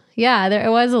do? Yeah,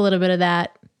 there was a little bit of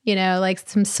that, like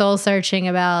some soul searching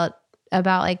about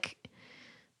like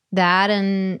that,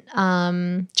 and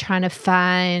trying to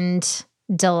find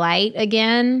delight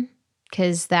again,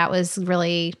 because that was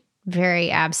really very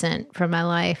absent from my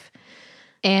life.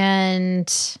 And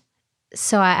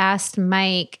so I asked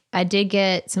Mike, I did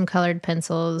get some colored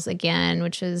pencils again,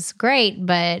 which was great.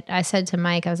 But I said to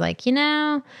Mike, I was like,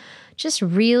 just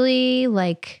really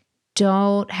like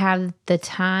don't have the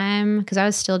time, because I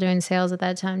was still doing sales at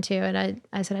that time too. And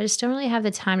I said, I just don't really have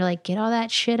the time to like get all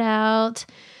that shit out,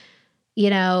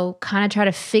 kind of try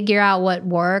to figure out what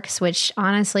works, which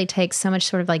honestly takes so much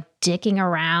sort of like dicking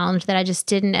around that I just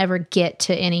didn't ever get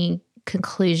to any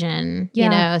conclusion, so,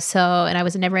 and I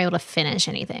was never able to finish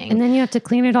anything. And then you have to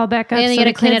clean it all back up. And then you got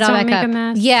to clean it all back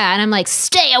up. Yeah. And I'm like,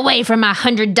 stay away from my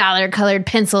 $100 colored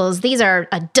pencils. These are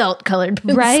adult colored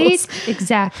pencils. Right?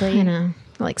 Exactly.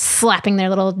 Like slapping their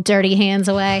little dirty hands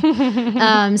away.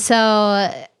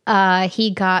 So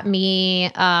he got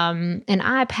me an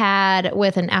iPad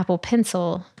with an Apple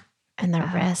Pencil, and the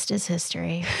rest is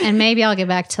history. And maybe I'll get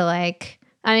back to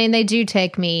they do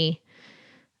take me,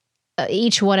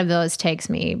 each one of those takes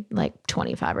me like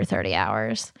 25 or 30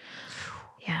 hours.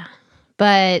 Yeah.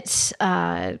 But,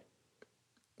 in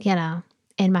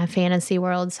my fantasy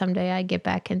world, someday I get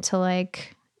back into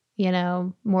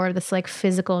more of this like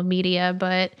physical media,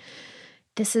 but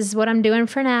this is what I'm doing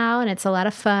for now. And it's a lot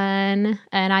of fun.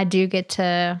 And I do get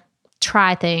to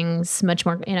try things much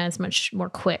more, it's much more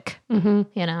quick, just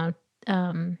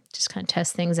kind of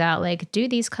test things out. Like, do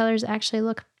these colors actually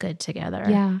look good together?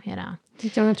 Yeah. You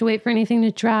don't have to wait for anything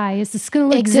to dry. Is this going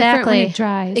to look different when it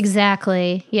dries?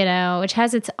 Exactly. Which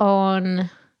has its own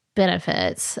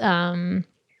benefits.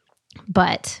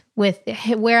 But with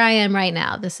where I am right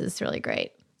now, this is really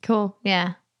great. Cool.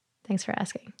 Yeah. Thanks for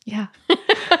asking. Yeah.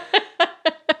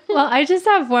 Well, I just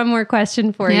have one more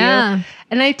question for you. And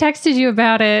I texted you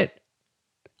about it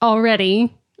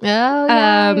already. Oh,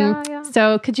 yeah.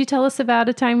 So could you tell us about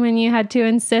a time when you had to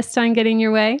insist on getting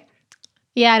your way?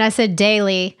 Yeah, and I said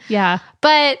daily. Yeah.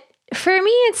 But for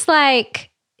me, it's like,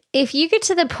 if you get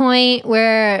to the point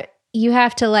where you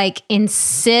have to like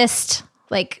insist,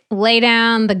 like lay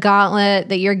down the gauntlet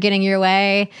that you're getting your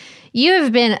way, you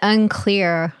have been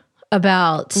unclear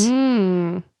about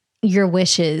your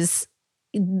wishes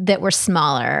that were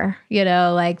smaller,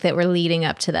 like that were leading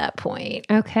up to that point.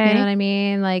 Okay. You know what I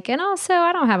mean? Like, and also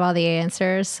I don't have all the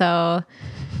answers. So,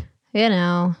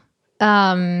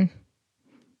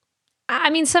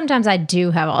 sometimes I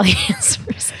do have all the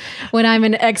answers when I'm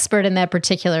an expert in that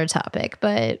particular topic,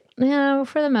 but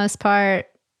for the most part,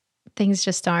 things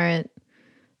just aren't.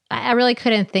 I really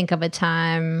couldn't think of a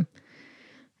time,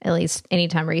 at least any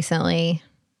time recently,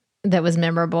 that was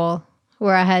memorable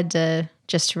where I had to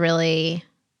just really,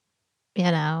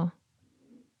 kind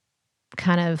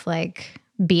of like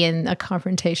be in a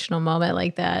confrontational moment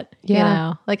like that.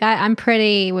 Yeah. Like I'm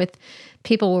pretty with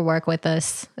people who work with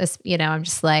us, I'm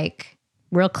just like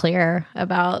real clear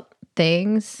about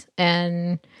things,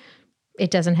 and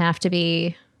it doesn't have to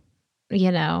be,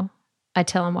 I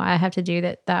tell them why I have to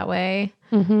do that way.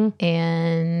 Mm-hmm.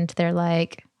 And they're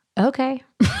like, okay.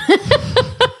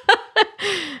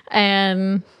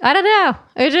 And I don't know.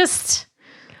 It just,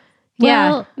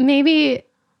 well, maybe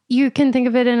you can think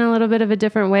of it in a little bit of a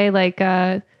different way. Like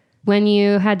when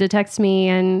you had to text me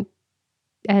and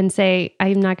say,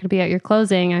 I'm not going to be at your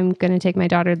closing. I'm going to take my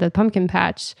daughter to the pumpkin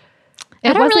patch.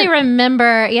 I don't really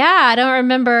remember. Yeah, I don't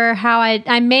remember how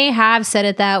I may have said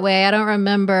it that way. I don't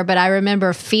remember, but I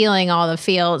remember feeling all the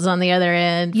feels on the other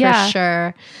end for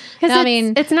sure. Because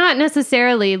it's not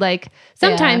necessarily like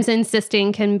sometimes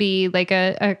insisting can be like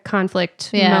a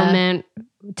conflict moment,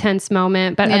 tense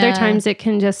moment, but other times it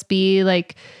can just be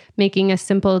like making a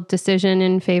simple decision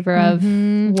in favor of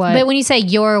what. But when you say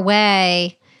your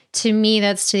way, to me,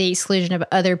 that's to the exclusion of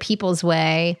other people's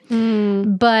way.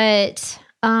 But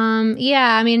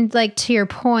yeah, I mean, like to your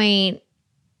point,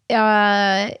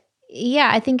 yeah,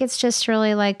 I think it's just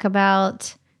really like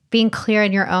about being clear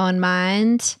in your own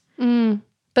mind,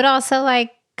 but also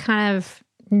like kind of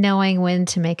knowing when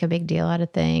to make a big deal out of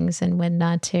things and when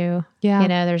not to. Yeah. You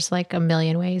know, there's like a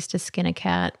million ways to skin a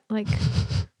cat. Like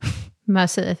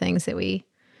most of the things that we,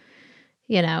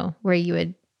 you know, where you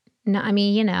would, no, I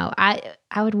mean, you know, I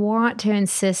would want to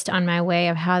insist on my way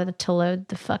of how to load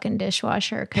the fucking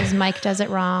dishwasher because Mike does it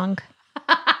wrong.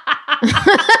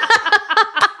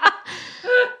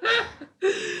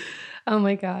 Oh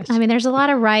my gosh. I mean, there's a lot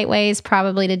of right ways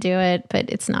probably to do it, but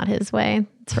it's not his way.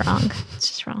 It's wrong. It's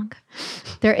just wrong.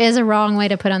 There is a wrong way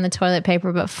to put on the toilet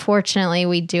paper, but fortunately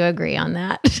we do agree on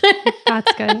that.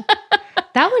 That's good.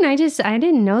 That one, I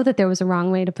didn't know that there was a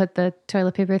wrong way to put the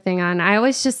toilet paper thing on. I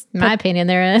always just... In my opinion,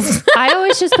 there is. I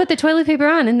always just put the toilet paper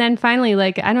on. And then finally,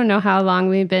 like, I don't know how long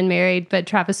we've been married, but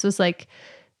Travis was like...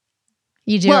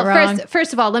 You do it wrong.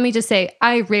 First of all, let me just say,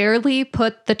 I rarely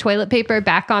put the toilet paper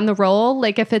back on the roll,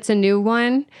 like if it's a new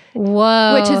one.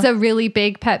 Whoa. Which is a really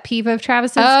big pet peeve of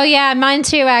Travis's. Oh, yeah, mine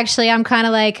too, actually. I'm kind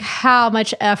of like, how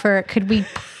much effort could we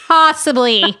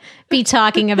possibly be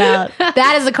talking about?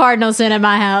 That is a cardinal sin at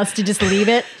my house, to just leave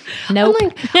it. Nope. I'm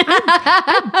like,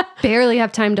 I barely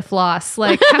have time to floss.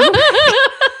 Like,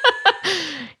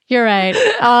 You're right.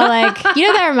 Oh, like, you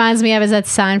know, that reminds me of is that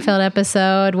Seinfeld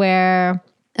episode where...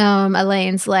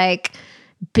 Elaine's like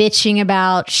bitching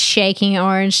about shaking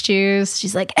orange juice.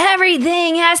 She's like,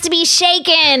 everything has to be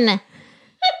shaken.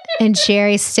 And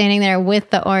Jerry's standing there with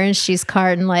the orange juice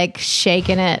carton, like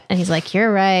shaking it. And he's like,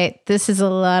 you're right. This is a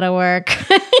lot of work.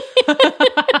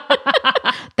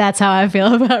 That's how I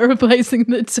feel about replacing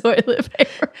the toilet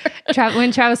paper.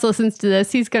 When Travis listens to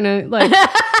this, he's going to like,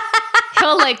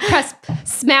 he'll like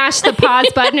smash the pause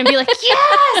button and be like,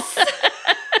 yes!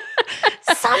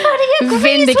 Somebody agrees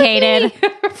vindicated. with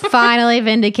me. Finally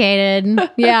vindicated.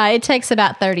 Yeah, it takes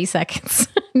about 30 seconds.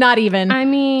 Not even. I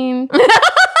mean,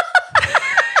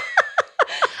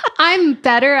 I'm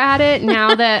better at it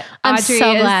now that Audrey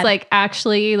is like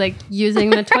actually like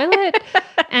using the toilet.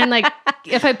 And like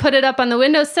if I put it up on the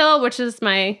windowsill, which is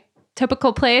my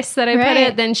typical place that I put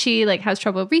it, then she like has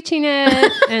trouble reaching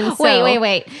it. And so,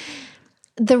 wait.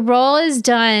 The roll is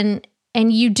done.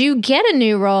 And you do get a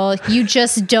new roll. You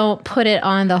just don't put it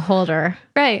on the holder.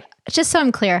 Right. Just so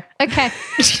I'm clear. Okay.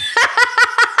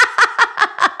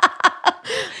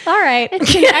 All right.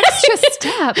 It's an extra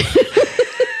step.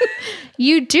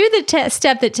 You do the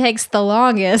step that takes the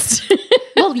longest.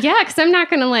 Well, yeah, because I'm not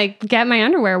going to like get my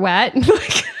underwear wet.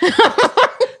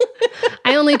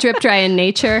 I only drip dry in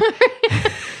nature.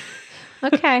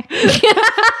 Okay.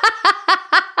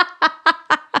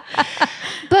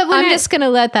 But I'm just going to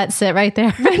let that sit right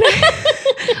there.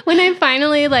 When I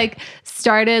finally like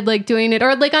started like doing it,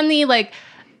 or like on the like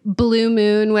blue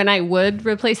moon when I would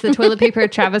replace the toilet paper,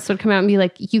 Travis would come out and be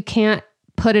like, you can't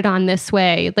put it on this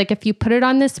way. Like if you put it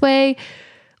on this way,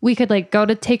 we could like go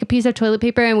to take a piece of toilet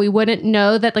paper and we wouldn't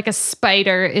know that like a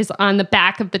spider is on the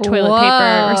back of the toilet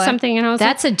paper or something. And I was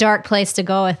that's a dark place to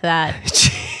go with that.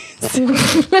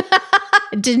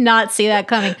 Did not see that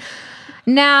coming.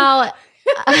 Now...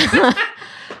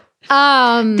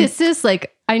 this is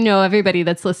like, I know everybody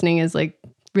that's listening is like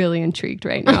really intrigued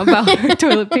right now about our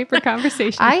toilet paper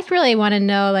conversation. I really want to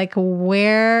know like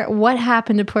what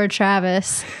happened to poor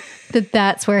Travis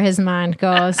that's where his mind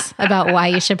goes about why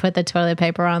you should put the toilet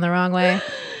paper on the wrong way.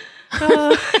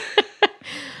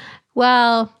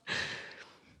 Well,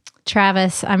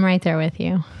 Travis, I'm right there with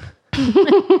you.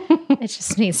 It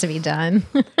just needs to be done.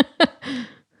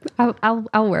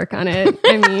 I'll work on it.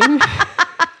 I mean,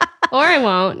 or I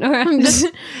won't. Or I'm just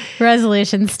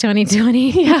resolutions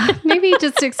 2020. Yeah, maybe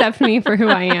just accept me for who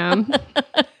I am.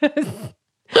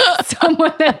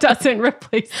 Someone that doesn't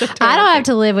replace the toilet. I don't have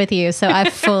to live with you, so I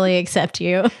fully accept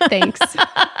you. Thanks.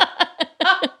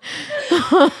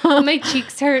 My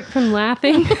cheeks hurt from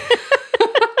laughing.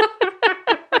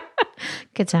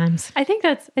 Good times. I think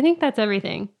that's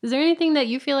everything. Is there anything that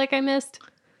you feel like I missed?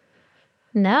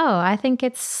 No, I think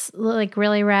it's like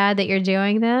really rad that you're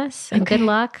doing this, and good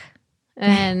luck.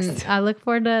 And thanks. I look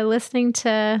forward to listening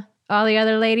to all the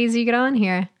other ladies you get on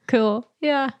here. Cool.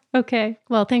 Yeah. Okay.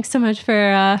 Well, thanks so much for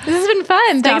this has been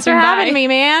fun. Thanks for having me,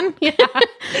 man. Yeah.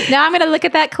 Now I'm going to look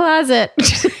at that closet.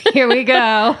 Here we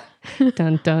go.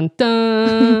 Dun, dun,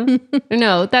 dun.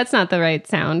 No, that's not the right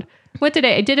sound. What did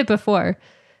I did it before.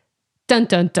 Dun,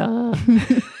 dun, dun.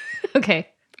 Okay.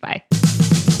 Bye.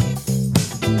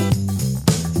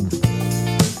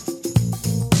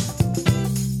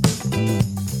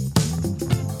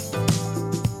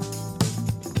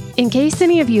 In case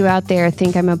any of you out there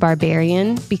think I'm a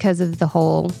barbarian because of the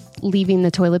whole leaving the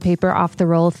toilet paper off the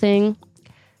roll thing,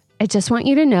 I just want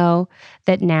you to know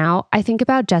that now I think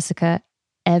about Jessica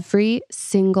every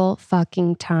single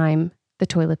fucking time the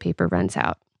toilet paper runs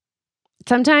out.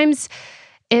 Sometimes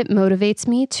it motivates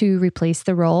me to replace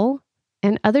the roll,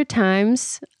 and other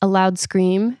times a loud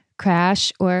scream,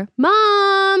 crash, or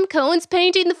 "Mom, Cohen's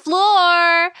painting the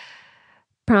floor"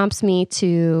 prompts me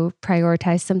to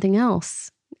prioritize something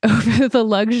else over the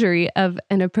luxury of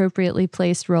an appropriately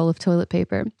placed roll of toilet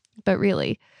paper. But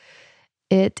really,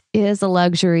 it is a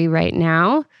luxury right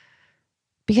now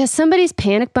because somebody's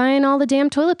panic buying all the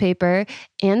damn toilet paper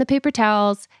and the paper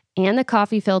towels and the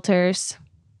coffee filters.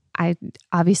 I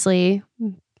obviously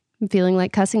am feeling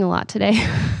like cussing a lot today.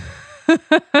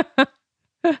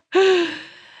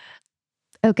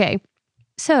 Okay,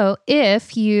 so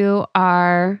if you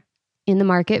are in the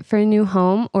market for a new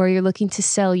home or you're looking to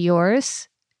sell yours,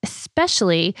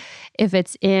 especially if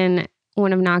it's in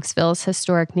one of Knoxville's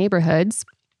historic neighborhoods,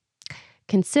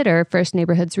 consider First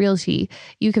Neighborhoods Realty.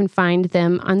 You can find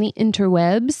them on the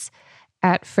interwebs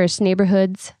at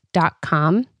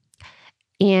firstneighborhoods.com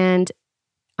and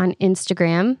on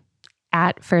Instagram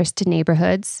at First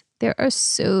Neighborhoods. There are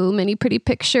so many pretty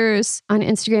pictures on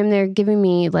Instagram. They're giving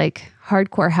me like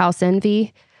hardcore house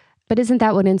envy, but isn't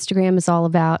that what Instagram is all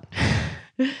about?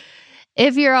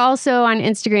 If you're also on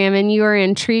Instagram and you are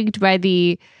intrigued by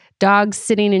the dogs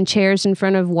sitting in chairs in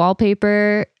front of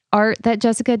wallpaper art that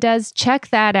Jessica does, check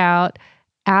that out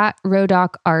at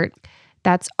Rodock Art.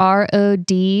 That's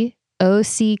RODOCKART.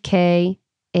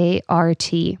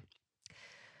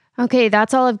 Okay,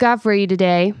 that's all I've got for you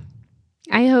today.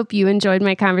 I hope you enjoyed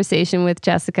my conversation with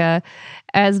Jessica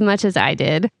as much as I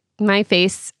did. My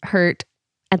face hurt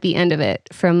at the end of it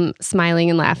from smiling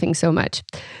and laughing so much.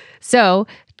 So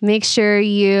make sure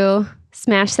you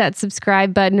smash that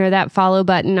subscribe button or that follow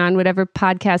button on whatever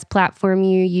podcast platform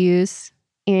you use.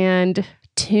 And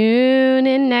tune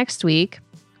in next week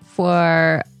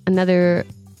for another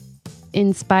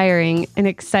inspiring and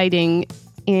exciting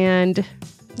and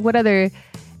what other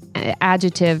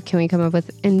adjective can we come up with?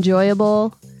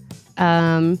 Enjoyable,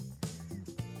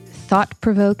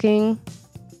 thought-provoking,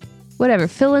 whatever,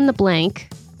 fill in the blank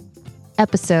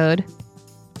episode.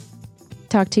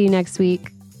 Talk to you next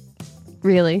week.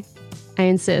 Really, I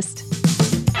insist.